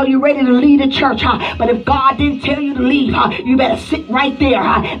 I know you're ready to leave the church. But if God didn't tell you to leave, you better sit right there.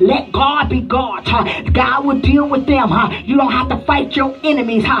 Let God be God. God will deal with them. You don't have to fight your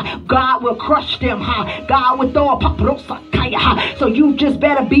enemies. God will crush them. God will throw a paprosakaya. So you just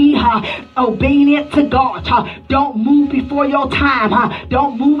better be obedient to God. Don't move before your time.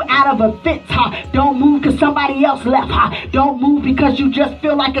 Don't move out of offense. Don't move because somebody else left. Don't move because you just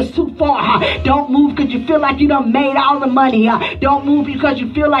feel like it's too far. Don't move because you feel like you done made all the money. Don't move because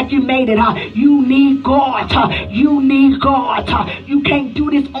you feel like you made it. You need God. You need God. You can't do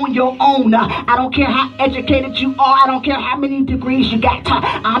this on your own. I don't care how educated you are. I don't care how many degrees you got.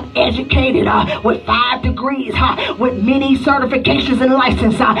 I'm educated with 5 degrees, with many certifications and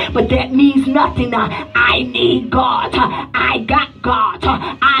licenses, but that means nothing. I need God. I got God.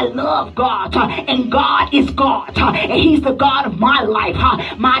 I love God. And God is God. And he's the God of my life.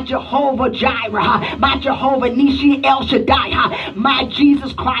 My Jehovah Jireh. My Jehovah Nishi El Shaddai. My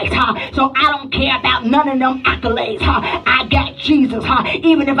Jesus Christ. So I don't care about none of them accolades. I got Jesus.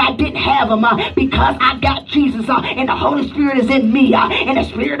 Even if I didn't have him, because I got Jesus and the Holy Spirit is in me and the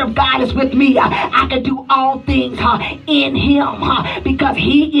Spirit of God is with me, I can do all things in him because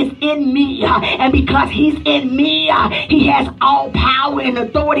he is in me, and because he's in me, he has all power and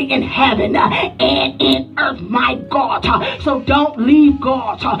authority in heaven and in earth, my God. So don't leave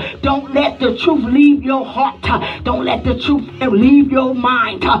God. Don't let the truth leave your heart. Don't let the truth leave your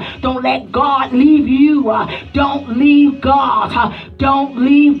mind. Don't let God leave you. Don't leave God. Don't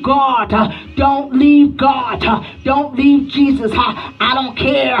leave God. Don't leave God. Don't leave Jesus. I don't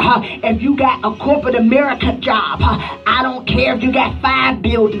care if you got a corporate America job. I don't care if you got 5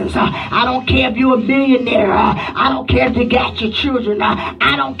 buildings. I don't care if you're a millionaire. I don't care if you got your children.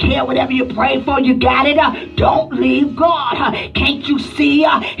 I don't care whatever you pray for, you got it. Don't leave God. Can't you see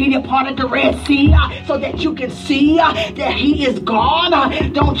he departed the Red Sea so that you can see that he is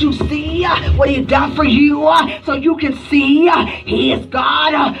God? Don't you see what he done for you so you can see he is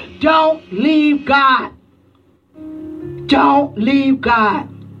God? Don't leave God. Don't leave God.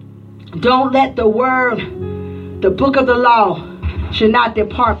 Don't let the word, the book of the law, should not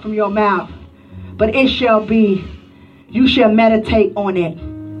depart from your mouth, but it shall be, you shall meditate on it,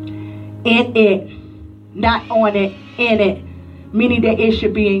 in it, not on it, in it, meaning that it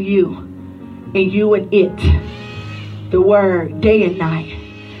should be in you, and you and it, the word, day and night,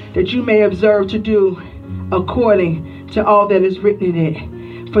 that you may observe to do according to all that is written in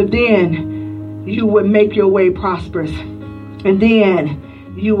it. For then you will make your way prosperous, and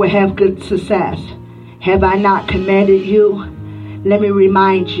then you will have good success. Have I not commanded you? Let me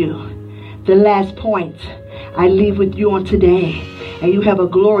remind you, the last point I leave with you on today, and you have a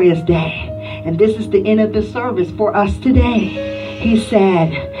glorious day. And this is the end of the service for us today. He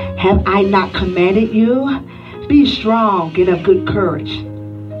said, have I not commanded you? Be strong and of good courage.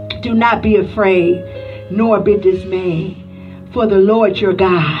 Do not be afraid, nor be dismayed, for the Lord your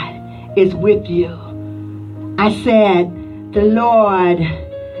God is with you. I said, the Lord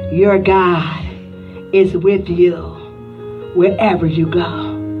your God is with you wherever you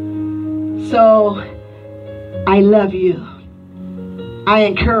go. So I love you. I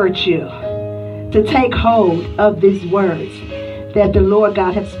encourage you to take hold of these words that the Lord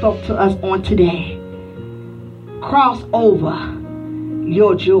God has spoke to us on today. Cross over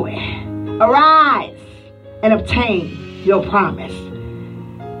your joy. Arise and obtain your promise.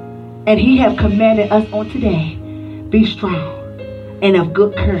 And he have commanded us on today, be strong and of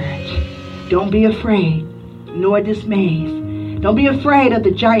good courage. Don't be afraid, nor dismayed. Don't be afraid of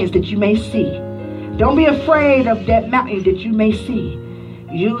the giants that you may see. Don't be afraid of that mountain that you may see.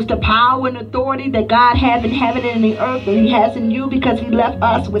 Use the power and authority that God has in heaven and in the earth that he has in you, because he left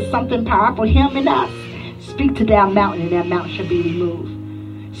us with something powerful, him and us. Speak to that mountain and that mountain shall be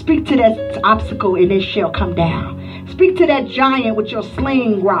removed. Speak to that obstacle and it shall come down. Speak to that giant with your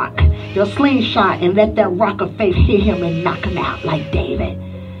sling rock, your slingshot, and let that rock of faith hit him and knock him out like David.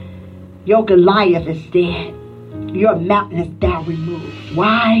 Your Goliath is dead. Your mountain is now removed.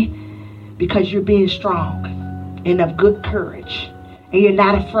 Why? Because you're being strong and of good courage. And you're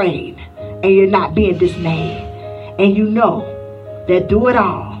not afraid. And you're not being dismayed. And you know that through it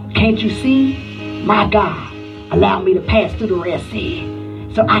all, can't you see? My God, allow me to pass through the Red Sea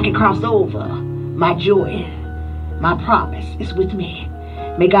so I can cross over. My joy, my promise is with me.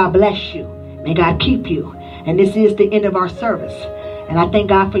 May God bless you. May God keep you. And this is the end of our service. And I thank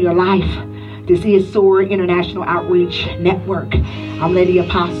God for your life. This is SOAR International Outreach Network. I'm Lady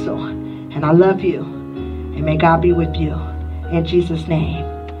Apostle. And I love you. And may God be with you. In Jesus' name.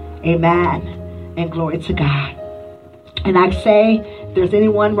 Amen. And glory to God. And I say, if there's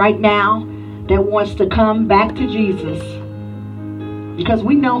anyone right now that wants to come back to Jesus, because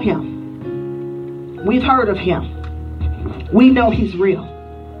we know him. We've heard of him. We know he's real.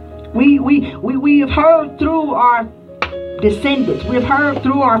 We have heard through our descendants. We've heard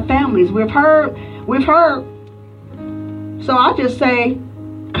through our families. We've heard. So I just say,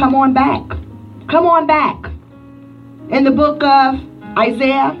 come on back. Come on back. In the book of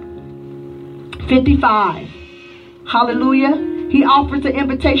Isaiah 55, hallelujah, he offers an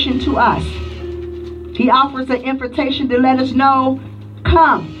invitation to us. He offers an invitation to let us know,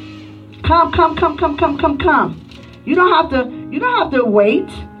 come. You don't have to wait.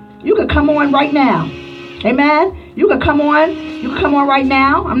 You can come on right now. Amen. You can come on right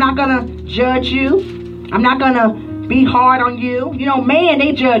now. I'm not going to judge you. I'm not going to be hard on you. You know, man,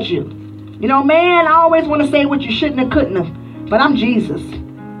 they judge you. You know, man, I always want to say what you shouldn't have, couldn't have. But I'm Jesus.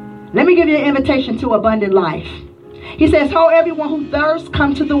 Let me give you an invitation to abundant life. He says, "Ho, everyone who thirsts,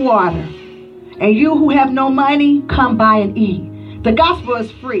 come to the water. And you who have no money, come buy and eat." The gospel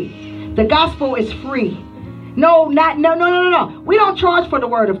is free. The gospel is free. No. We don't charge for the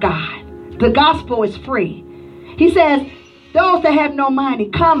word of God. The gospel is free. He says, those that have no money,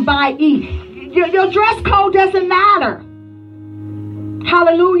 come buy, eat. Your dress code doesn't matter.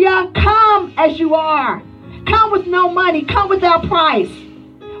 Hallelujah. Come as you are. Come with no money. Come without price.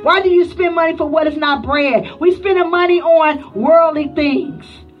 Why do you spend money for what is not bread? We spend money on worldly things.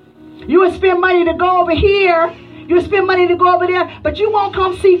 You would spend money to go over here. You would spend money to go over there. But you won't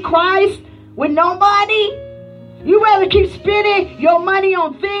come see Christ with no money. You rather keep spending your money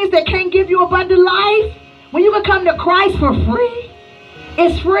on things that can't give you abundant life when you can come to Christ for free.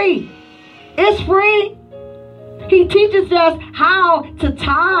 It's free. It's free. He teaches us how to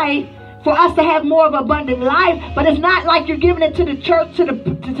tithe for us to have more of abundant life, but it's not like you're giving it to the church,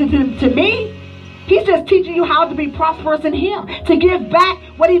 to me. He's just teaching you how to be prosperous in him, to give back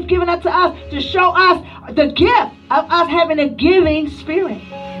what he's given unto us, to show us the gift of us having a giving spirit.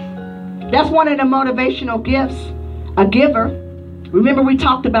 That's one of the motivational gifts, a giver. Remember, we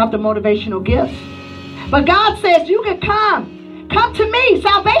talked about the motivational gifts. But God says you can come to me.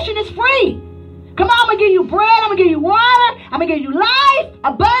 Salvation is free. Come on, I'm going to give you bread. I'm going to give you water. I'm going to give you life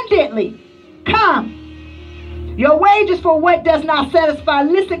abundantly. Come. Your wages for what does not satisfy.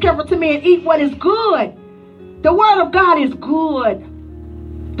 Listen carefully to me and eat what is good. The word of God is good.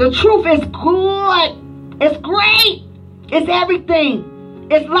 The truth is good. It's great. It's everything.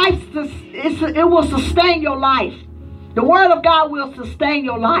 It's life. It will sustain your life. The word of God will sustain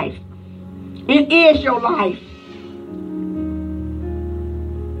your life. It is your life.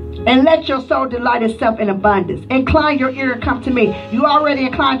 And let your soul delight itself in abundance. Incline your ear and come to me. You already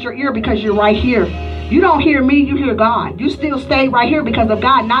inclined your ear because you're right here. You don't hear me, you hear God. You still stay right here because of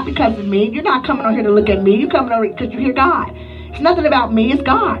God, not because of me. You're not coming on here to look at me. You're coming over because you hear God. It's nothing about me, it's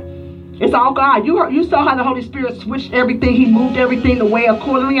God. It's all God. You saw how the Holy Spirit switched everything. He moved everything the way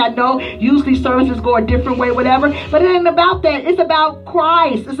accordingly. I know usually services go a different way, whatever. But it ain't about that. It's about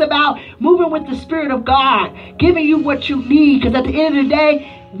Christ. It's about moving with the Spirit of God, giving you what you need. Because at the end of the day,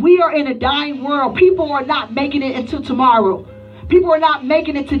 we are in a dying world. People are not making it until tomorrow. People are not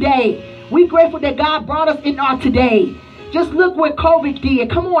making it today. We're grateful that God brought us in our today. Just look what COVID did.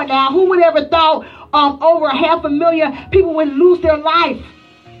 Come on now. Who would ever thought over 500,000 people would lose their life?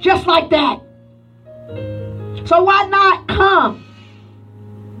 Just like that. So why not come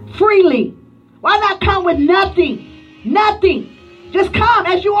freely? Why not come with nothing? Nothing. Just come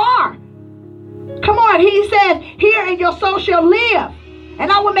as you are. Come on. He says, here and your soul shall live.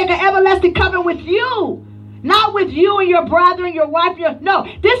 And I will make an everlasting covenant with you. Not with you and your brother and your wife. No,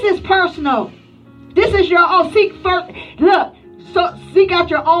 this is personal. This is your own. Seek first. Look, so seek out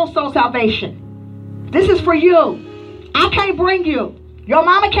your own soul salvation. This is for you. I can't bring you. Your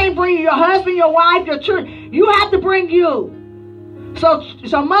mama can't bring you. Your husband, your wife, your children. You have to bring you. So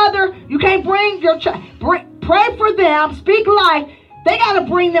mother, you can't bring your child. Pray for them. Speak life. They got to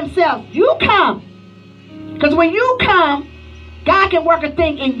bring themselves. You come. Because when you come, God can work a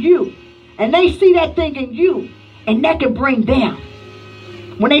thing in you. And they see that thing in you. And that can bring them.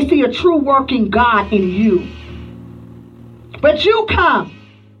 When they see a true working God in you. But you come.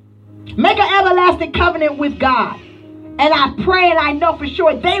 Make an everlasting covenant with God. And I pray and I know for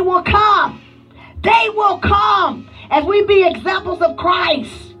sure they will come. They will come. As we be examples of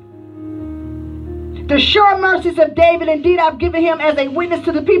Christ. The sure mercies of David, indeed I've given him as a witness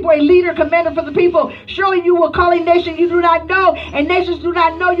to the people, a leader, commander for the people. Surely you will call a nation you do not know, and nations do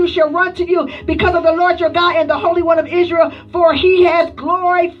not know you shall run to you because of the Lord your God and the Holy One of Israel, for he has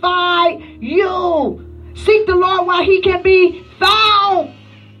glorified you. Seek the Lord while he can be found.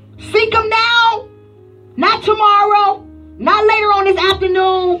 Seek him now, not tomorrow, not later on this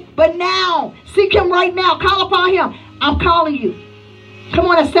afternoon, but now. Seek him right now. Call upon him. I'm calling you. Come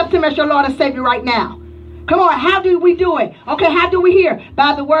on, accept him as your Lord and Savior right now. Come on, how do we do it? Okay, how do we hear?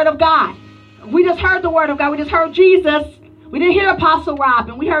 By the word of God. We just heard the word of God. We just heard Jesus. We didn't hear Apostle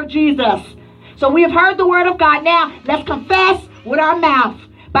Robin. We heard Jesus. So we have heard the word of God. Now, let's confess with our mouth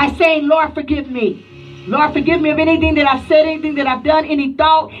by saying, Lord, forgive me. Lord, forgive me of anything that I've said, anything that I've done, any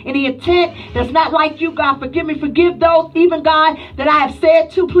thought, any intent that's not like you, God. Forgive me. Forgive those, even God, that I have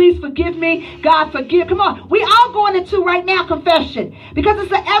said to. Please forgive me. God, forgive. Come on. We all going into right now confession. Because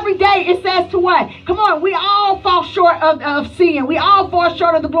it's an everyday. It says to what? Come on. We all fall short of sin. We all fall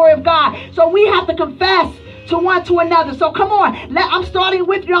short of the glory of God. So we have to confess to one to another. So come on, I'm starting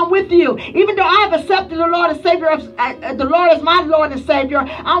with you. I'm with you. Even though I have accepted the Lord and Savior, the Lord is my Lord and Savior,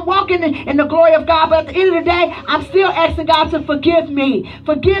 I'm walking in the glory of God. But at the end of the day, I'm still asking God to forgive me.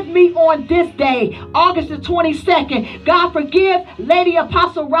 Forgive me on this day, August the 22nd. God, forgive Lady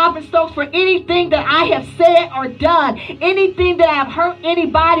Apostle Robin Stokes for anything that I have said or done, anything that I have hurt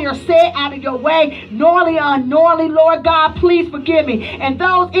anybody or said out of your way, knowingly or unknowingly. Lord God, please forgive me. And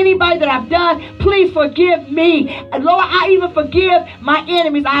anybody that I've done, please forgive me. And Lord, I even forgive my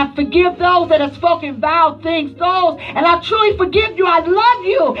enemies. I forgive those that have spoken vile things. And I truly forgive you. I love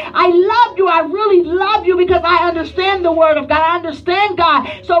you. I love you. I really love you because I understand the word of God. I understand God.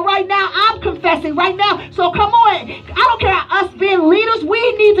 So right now, I'm confessing right now. So come on. I don't care us being leaders.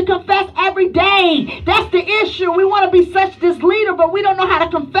 We need to confess every day. That's the issue. We want to be such this leader, but we don't know how to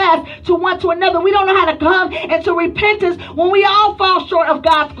confess to one to another. We don't know how to come into repentance when we all fall short of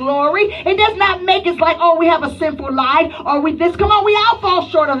God's glory. It does not make us like, oh, we have a sinful life or we this. Come on, we all fall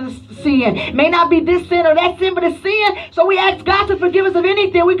short of this sin. May not be this sin or that sin, but it's sin. So we ask God to forgive us of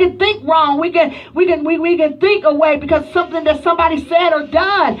anything. We can think wrong. We can think away because something that somebody said or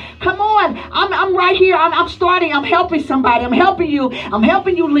done. Come on, I'm right here. I'm starting. I'm helping somebody. I'm helping you. I'm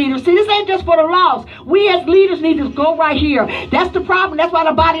helping you, leaders. See, this ain't just for the lost. We as leaders need to go right here. That's the problem. That's why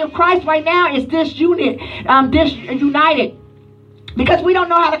the body of Christ right now is disunited. Because we don't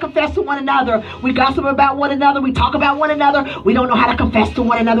know how to confess to one another. We gossip about one another. We talk about one another. We don't know how to confess to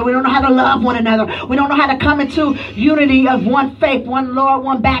one another. We don't know how to love one another. We don't know how to come into unity of one faith, one Lord,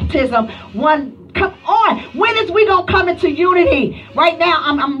 one baptism, one. Come on. When is we going to come into unity? Right now,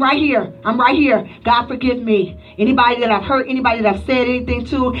 I'm right here. I'm right here. God, forgive me. Anybody that I've hurt, anybody that I've said anything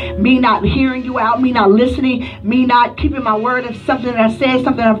to, me not hearing you out, me not listening, me not keeping my word of something that I said,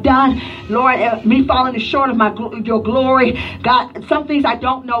 something I've done. Lord, me falling short of your glory. God, some things I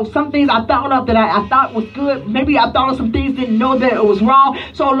don't know. Some things I thought of that I thought was good. Maybe I thought of some things, didn't know that it was wrong.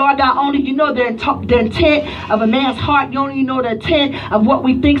 So, Lord God, only you know the intent of a man's heart. You only know the intent of what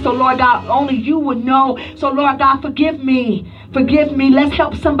we think. So, Lord God, only you would know. So, Lord God, forgive me. Forgive me. Let's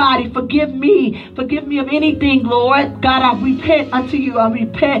help somebody. Forgive me. Forgive me of anything, Lord. God, I repent unto you. I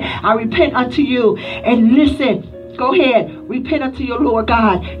repent unto you. And listen. Go ahead. Repent unto your Lord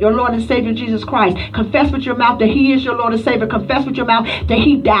God, your Lord and Savior Jesus Christ. Confess with your mouth that He is your Lord and Savior. Confess with your mouth that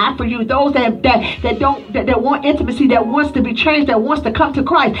He died for you. Those that want intimacy, that wants to be changed, that wants to come to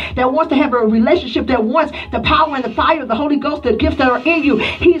Christ, that wants to have a relationship, that wants the power and the fire of the Holy Ghost, the gifts that are in you.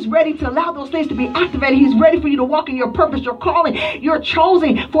 He's ready to allow those things to be activated. He's ready for you to walk in your purpose, your calling. You're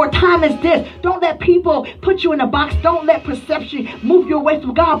chosen for a time as this. Don't let people put you in a box. Don't let perception move you away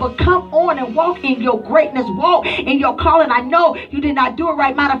from God, but come on and walk in your greatness. Walk in your calling. I I know you did not do it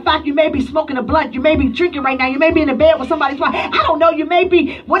right. Matter of fact, you may be smoking a blunt. You may be drinking right now. You may be in the bed with somebody's wife. I don't know. You may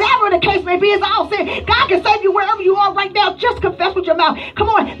be, whatever the case may be. It's all sin. God can save you wherever you are right now. Just confess with your mouth. Come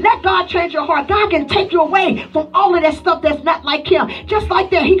on. Let God change your heart. God can take you away from all of that stuff that's not like him. Just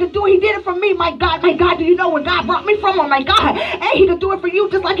like that. He could do it. He did it for me. My God. Do you know where God brought me from? Oh my God. Hey, he could do it for you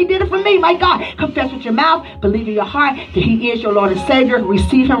just like he did it for me. My God. Confess with your mouth. Believe in your heart that he is your Lord and Savior.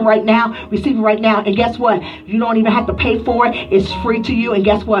 Receive him right now. Receive him right now. And guess what? You don't even have to pay for it. It's free to you. And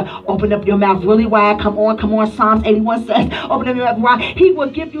guess what? Open up your mouth really wide. Come on. Psalms 81 says, open up your mouth wide. He will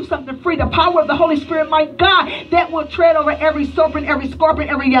give you something free. The power of the Holy Spirit, my God, that will tread over every serpent, every scorpion,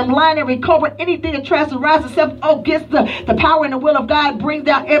 every young lion, every cobra, anything that tries to rise itself against the power and the will of God. Bring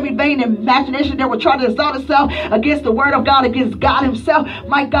down every vain imagination that will try to exalt itself against the word of God, against God himself.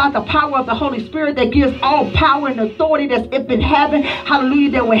 My God, the power of the Holy Spirit that gives all power and authority that's up in heaven.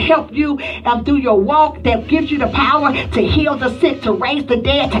 Hallelujah. That will help you through your walk, that gives you the power to heal the sick, to raise the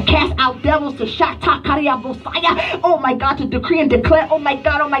dead, to cast out devils, to oh my God, to decree and declare, oh my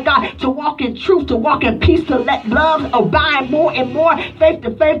God, to walk in truth, to walk in peace, to let love abide more and more, faith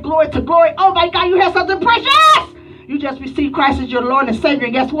to faith, glory to glory. Oh my God, you have something precious. You just received Christ as your Lord and Savior.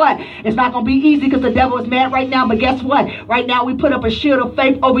 And guess what? It's not going to be easy because the devil is mad right now. But guess what? Right now, we put up a shield of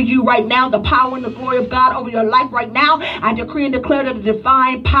faith over you right now. The power and the glory of God over your life right now. I decree and declare that the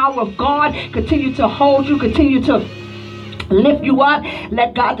divine power of God continue to hold you, continue to lift you up.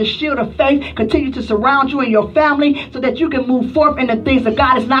 Let God, the shield of faith, continue to surround you and your family so that you can move forth in the things of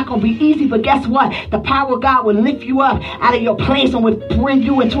God. It's not going to be easy, but guess what? The power of God will lift you up out of your place and will bring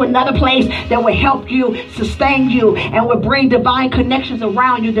you into another place that will help you, sustain you, and will bring divine connections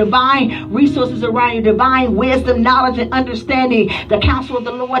around you, divine resources around you, divine wisdom, knowledge, and understanding. The counsel of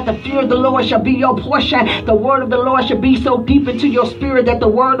the Lord, the fear of the Lord shall be your portion. The word of the Lord shall be so deep into your spirit that the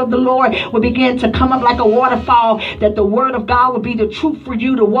word of the Lord will begin to come up like a waterfall, that the word of God will be the truth for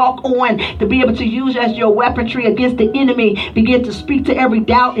you to walk on, to be able to use as your weaponry against the enemy. Begin to speak to every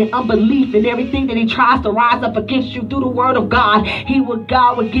doubt and unbelief and everything that he tries to rise up against you through the word of God.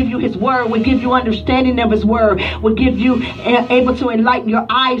 God will give you his word, will give you understanding of his word, will give you able to enlighten your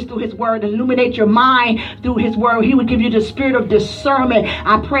eyes through his word, illuminate your mind through his word. He will give you the spirit of discernment.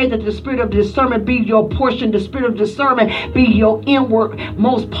 I pray that the spirit of discernment be your portion, the spirit of discernment be your inward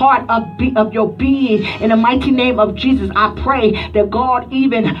most part of your being. In the mighty name of Jesus, I pray that God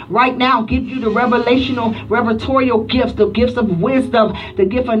even right now give you the revelatorial gifts, the gifts of wisdom, the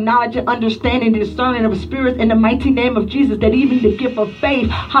gift of knowledge and understanding, discerning of spirits in the mighty name of Jesus, that even the gift of faith,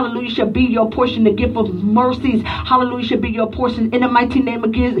 hallelujah, shall be your portion. The gift of mercies, hallelujah, shall be your portion in the mighty name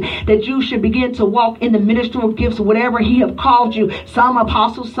of Jesus, that you should begin to walk in the ministerial gifts, whatever he have called you. Some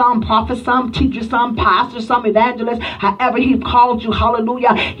apostles, some prophets, some teachers, some pastors, some evangelists, however he called you,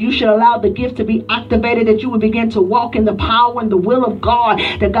 hallelujah, you should allow the gift to be activated, that you will begin to walk in the power and the will of God,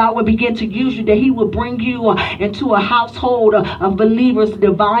 that God will begin to use you, that he will bring you into a household of believers,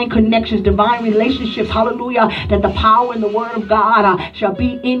 divine connections, divine relationships, hallelujah, that the power and the word of God shall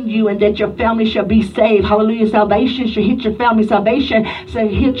be in you, and that your family shall be saved, hallelujah. Salvation shall hit your family, salvation shall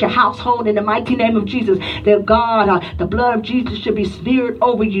hit your household in the mighty name of Jesus, that God, the blood of Jesus should be smeared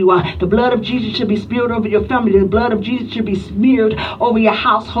over you, the blood of Jesus should be smeared over your family, the blood of Jesus should be smeared over your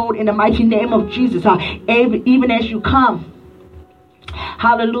household in the mighty name of Jesus, even as you come,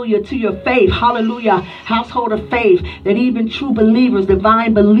 hallelujah, to your faith, hallelujah, household of faith, that even true believers,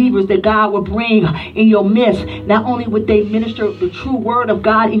 divine believers, that God will bring in your midst. Not only would they minister the true word of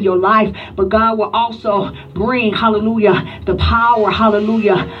God in your life, but God will also bring, hallelujah, the power,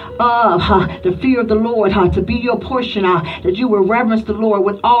 hallelujah, of the fear of the Lord to be your portion, that you will reverence the Lord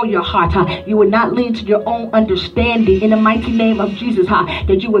with all your heart, you will not lean to your own understanding in the mighty name of Jesus,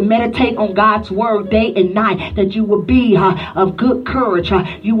 that you will meditate on God's word day and night, that you will be of good courage,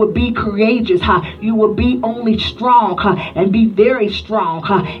 you will be courageous, you will be only strong and be very strong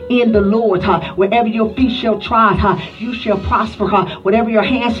in the Lord. Wherever your feet shall trod, you shall prosper. Whatever your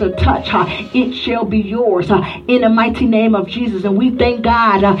hands shall touch, it shall be yours in the mighty name of Jesus. And we thank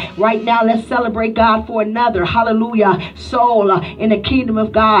God right now. Let's celebrate God for another, hallelujah, soul in the kingdom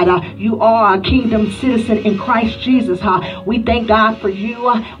of God. You are a kingdom citizen in Christ Jesus. We thank God for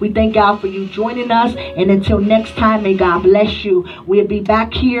you. We thank God for you joining us. And until next time, may God bless you. We'll be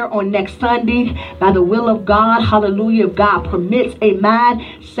back here on next Sunday by the will of God. Hallelujah. If God permits, amen.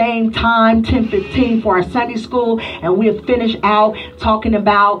 Same time, 10:15 for our Sunday school. And we'll finish out talking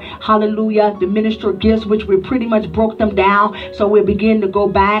about, hallelujah, the ministerial gifts, which we pretty much broke them down. So we'll begin to go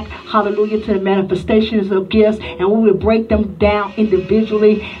back, hallelujah, to the manifestations of gifts. And we will break them down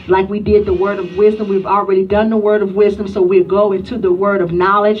individually like we did the word of wisdom. We've already done the word of wisdom. So we'll go into the word of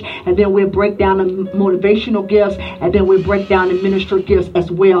knowledge. And then we'll break down the motivational gifts. And then we'll break down the ministerial gifts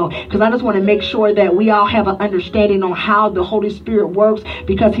as well. Because I just want to make sure that we all have an understanding on how the Holy Spirit works,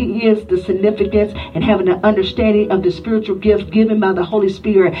 because he is the significance and having an understanding of the spiritual gifts given by the Holy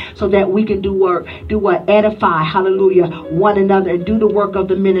Spirit, so that we can do what edify, hallelujah, one another, and do the work of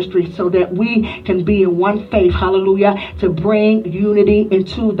the ministry, so that we can be in one faith, hallelujah, to bring unity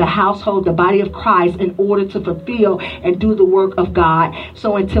into the household, the body of Christ, in order to fulfill and do the work of God.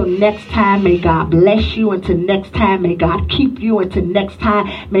 So until next time, may God bless you. Until next time, may God keep you. Until next time,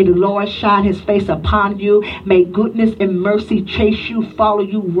 may the Lord shine his face upon you. May goodness and mercy chase you, follow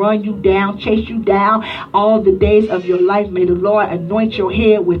you, run you down, chase you down all the days of your life. May the Lord anoint your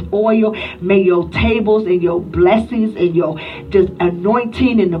head with oil. May your tables and your blessings and your just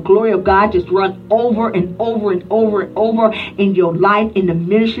anointing and the glory of God just run over and over and over and over in your life, in the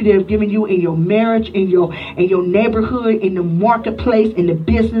ministry they've given you, in your marriage, in your neighborhood, in the marketplace, in the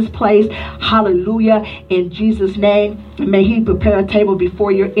business place. Hallelujah. In Jesus' name. May he prepare a table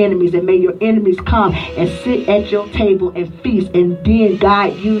before your enemies, and may your enemies come and sit at your table and feast, and then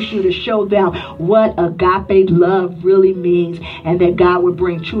God use you to show them what agape love really means, and that God will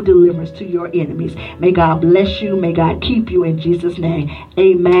bring true deliverance to your enemies. May God bless you. May God keep you in Jesus' name.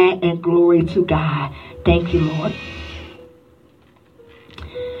 Amen, and glory to God. Thank you, Lord.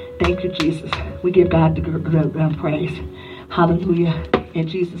 Thank you, Jesus. We give God the praise. Hallelujah. In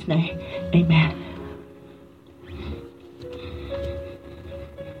Jesus' name. Amen.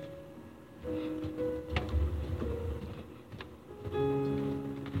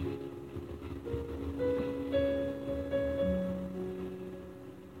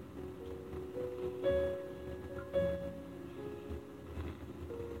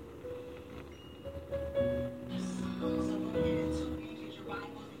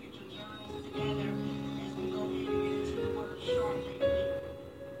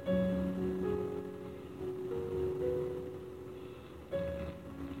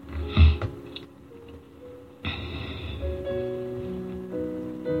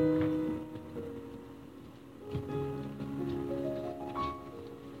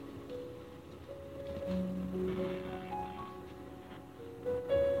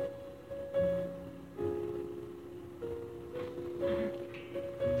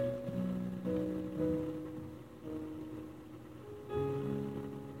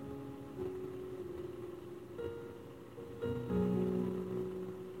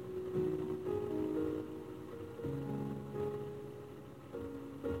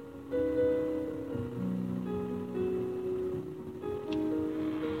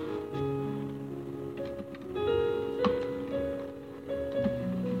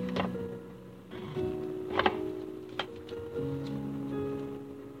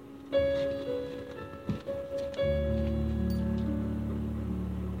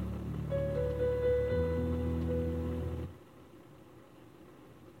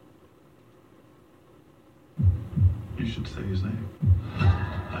 You should say his name.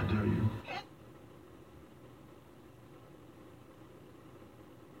 I dare you.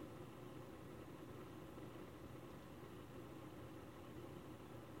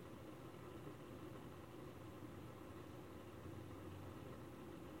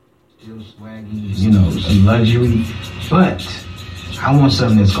 Still swaggy, some luxury, but I want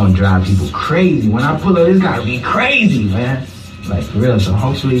something that's gonna drive people crazy. When I pull up, it's gotta be crazy, man. Like, for real. So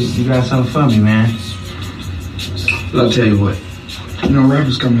hopefully you got something for me, man. Well, I'll tell you what.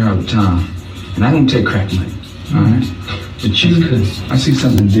 Rappers come here all the time, and I don't take crack money, all right? But you, I see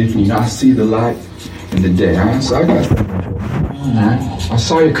something different. I see the light in the day, all right? So I got something for you, all right? I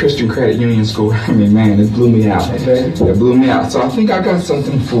saw your Christian Credit Union school. I mean, man, it blew me out, okay? It blew me out. So I think I got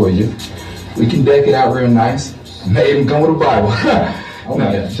something for you. We can deck it out real nice. May even come with a Bible. Oh, no,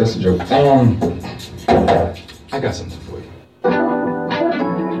 yeah, just a joke. I got something for you.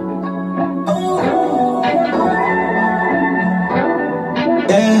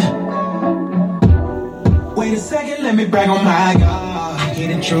 Wait a second, let me brag on my God. He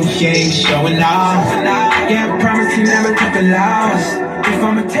the truth, yeah, he's showing off. Yeah, I promise he never took a loss. If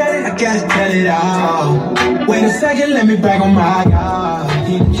I'ma tell it, I gotta tell it all. Wait a second, let me brag on my God.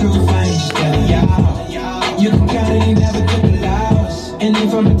 He the truth, I ain't just telling y'all. You can count it, he never took a loss. And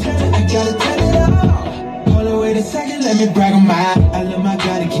if I'ma tell it, I gotta tell it all. Hold on, wait a second, let me brag on my. I love my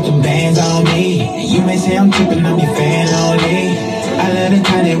God to keep them bands on me. And you may say I'm tripping, I'm your fan only. I love the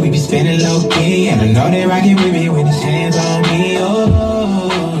time that we be spending low key, and I know they rockin' with me with his hands on me.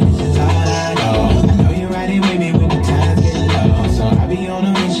 Oh, this is all I know. I know you're riding with me when the times get low. So I be on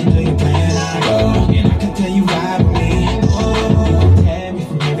a mission till you plan I go, and I can tell you vibe with me. Oh, you can tell me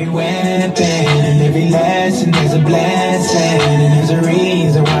from every weapon and every lesson. There's a blessing and there's a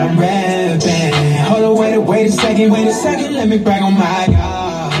reason why I'm rapping. Hold on, wait a second, let me brag on my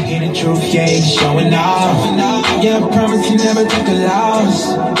God. Hear the truth, yeah, he's showing off. Yeah, I promise he never took a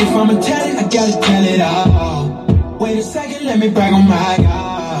loss. If I'ma tell it, I gotta tell it all. Wait a second, let me brag on my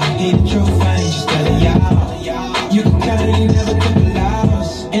God. Hear the truth, I ain't just telling y'all. You can count it, he never took a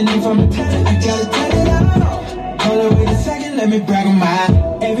loss. And if I'ma tell it, I gotta tell it all. Hold on, wait a second, let me brag on my.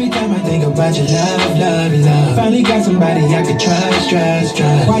 Every time I think about your love. Finally got somebody I can trust.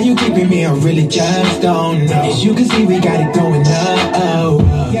 Why you keeping me? I really just don't know. As you can see, we got it going up.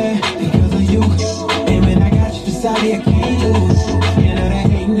 Yeah, because of you. And when I got you beside me, I can't lose. You know that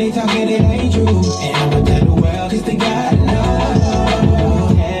hating, they talking, it ain't true. And I'ma tell the world, cause they gotta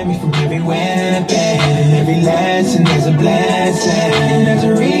know. Had me from every weapon and every lesson. There's a blessing and there's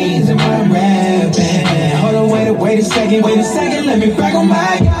a reason why I'm rapping. Hold on, wait a second, let me brag on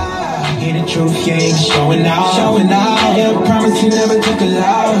my God. Hear the truth, yeah, he's showing off. Yeah, I promise he never took a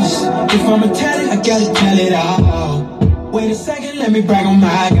loss. If I'ma tell it, I gotta tell it all. Wait a second, let me brag on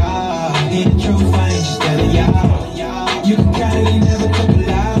my God. Hear the truth, I ain't just telling y'all. You can count it, he never took a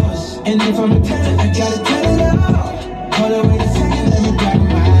loss. And if I'ma tell it, I gotta tell it all. Hold on, wait a second, let me brag on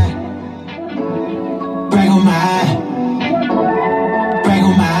my. Brag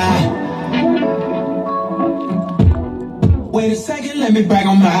on my. Wait a second, let me brag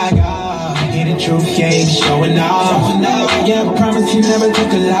on my God. Hear the truth, yeah, he's showing off. Yeah, I promise he never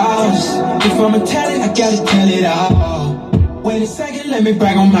took a loss. If I'ma tell it, I gotta tell it all. Wait a second, let me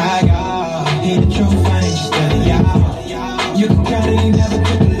brag on my God. Hear the truth, I ain't just telling y'all. You can count it, he never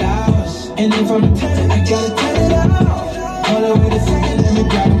took a loss. And if I'ma tell it, I gotta tell it all. Hold on, wait a second, let me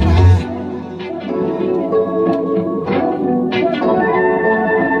brag on my.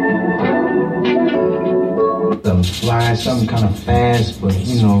 Fly something kind of fast, but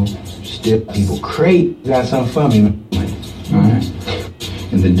you know, still people crate. Got something for me. Alright.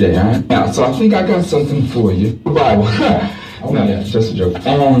 In the day, alright? Yeah, so I think I got something for you. Bible. Oh, no, yeah, just a joke.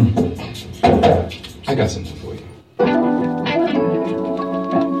 I got something for you.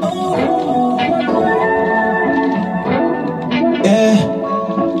 Yeah.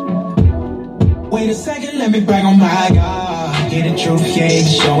 Wait a second, let me brag on my God. Hear the truth, yeah,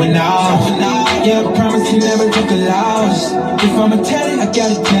 he's showing off. Yeah, I promise he never took a loss. If I'ma tell it, I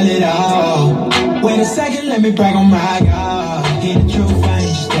gotta tell it all. Wait a second, let me brag on my God. Hear the truth, I ain't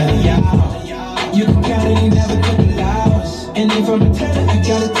just telling y'all. You can count it, he never took a loss. And if I'ma tell it, I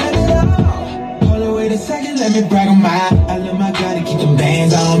gotta tell it all. Hold on, wait a second, let me brag on my. I love my God to keep them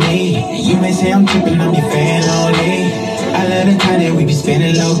bands on me. And you may say I'm tripping, I'm your fan only. I love the time that we be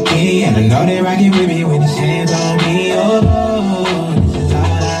spending low key, and I know they rockin' with me with his hands on me. Oh, this is all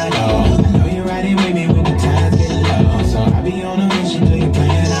I know. I know you're riding with me when the times get low. So I be on a mission till you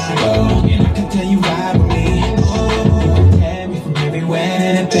plan I go, and I can tell you vibe with me. Oh, you can tell me from every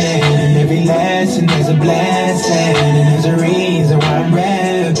weapon and every lesson. There's a blessing and there's a reason why I'm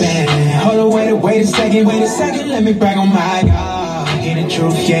rapping. Hold on, wait a second, let me brag on my God. Hear the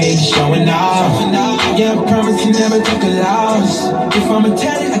truth, yeah, he's showing off. Yeah, I promise he never took a loss. If I'ma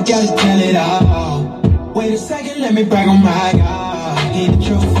tell it, I gotta tell it all. Wait a second, let me brag on my God. Hear the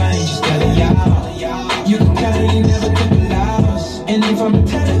truth, I ain't just telling y'all. You can count it, he never took a loss. And if I'ma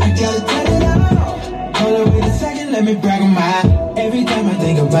tell it, I gotta tell it all. Hold on, wait a second, let me brag on my. Every time I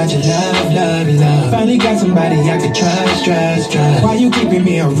think about your love. Finally got somebody I can trust. Why you keeping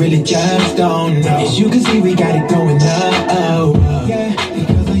me? I really just don't know. As you can see, we got it going up. Yeah,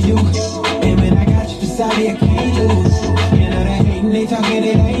 because of you. And when I got you beside me, I can't lose. You know that hating, they talking,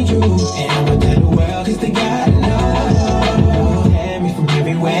 it ain't true. And I'ma tell the world, cause they gotta know. Had me from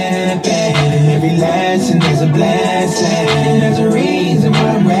every weapon and every lesson. There's a blessing and there's a reason why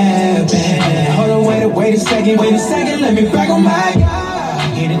I'm rapping. Hold on, wait a second, let me brag on my God.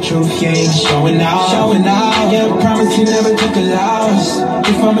 Hear the truth, yeah, he's showing off. Yeah, I promise he never took a loss.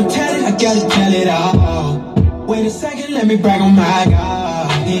 If I'ma tell it, I gotta tell it all. Wait a second, let me brag on my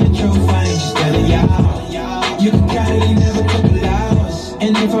God. Hear the truth, I ain't just telling y'all. You can count it, he never took a loss.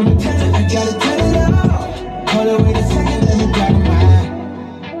 And if I'ma tell it, I gotta tell it all. Hold on, wait a second, let me brag on my.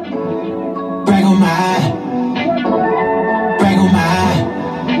 Brag on my.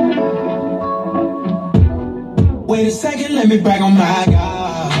 Wait a second, let me brag on my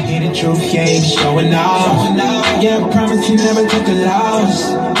God. Hear the truth, you ain't showing off. Yeah, I promise you never took a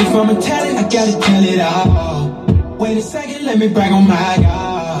loss. If I'ma tell it, I gotta tell it all. Wait a second, let me brag on my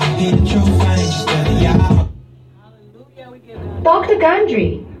God. Hear the truth, I ain't just telling y'all. Dr.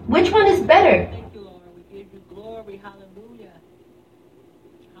 Gandry, which one is better? Thank you, Lord. We give you glory. Hallelujah.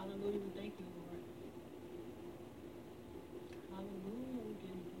 Hallelujah. We thank you, Lord. Hallelujah. We give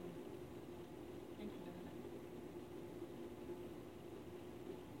you glory. Thank you, God.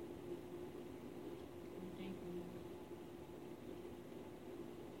 We thank you, Lord.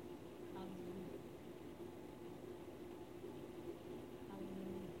 Hallelujah.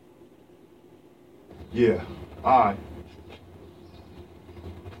 Yeah, all right.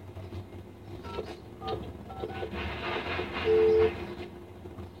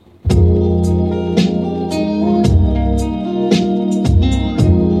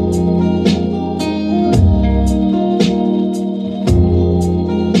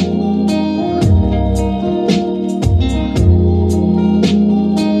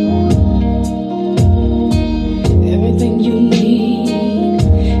 Everything you need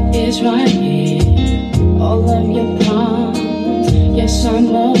is right here. All of your problems, yes, I'm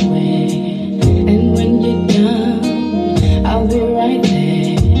aware. And when you're down, I'll be right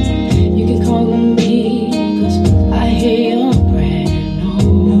there. You can call on me, 'cause I hear your prayer.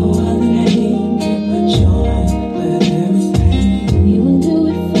 No other name can put joy where there is pain. He will do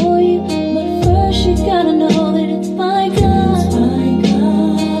it for you, but first you gotta know that it's by God. It's by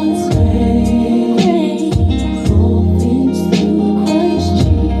God's grace. All things through Christ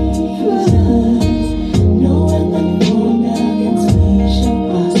Jesus. No weapon formed against me shall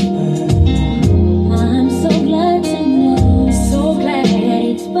prosper. I'm so glad to know, so glad that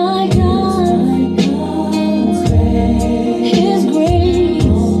it's by God's grace. His grace.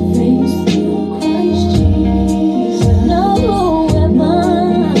 All things through Christ Jesus. No weapon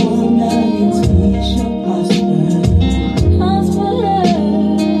formed against me shall prosper.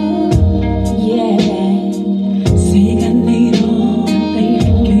 Yeah. Say you got laid off,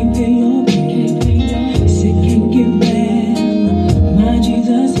 can't pay your bill. Sick, can't get well. My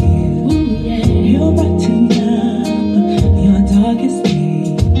Jesus heals. He'll brighten up your darkest day.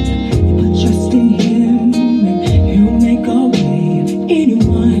 You put trust in Him, and He'll make a way.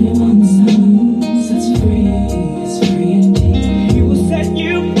 Anyone who wants some sets free is free indeed. He will set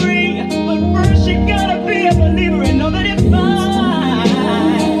you free, but first you gotta be a believer and know that it's fine.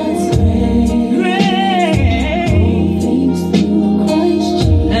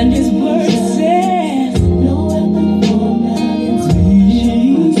 And His word says, no weapon formed against me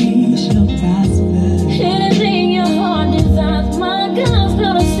shall prosper. Anything your heart desires, my God's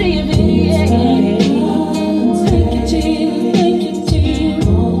gonna see it. Yeah. Thank you, Jesus. Thank you, Jesus.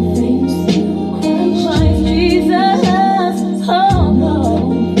 All things through Christ Jesus. Oh no,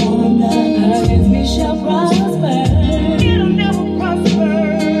 formed against me shall prosper. It'll never prosper.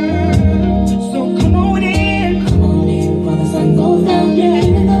 So come on in, while the sun goes down. Yeah,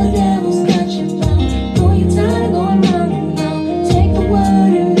 even though the devil's got you bound, though you're tired of going round and round, take the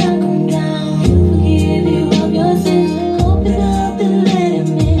word and knock him down. He'll forgive you of your sins. Open up and let Him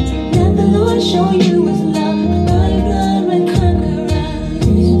in. Let the Lord show you His love. By your blood will conquer us.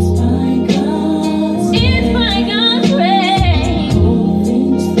 It's by God's grace. All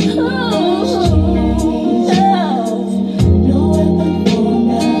things through Jesus. No weapon formed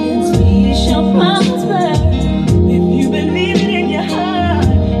against me shall prosper. If you believe it in your heart,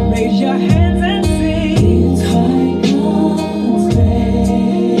 raise your hands and sing. It's by God's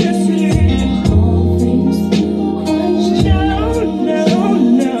grace. Yes, it is. All things through Christ Jesus. No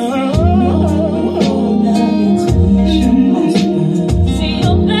weapon formed against me shall prosper. See,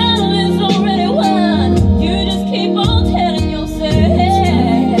 your battle is already won. You just keep on telling yourself.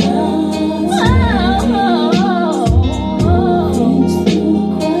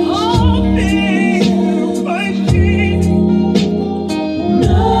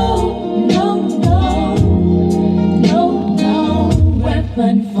 No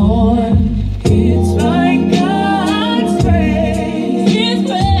weapon formed